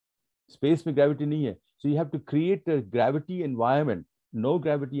 space में gravity nahi hai. So you have to create a gravity environment. No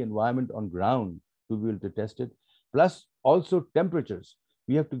gravity environment on ground to be able to test it. Plus also temperatures.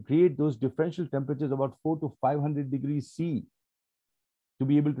 We have to create those differential temperatures about 400 to 500 degrees C to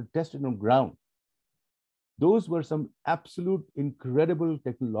be able to test it on ground. Those were some absolute incredible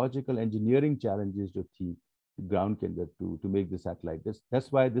technological engineering challenges that the ground can get to make the satellite.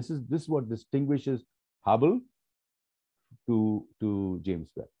 That's why this is what distinguishes Hubble to James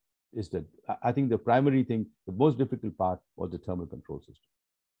Webb. Is that I think the primary thing, the most difficult part was the thermal control system.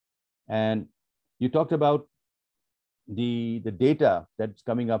 And you talked about the data that's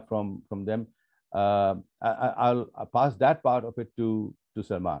coming up from them. I'll pass that part of it to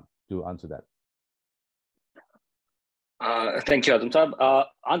Salman to answer that. Thank you, Azam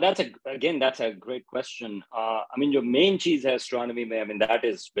Saab. That's a great question. Your main cheese है astronomy में, that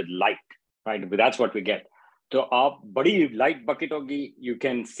is with light, right? That's what we get. So आप बड़ी light bucket होगी, you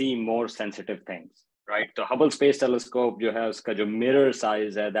can see more sensitive things, right? So Hubble Space Telescope जो है उसका जो mirror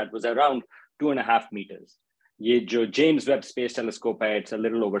size है, that was around 2.5 meters. ये जो James Webb Space Telescope है, it's a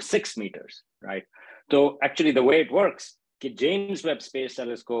little over 6 meters, right? So actually the way it works, कि James Webb Space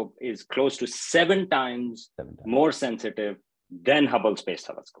Telescope is close to 7 times more sensitive than Hubble Space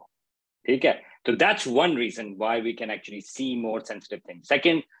Telescope. Okay? So that's one reason why we can actually see more sensitive things.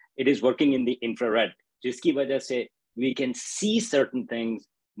 Second, it is working in the infrared. जिसकी वजह से we can see certain things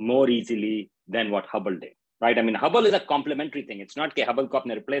more easily than what Hubble did, right? Hubble is a complementary thing. It's not कि Hubble को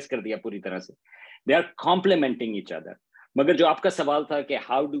आपने replace कर दिया पूरी तरह से. They are complementing each other. मगर जो आपका सवाल था कि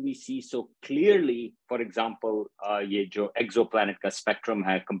how do we see so clearly, for example, ये जो exoplanet का spectrum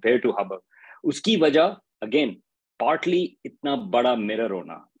है compared to Hubble, उसकी वजह again partly इतना बड़ा mirror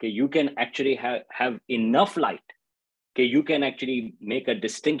होना कि you can actually have enough light कि you can actually make a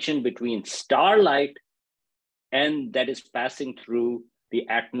distinction between starlight and that is passing through the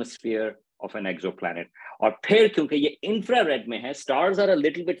atmosphere of an exoplanet. और फिर क्योंकि ये infrared में है, stars are a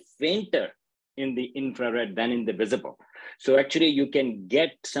little bit fainter in the infrared than in the visible. So actually you can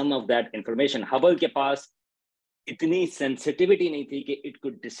get some of that information. Hubble के पास इतनी sensitivity नहीं थी कि it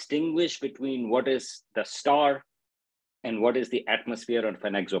could distinguish between what is the star and what is the atmosphere of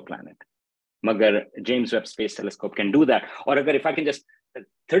an exoplanet. मगर James Webb Space Telescope can do that. और अगर if I can just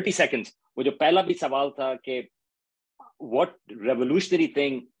 30 seconds, वो जो पहला भी सवाल था कि what revolutionary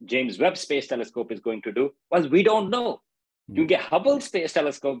thing James Webb Space Telescope is going to do was we don't know. क्योंकि Hubble Space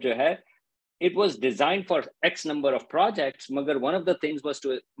Telescope जो है, it was designed for X number of projects, magar one of the things was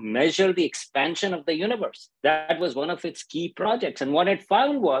to measure the expansion of the universe. That was one of its key projects. And what it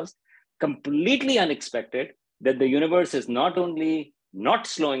found was completely unexpected, that the universe is not only not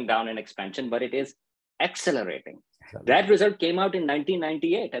slowing down in expansion, but it is accelerating. That result came out in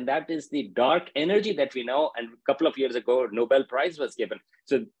 1998, and that is the dark energy that we know. And a couple of years ago, Nobel Prize was given.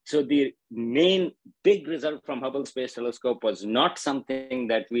 So the main big result from Hubble Space Telescope was not something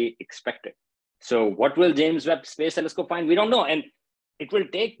that we expected. So what will James Webb Space Telescope find? We don't know. And it will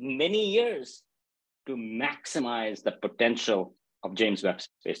take many years to maximize the potential of James Webb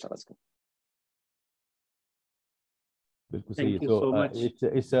Space Telescope. Thank you so much.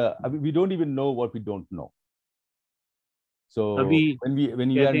 I mean, we don't even know what we don't know. So अभी when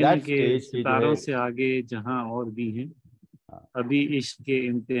you are at that stage, सितारों से आगे जहां और भी हैं, अभी इश्क के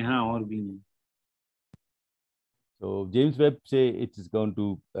इम्तिहान और भी हैं. So James Webb say it is going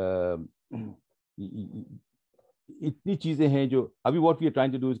to इतनी चीजें हैं जो अभी what we are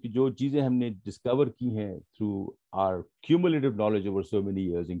trying to do is कि जो चीजें हमने discover की हैं through our cumulative knowledge over so many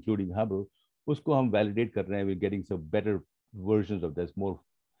years, including Hubble, उसको हम validate कर रहे हैं. We're getting some better versions of this, more.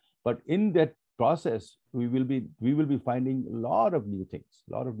 But in that process, we will be finding a lot of new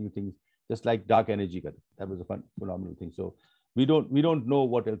things, just like dark energy. That was a phenomenal thing. So we don't know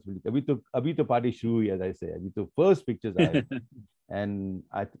what else will be. Abhi to party shuru hui, as I say. Abhi to first pictures are, and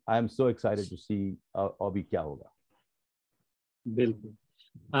I'm so excited to see abhi kya hoga. बिल्कुल.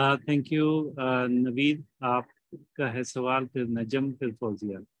 Thank you, Naveed. आपका है सवाल, फिर नजम, फिर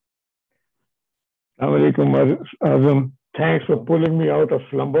Fauzia. Assalamualaikum, Azam. Thanks for pulling me out of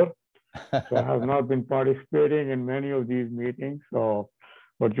slumber. So I have not been participating in many of these meetings.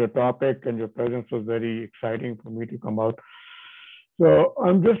 But your topic and your presence was very exciting for me to come out. So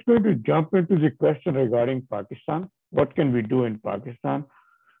I'm just going to jump into the question regarding Pakistan. What can we do in Pakistan?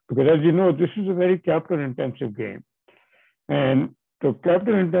 Because as you know, this is a very capital-intensive game. And so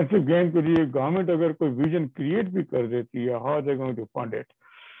capital-intensive game के लिए government अगर कोई vision create भी कर देती है, how are they going to fund it?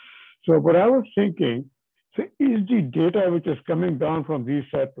 So what I was thinking, so is the data which is coming down from these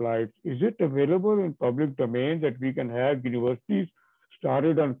satellites, is it available in public domain that we can have universities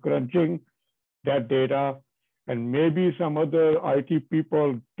started on crunching that data, and maybe some other IT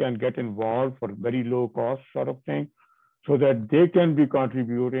people can get involved for very low cost sort of thing, so that they can be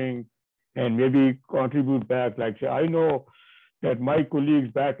contributing and maybe contribute back. Like say, I know that my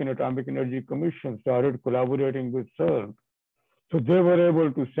colleagues back in Atomic Energy Commission started collaborating with CERN. So they were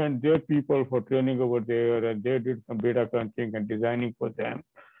able to send their people for training over there, and they did some data crunching and designing for them.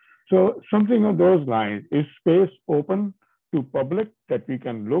 So something on those lines. Is space open to public that we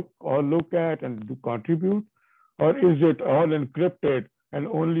can look at and to contribute? Or is it all encrypted and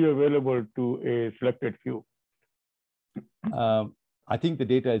only available to a selected few? I think the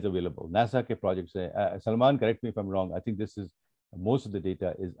data is available. NASA ke projects, Salman, correct me if I'm wrong. I think most of the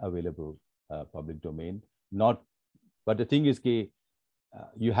data is available public domain. But the thing is,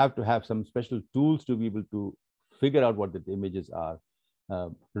 you have to have some special tools to be able to figure out what the images are.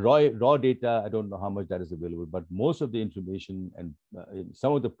 Raw data, I don't know how much that is available, but most of the information and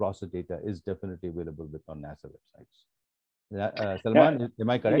some of the process data is definitely available on NASA websites. Salman, am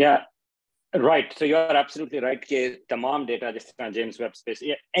I correct? Yeah, right. So you're absolutely right. Ke tamam data, just James Webb Space,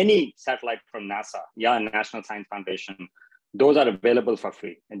 any satellite from NASA, National Science Foundation, those are available for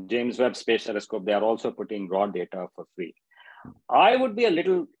free. And James Webb Space Telescope, they are also putting raw data for free. I would be a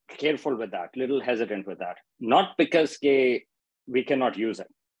little careful with that, little hesitant with that. Not because we cannot use it.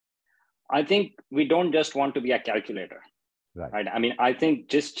 I think we don't just want to be a calculator. Right? I mean, I think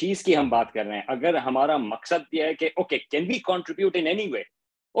just cheez ki hum baat kar rahe hain. Agar hamara maqsad ye hai ki, okay, can we contribute in any way?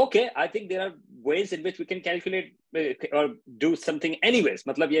 Okay, I think there are ways in which we can calculate or do something anyways.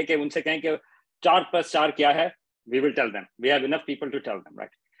 Matlab ye hai ki unse kahen ki 4 + 4 kya hai? We will tell them. We have enough people to tell them, right?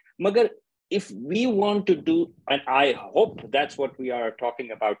 Magar, if we want to do, and I hope that's what we are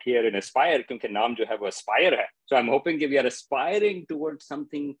talking about here in Aspire, because naam jo hai wo Aspire hai. So I'm hoping that we are aspiring towards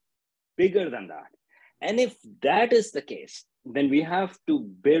something bigger than that. And if that is the case, then we have to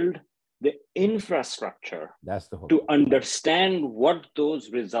build the infrastructure to understand what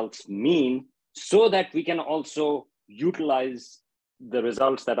those results mean, so that we can also utilize the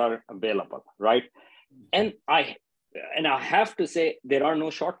results that are available, right? And I have to say, there are no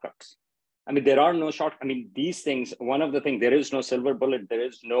shortcuts. I mean, these things, one of the things, there is no silver bullet. There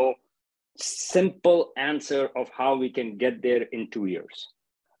is no simple answer of how we can get there in 2 years.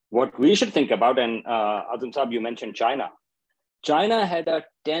 What we should think about, and Azam Saab, you mentioned China. China had a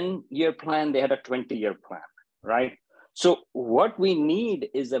 10-year plan. They had a 20-year plan, right? So what we need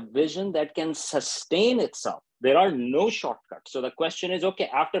is a vision that can sustain itself. There are no shortcuts. So the question is, okay,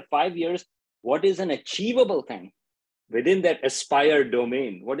 after 5 years, what is an achievable thing within that Aspire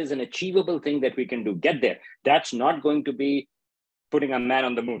domain? What is an achievable thing that we can do? Get there. That's not going to be putting a man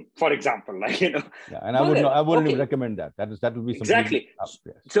on the moon, for example, like, Yeah, and I wouldn't even recommend that. That would be exactly.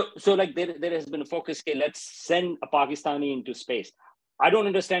 So like there has been a focus. Okay, let's send a Pakistani into space. I don't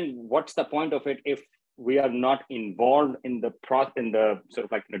understand what's the point of it if we are not involved in the sort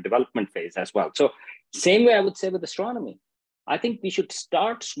of like the development phase as well. So same way I would say with astronomy. I think we should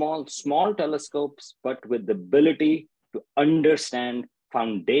start small telescopes, but with the ability to understand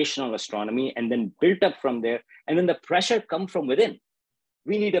foundational astronomy and then build up from there. And then the pressure comes from within.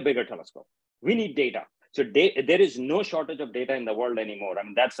 We need a bigger telescope. We need data. So there is no shortage of data in the world anymore. I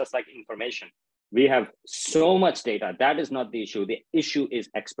mean, that's just like information. We have so much data. That is not the issue. The issue is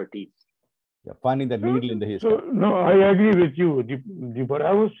expertise. Yeah, finding that needle in the haystack. So, no, I agree with you. What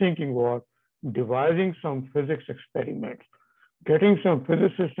I was thinking was devising some physics experiments, getting some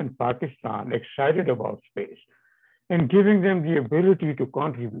physicists in Pakistan excited about space, and giving them the ability to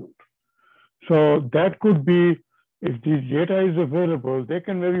contribute. So that could be, if this data is available, they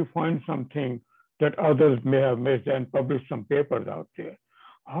can maybe find something that others may have missed and publish some papers out there.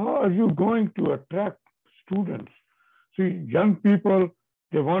 How are you going to attract students? See, young people,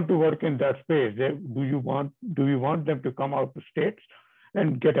 they want to work in that space. Do we want them to come out to states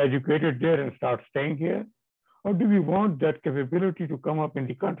and get educated there and start staying here? Or do we want that capability to come up in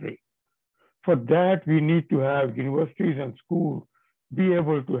the country? For that, we need to have universities and schools be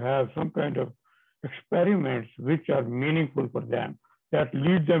able to have some kind of experiments which are meaningful for them, that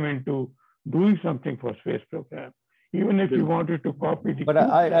lead them into doing something for space program. Even if you wanted to copy the. But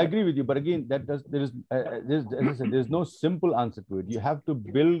I agree with you. But again, there's no simple answer to it. You have to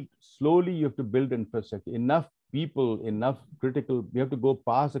build slowly. You have to build infrastructure. Enough people, enough critical. You have to go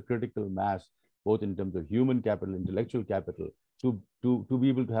past a critical mass, both in terms of human capital, intellectual capital, to be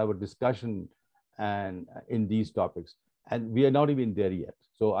able to have a discussion and in these topics. And we are not even there yet.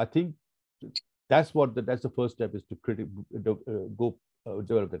 So I think that's the first step, is to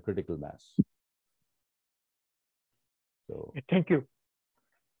develop the critical mass. So thank you.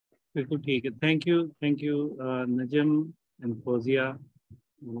 Thank you, Najm and Fozia.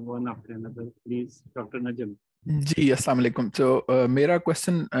 One after another, please, Dr. Najm. Ji, assalamu alaikum. So मेरा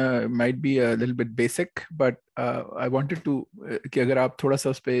question might be a little bit basic, but I wanted to कि अगर आप थोड़ा सा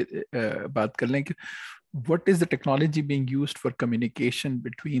उस पे बात कर लें कि what is the technology being used for communication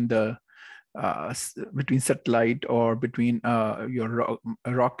between the between satellite or between your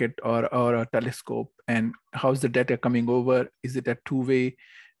rocket or a telescope, and how's the data coming over? Is it a two-way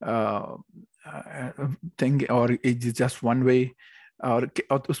thing or is it just one way? और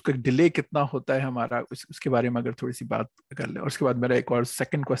उसका delay कितना होता है हमारा, उसके बारे में अगर थोड़ी सी बात कर ले. और उसके बाद मेरा एक और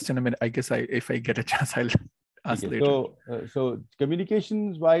सेकंड क्वेश्चन है. I guess if I get a chance I'll ask later. So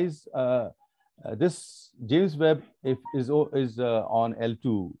communications wise, this James Webb is on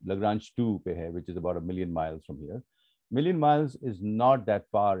L2, Lagrange 2 pe hai, which is about 1 million miles from here. 1 million miles is not that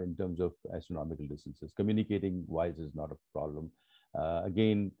far in terms of astronomical distances. Communicating wise is not a problem.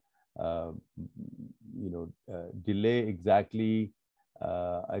 Again, delay exactly,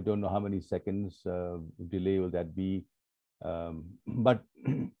 I don't know how many seconds delay will that be, but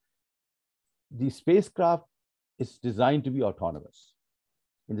the spacecraft is designed to be autonomous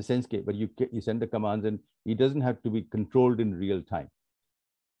in the sense that, but you send the commands and it doesn't have to be controlled in real time.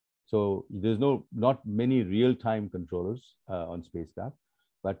 So there's not many real-time controllers on spacecraft,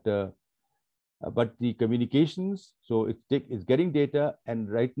 but the communications, so it's getting data,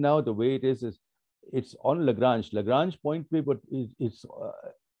 and right now the way it is it's on Lagrange point, but it's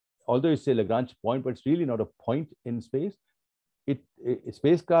although it's a Lagrange point, but it's really not a point in space. A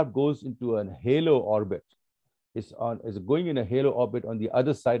spacecraft goes into a halo orbit. It's going in a halo orbit on the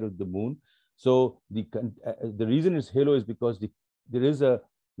other side of the moon. So the reason it's halo is because there is a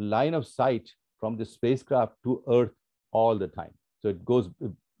line of sight from the spacecraft to Earth all the time. So it goes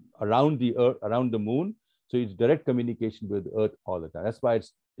around the Earth, around the moon. So it's direct communication with Earth all the time. That's why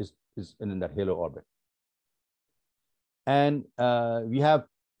it's in that halo orbit. And we have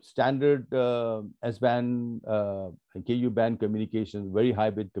standard S-band, Ku band communication, very high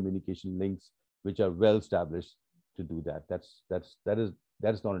bit communication links, which are well established to do that. That is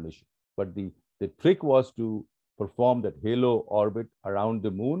not an issue. But the trick was to perform that halo orbit around the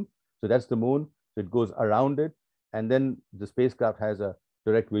moon. So that's the moon. So it goes around it, and then the spacecraft has a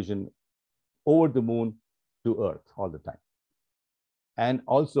direct vision over the moon to Earth all the time. And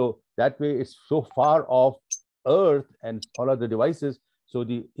also that way it's so far off Earth and all other devices, so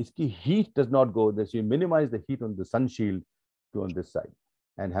the heat does not go there. So you minimize the heat on the sun shield to on this side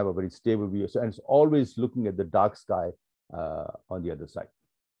and have a very stable view. So, and it's always looking at the dark sky on the other side.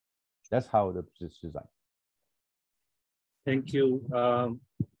 That's how it's designed. Thank you,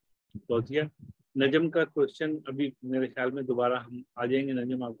 Fozia. नजम का question अभी मेरे ख्याल में दोबारा हम आ जाएंगे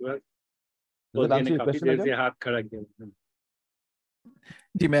नजम आपके पास। answer ने your काफी question, देर से Najam? हाथ खड़ा किया।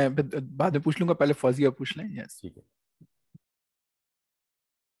 जी मैं बाद में पूछ लूंगा, पहले फौजिया पूछ लें। यस ठीक है,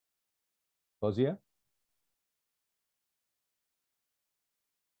 फौजिया।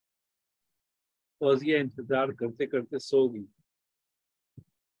 फौजिया इंतजार करते करते सो गई।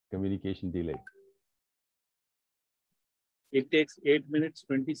 Communication delay. It takes 8 minutes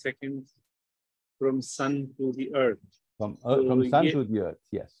 20 seconds from sun to the earth. From So sun to the earth,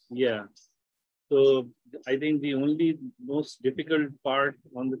 yes. Yeah. So I think the only most difficult part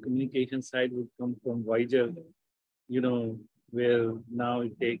on the communication side would come from Voyager, you know, where now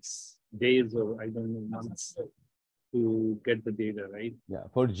it takes days or I don't know, months to get the data, right? Yeah,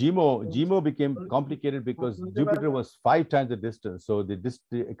 for GMO became complicated because Jupiter was 5 times the distance. So the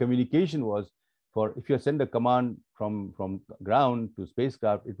communication was, for if you send a command from ground to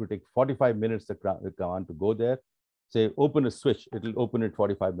spacecraft, it would take 45 minutes the command to go there. Say open a switch, it will open it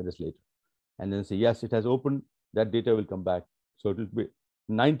 45 minutes later, and then say yes, it has opened. That data will come back. So it will be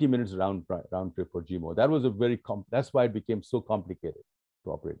 90 minutes round trip for GMO. That was a very that's why it became so complicated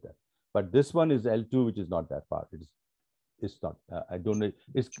to operate that. But this one is L2, which is not that far. It's not. I don't know.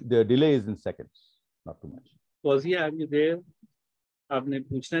 The delay is in seconds, not too much. Fauziya, are you there? आपने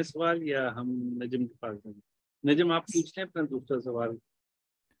पूछना है सवाल या हम नजम के पास जाएं? नजम आप पूछ लें अपना दूसरा सवाल।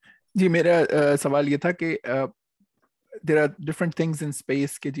 जी मेरा सवाल ये था कि there are different things in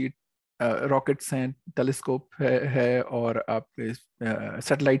space के जी रॉकेट्स हैं, टेलीस्कोप है और आपके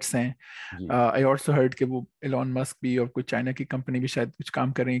सैटेलाइट्स हैं। आई आल्सो हर्ड कि वो एलॉन मस्क भी और कुछ चाइना की कंपनी भी शायद कुछ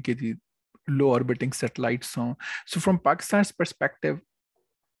काम कर रही है कि जी लो ऑर्बिटिंग सैटेलाइट्स हों। So from पाकिस्तान's perspective,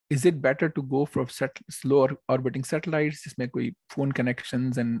 is it better to go for slow orbiting satellites जिसमें कोई phone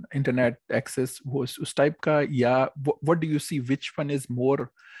connections and internet access हो उस type का, या what do you see, which one is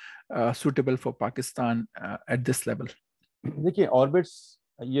more suitable for Pakistan at this level? देखिए orbits,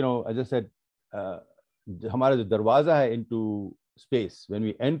 you know, as I said, हमारा जो दरवाजा है into space, when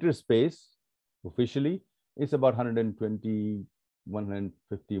we enter space officially, it's about 120,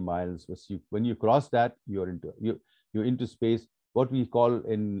 150 miles. When you cross that, you're into space. What we call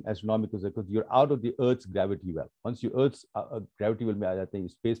in astronomical circles, you're out of the Earth's gravity well. Once you Earth's gravity well में आ जाते हैं,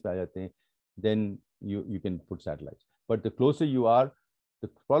 space पे आ जाते हैं, then you can put satellites. But the closer you are, the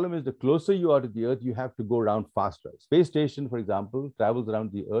problem is the closer you are to the Earth, you have to go around faster. Space station, for example, travels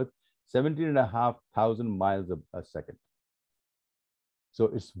around the Earth 17,500 miles a second. So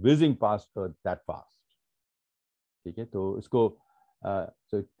it's whizzing past Earth that fast. Okay, so इसको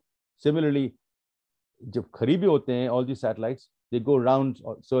so similarly, जब करीबी होते हैं, all these satellites, they go around.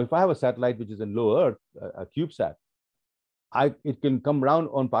 So if I have a satellite which is in low Earth, a CubeSat, it can come around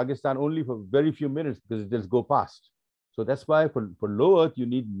on Pakistan only for very few minutes because it just go past. So that's why for low Earth, you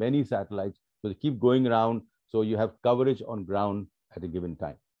need many satellites. So they keep going around. So you have coverage on ground at a given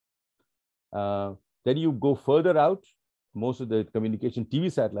time. Then you go further out. Most of the communication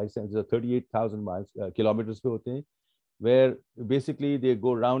TV satellites, are 38,000 kilometers pe hote hain, where basically they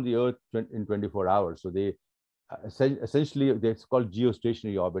go around the Earth in 24 hours. So they essentially, it's called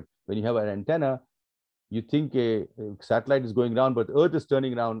geostationary orbit. When you have an antenna, you think a satellite is going around, but Earth is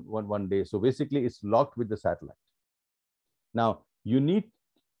turning around one day. So basically, it's locked with the satellite. Now,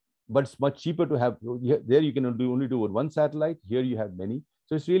 but it's much cheaper to have, there you can only do with one satellite. Here you have many.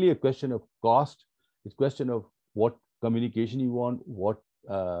 So it's really a question of cost. It's a question of what communication you want,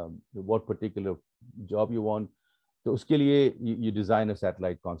 what particular job you want. So uske liye you design a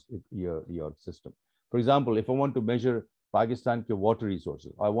satellite your system. For example, if I want to measure Pakistan ke water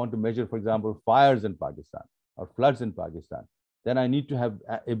resources, I want to measure, for example, fires in Pakistan or floods in Pakistan, then I need to have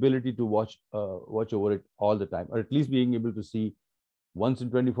ability to watch over it all the time, or at least being able to see once in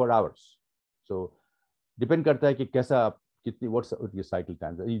 24 hours. So depend karta hai ki kaisa what's your cycle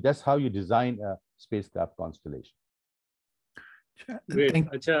time. That's how you design a spacecraft constellation. Great.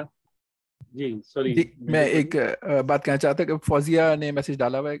 अच्छा जी, sorry मैं एक बात कहना चाहता कि फौजिया ने message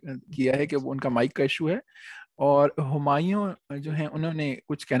डाला हुआ किया है कि वो उनका माइक का इशू है, और हुमायूं जो हैं उन्होंने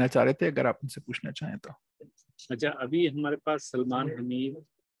कुछ कहना चाह रहे थे, अगर आप उनसे पूछना चाहें तो। अच्छा, अभी हमारे पास सलमान हमीद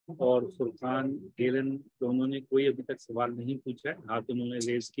और फुरकान गेलन दोनों ने कोई अभी तक सवाल नहीं पूछा है, हाथ उन्होंने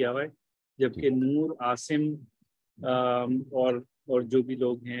रेज किया हुआ है, जबकि नूर, आसिम और जो भी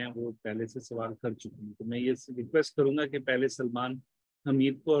लोग हैं वो पहले से सवाल कर चुके हैं। तो मैं ये रिक्वेस्ट करूंगा कि पहले सलमान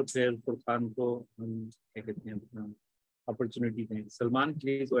हमीद को और फिर फुरकान को हम क्या कहते हैं अपना अपॉर्चुनिटी दें। Salman,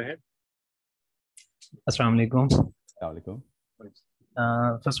 please go ahead. अस्सलाम वालेकुम।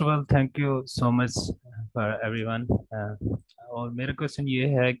 First of all thank you so much for everyone. और मेरा क्वेश्चन ये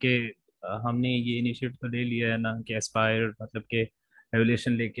है कि हमने ये इनिशिएटिव तो ले लिया है ना कि एस्पायर मतलब कि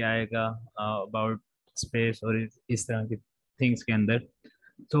रेवोल्यूशन लेके आएगा अबाउट स्पेस और इस तरह के थिंग्स के अंदर।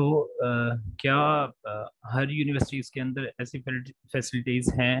 तो क्या हर यूनिवर्सिटीज़ के अंदर ऐसी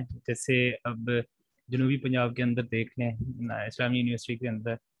फैसिलिटीज़ हैं, जैसे अब जनूबी पंजाब के अंदर देख लें, इस्लामी यूनिवर्सिटी के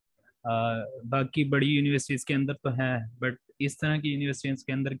अंदर, बाकी बड़ी यूनिवर्सिटीज़ के अंदर तो हैं, बट इस तरह की यूनिवर्सिटीज़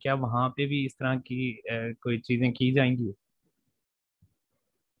के अंदर क्या वहाँ पे भी इस तरह की कोई चीज़ें की जाएंगी?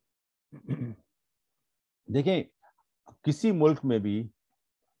 देखें, किसी मुल्क में भी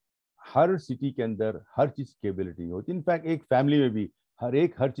हर सिटी के अंदर हर चीज़ की एबिलिटी नहीं होती। इनफैक्ट एक फैमिली में भी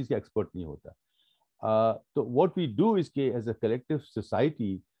हर चीज़ का एक्सपर्ट नहीं होता। तो व्हाट वी डू इज के एज अ कलेक्टिव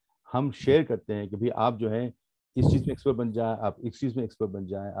सोसाइटी हम शेयर करते हैं कि भाई आप जो है इस चीज़ में एक्सपर्ट बन जाए, आप इस चीज़ में एक्सपर्ट बन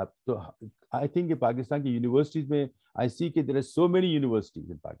जाए। आप तो आई थिंक पाकिस्तान की यूनिवर्सिटीज़ में आई सी कि there are so many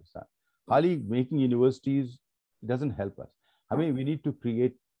universities इन पाकिस्तान। खाली making universities doesn't help us. हमें we need to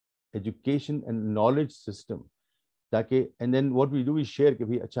create education and knowledge system, ताकि and then what we do is share कि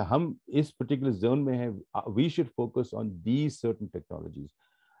भाई अच्छा हम इस पर्टिकुलर जोन में हैं, we should focus on these certain technologies.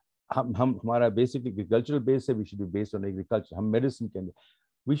 हम हमारा बेसिक एग्रीकल्चरल बेस है, we should be based on agriculture. हम मेडिसिन के अंदर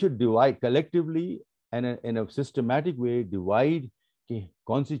we should divide collectively and in a systematic way, divide कि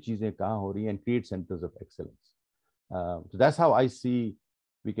कौन सी चीज़ें कहाँ हो रही हैं, and create centres of excellence. So that's how I see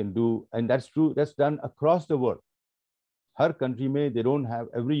we can do, and that's true, that's done across the world. Her country में they don't have,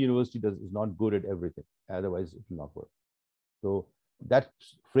 every university is not good at everything, otherwise it will not work. So that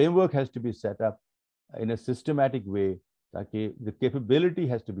framework has to be set up in a systematic way, ताकि the capability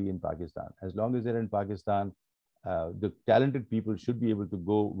has to be in Pakistan. As long as they're in Pakistan, the talented people should be able to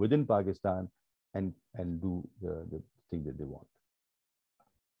go within Pakistan and do the thing that they want.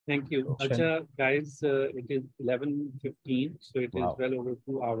 Thank you. Acha, guys, it is 11:15, so it is well over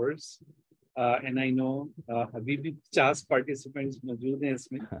 2 hours. And I know अभी भी 50 participants मौजूद हैं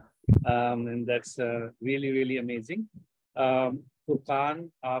इसमें, and that's really, really amazing. Furqan,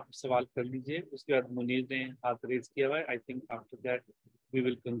 आप सवाल कर लीजिए, उसके बाद मुनीर ने हाथ रेज किया हुआ है. I think after that we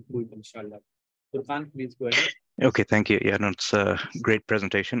will conclude, inshallah. Furkan, please go ahead. Okay, thank you. Yeah, no, it's a great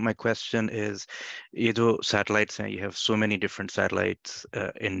presentation. My question is, ये जो satellites हैं, you have so many different satellites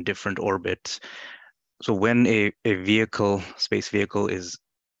in different orbits. So when a vehicle, space vehicle, is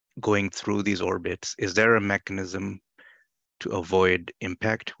going through these orbits, is there a mechanism to avoid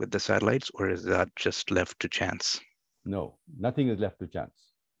impact with the satellites, or is that just left to chance? No, nothing is left to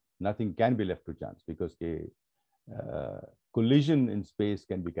chance. Nothing can be left to chance, because collision in space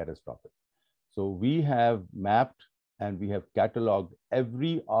can be catastrophic. So we have mapped and we have cataloged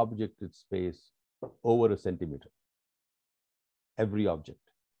every object in space over a centimeter. Every object,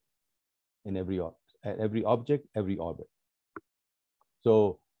 in every object, every orbit.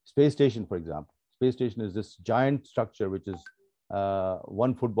 So space station, for example, space station is this giant structure which is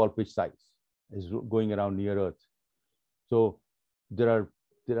 1 football pitch size, is going around near Earth. So there are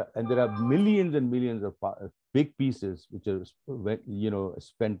millions and millions of big pieces which are,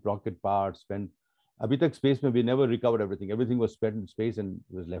 spent rocket parts, spent. Abhi tak space mein we never recovered everything. Everything was spent in space and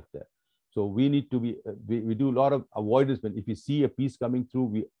was left there. So we need to be, we do a lot of avoidance. If we see a piece coming through,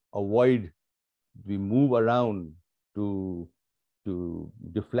 we avoid, we move around to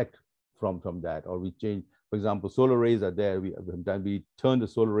deflect from that, or we change. For example, solar rays are there. Sometimes we turn the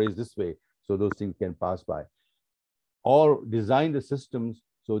solar rays this way so those things can pass by. Or design the systems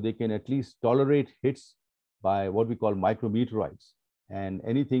so they can at least tolerate hits by what we call micrometeorites, and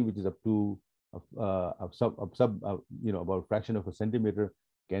anything which is up to about a fraction of a centimeter,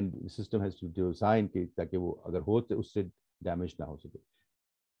 the system has to design ताकि वो अगर हो तो उससे damage ना हो सके.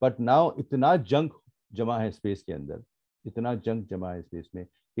 But now इतना junk जमा है space के अंदर, इतना junk जमा है space में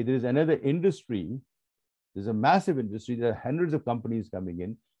कि there is another industry. There's a massive industry. There are hundreds of companies coming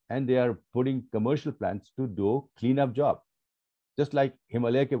in, and they are putting commercial plants to do cleanup job. Just like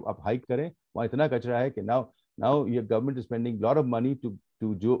Himalaya के आप hike करें, वहाँ इतना कचरा है कि now your government is spending a lot of money to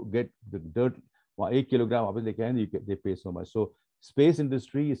get the dirt. वहाँ 1 kilogram वापस लेके आए, they pay so much. So space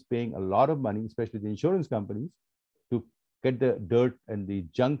industry is paying a lot of money, especially the insurance companies, to get the dirt and the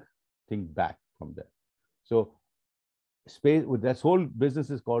junk thing back from there. So space, with this whole business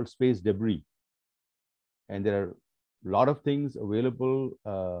is called space debris, and there are a lot of things available,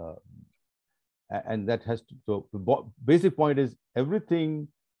 and that has to. So the basic point is everything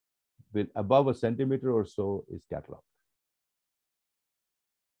with above a centimeter or so is cataloged.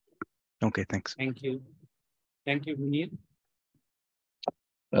 Okay, thanks. Thank you. Thank you, Munir.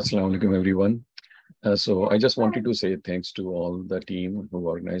 Assalamu alaikum, everyone. So I just wanted to say thanks to all the team who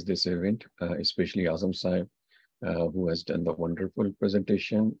organized this event, especially Azam Saib, who has done the wonderful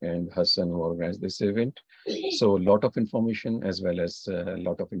presentation, and Hassan, who organized this event. So a lot of information as well as a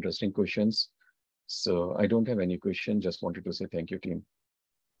lot of interesting questions. So I don't have any question. Just wanted to say thank you, team.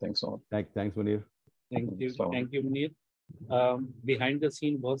 Thanks all. Thanks, Munir. Thank you, Munir. Behind the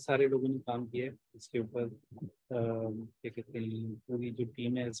scene बहुत सारे लोगों ने काम किया है इसके ऊपर. क्या कहते हैं, पूरी जो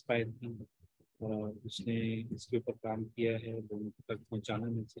टीम है एस्पायर की, उसने इसके ऊपर काम किया है, लोगों तक पहुंचाना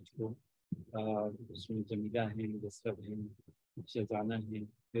मैसेज को. उसमें जमीला है, जसरत है, शहजाना है,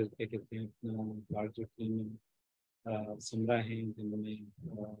 फिर क्या कहते हैं अपना लार्ज टीम में सिमरा है जिन्होंने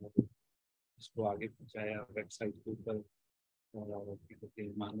इसको आगे पहुंचाया वेबसाइट के ऊपर. क्या कहते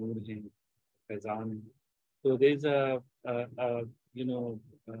हैं महानूर हैं, फैजान है. So there's a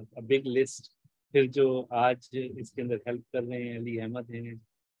big list. फिर जो आज इसके अंदर हेल्प कर रहे हैं अली अहमद हैं,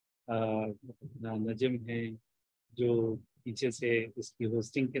 नजम हैं, जो पीछे से इसकी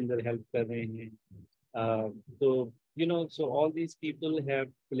होस्टिंग के अंदर हेल्प कर रहे हैं. तो so all these people have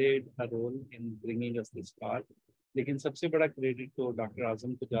played a role in bringing us this far. लेकिन सबसे बड़ा क्रेडिट तो डॉक्टर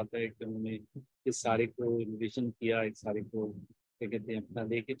आजम को जाता है कि उन्होंने इस सारे को इन्विजन किया, इस सारे को क्या कहते हैं अपना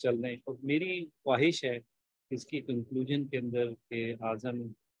लेके चल रहे हैं. और मेरी ख्वाहिश है इसकी कंक्लूजन के अंदर के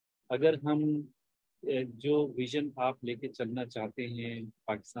आज़म, अगर हम जो विजन आप लेके चलना चाहते हैं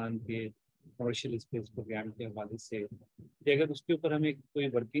पाकिस्तान के कमर्शियल स्पेस प्रोग्राम के हवाले से, कि अगर उसके ऊपर हम एक कोई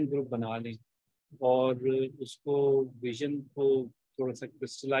वर्किंग ग्रुप बना लें और उसको विजन को थोड़ा सा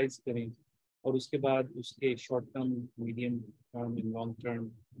क्रिस्टलाइज करें और उसके बाद उसके short term, medium term and long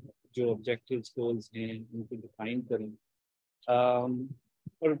term जो ऑब्जेक्टिव्स, गोल्स हैं उनको डिफाइन करें,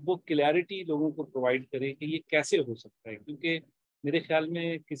 और वो क्लैरिटी लोगों को प्रोवाइड करें कि ये कैसे हो सकता है. क्योंकि मेरे ख्याल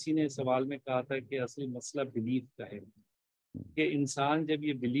में किसी ने सवाल में कहा था कि असली मसला बिलीव का है, कि इंसान जब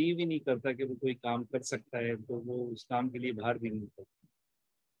ये बिलीव ही नहीं करता कि वो कोई काम कर सकता है तो वो उस काम के लिए बाहर भी नहीं करता.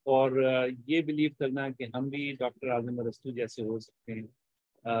 और ये बिलीव करना कि हम भी डॉक्टर आजम अरस्तू जैसे हो सकते हैं,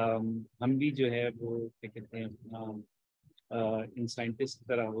 हम भी जो है वो क्या कहते हैं अपना इन साइंटिस्ट की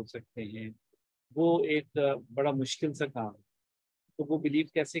तरह हो सकते हैं, वो एक बड़ा मुश्किल सा काम है. तो वो बिलीव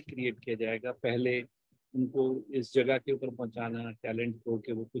कैसे क्रिएट किया जाएगा? पहले उनको इस जगह के ऊपर पहुंचाना, टैलेंट को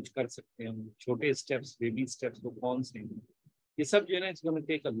कि वो कुछ कर सकते हैं. छोटे स्टेप्स, बेबी स्टेप्स वो कौन से हैं, ये सब जो है ना it's gonna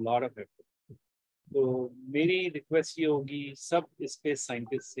take a lot of effort. तो मेरी रिक्वेस्ट ये होगी सब स्पेस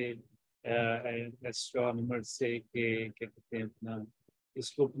साइंटिस्ट से, एस्ट्रोनॉमर्स से कि क्या कहते हैं अपना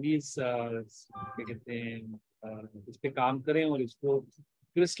इसको प्लीज़ क्या कहते हैं इस पे काम करें और इसको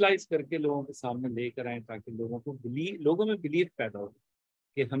क्रिस्टलाइज करके लोगों के सामने लेकर आए, ताकि लोगों में बिलीव पैदा हो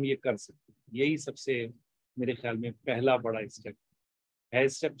कि हम ये कर सकते हैं. यही सबसे मेरे ख्याल में पहला बड़ा स्टेप है.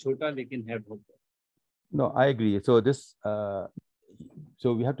 स्टेप छोटा लेकिन है बहुत बड़ा. No, I agree. So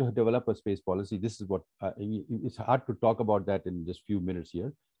so we have to develop a space policy. This is what it's hard to talk about that in just few minutes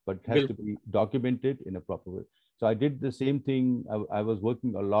here, but it has to be documented in a proper way. So I did the same thing. I was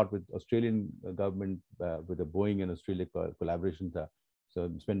working a lot with Australian government with the Boeing and Australia collaboration. So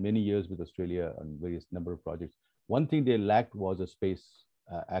I spent many years with Australia on various number of projects. One thing they lacked was a space,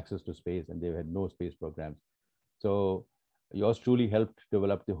 access to space, and they had no space programs. So yours truly helped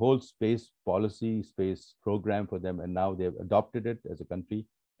develop the whole space policy, space program for them, and now they've adopted it as a country,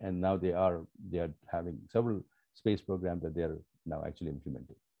 and now they are having several space programs that they are now actually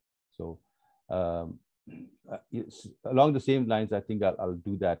implementing. So along the same lines, I think I'll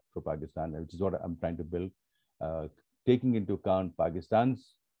do that for Pakistan, which is what I'm trying to build, taking into account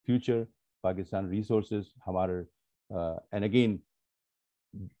Pakistan's future, Pakistan resources, and again,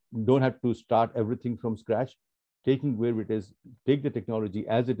 don't have to start everything from scratch. Taking where it is, take the technology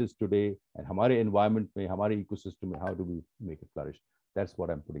as it is today, and hamare environment mein, hamare ecosystem mein, how do we make it flourish? That's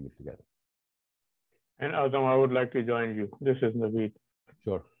what I'm putting it together. And Azam, I would like to join you. This is Naveed.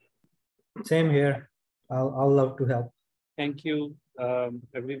 Sure. Same here. I'll love to help. Thank you,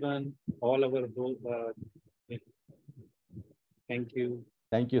 everyone, all our thank you.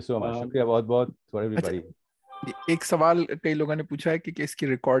 Thank you so much. Shukriya bahut bahut for everybody. एक सवाल कई लोगों ने पूछा है कि इसकी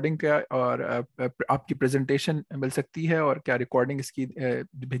recording क्या और आपकी प्रेजेंटेशन मिल सकती है, और क्या रिकॉर्डिंग इसकी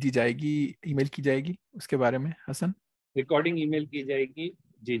भेजी जाएगी, ईमेल की जाएगी, उसके बारे में हसन? रिकॉर्डिंग ईमेल की जाएगी.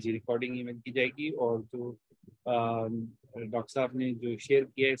 जी रिकॉर्डिंग ईमेल की जाएगी, और जो डॉक्टर साहब ने जो शेयर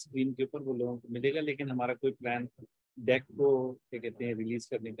किया है स्क्रीन के ऊपर वो लोगों को मिलेगा. लेकिन हमारा कोई प्लान डेक को क्या कहते हैं रिलीज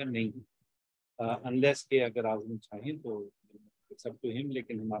करने का नहीं, अनलेस के अगर आजम चाहें तो सब टू हिम,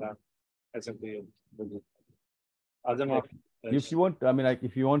 लेकिन हमारा ऐसा कोई Azam, if you want, I mean,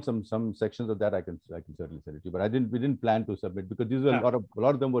 if you want some sections of that, I can certainly send it to you. But we didn't plan to submit because these were a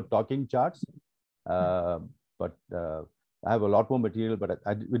lot of them were talking charts. But I have a lot more material, but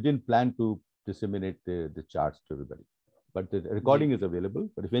we didn't plan to disseminate the charts to everybody. But the recording is available.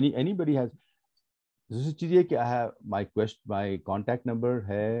 But if anybody has, this is चीज़ है कि I have my contact number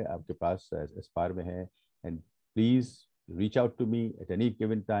है आपके पास Aspire में है, and please reach out to me at any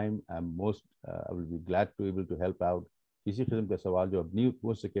given time. I will be glad to able to help out. किसी किस्म का सवाल जो अब नहीं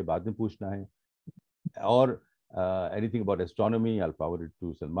पूछ सके बाद में पूछना है, or anything about astronomy, I'll forward it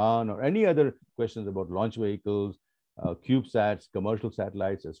to Salman, or any other questions about launch vehicles, CubeSats, commercial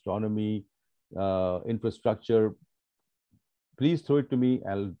satellites, astronomy, infrastructure. Please throw it to me.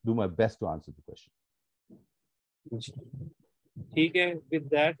 I'll do my best to answer the question. ठीक है, with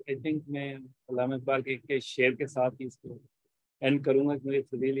that I think मैं अल्लामा इकबाल के शेर के साथ ही इसको and करूँगा, क्योंकि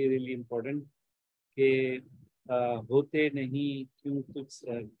it's really really important कि होते नहीं क्यों तुझ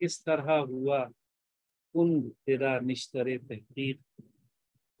किस तरह हुआ कुन तेरा निश्तरे तहकीक,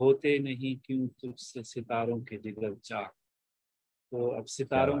 होते नहीं क्यों तुझसे सितारों के जिगर चाक। तो अब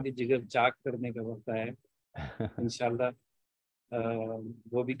सितारों के जिगर चाक करने का वक्त है, इंशाल्लाह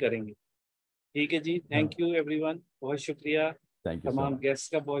वो भी करेंगे। ठीक है जी, थैंक यू एवरीवन, बहुत शुक्रिया। तमाम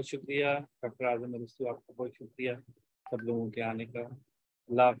गेस्ट का बहुत शुक्रिया, डॉक्टर आजम अरस्तु आपका बहुत शुक्रिया सब लोगों के आने का।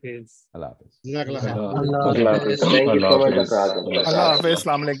 अल्लाह हाफिज। अल्लाह हाफिज। अल्लाह हाफिज। Thank you so much, Dr. Azam. अल्लाह हाफिज।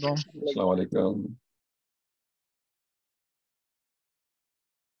 अस्सलाम वालेकुम। अस्सलाम वालेकुम।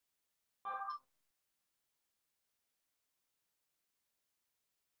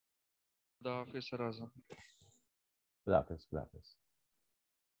 खुदा हाफिज सर आजम। खुदा हाफिज।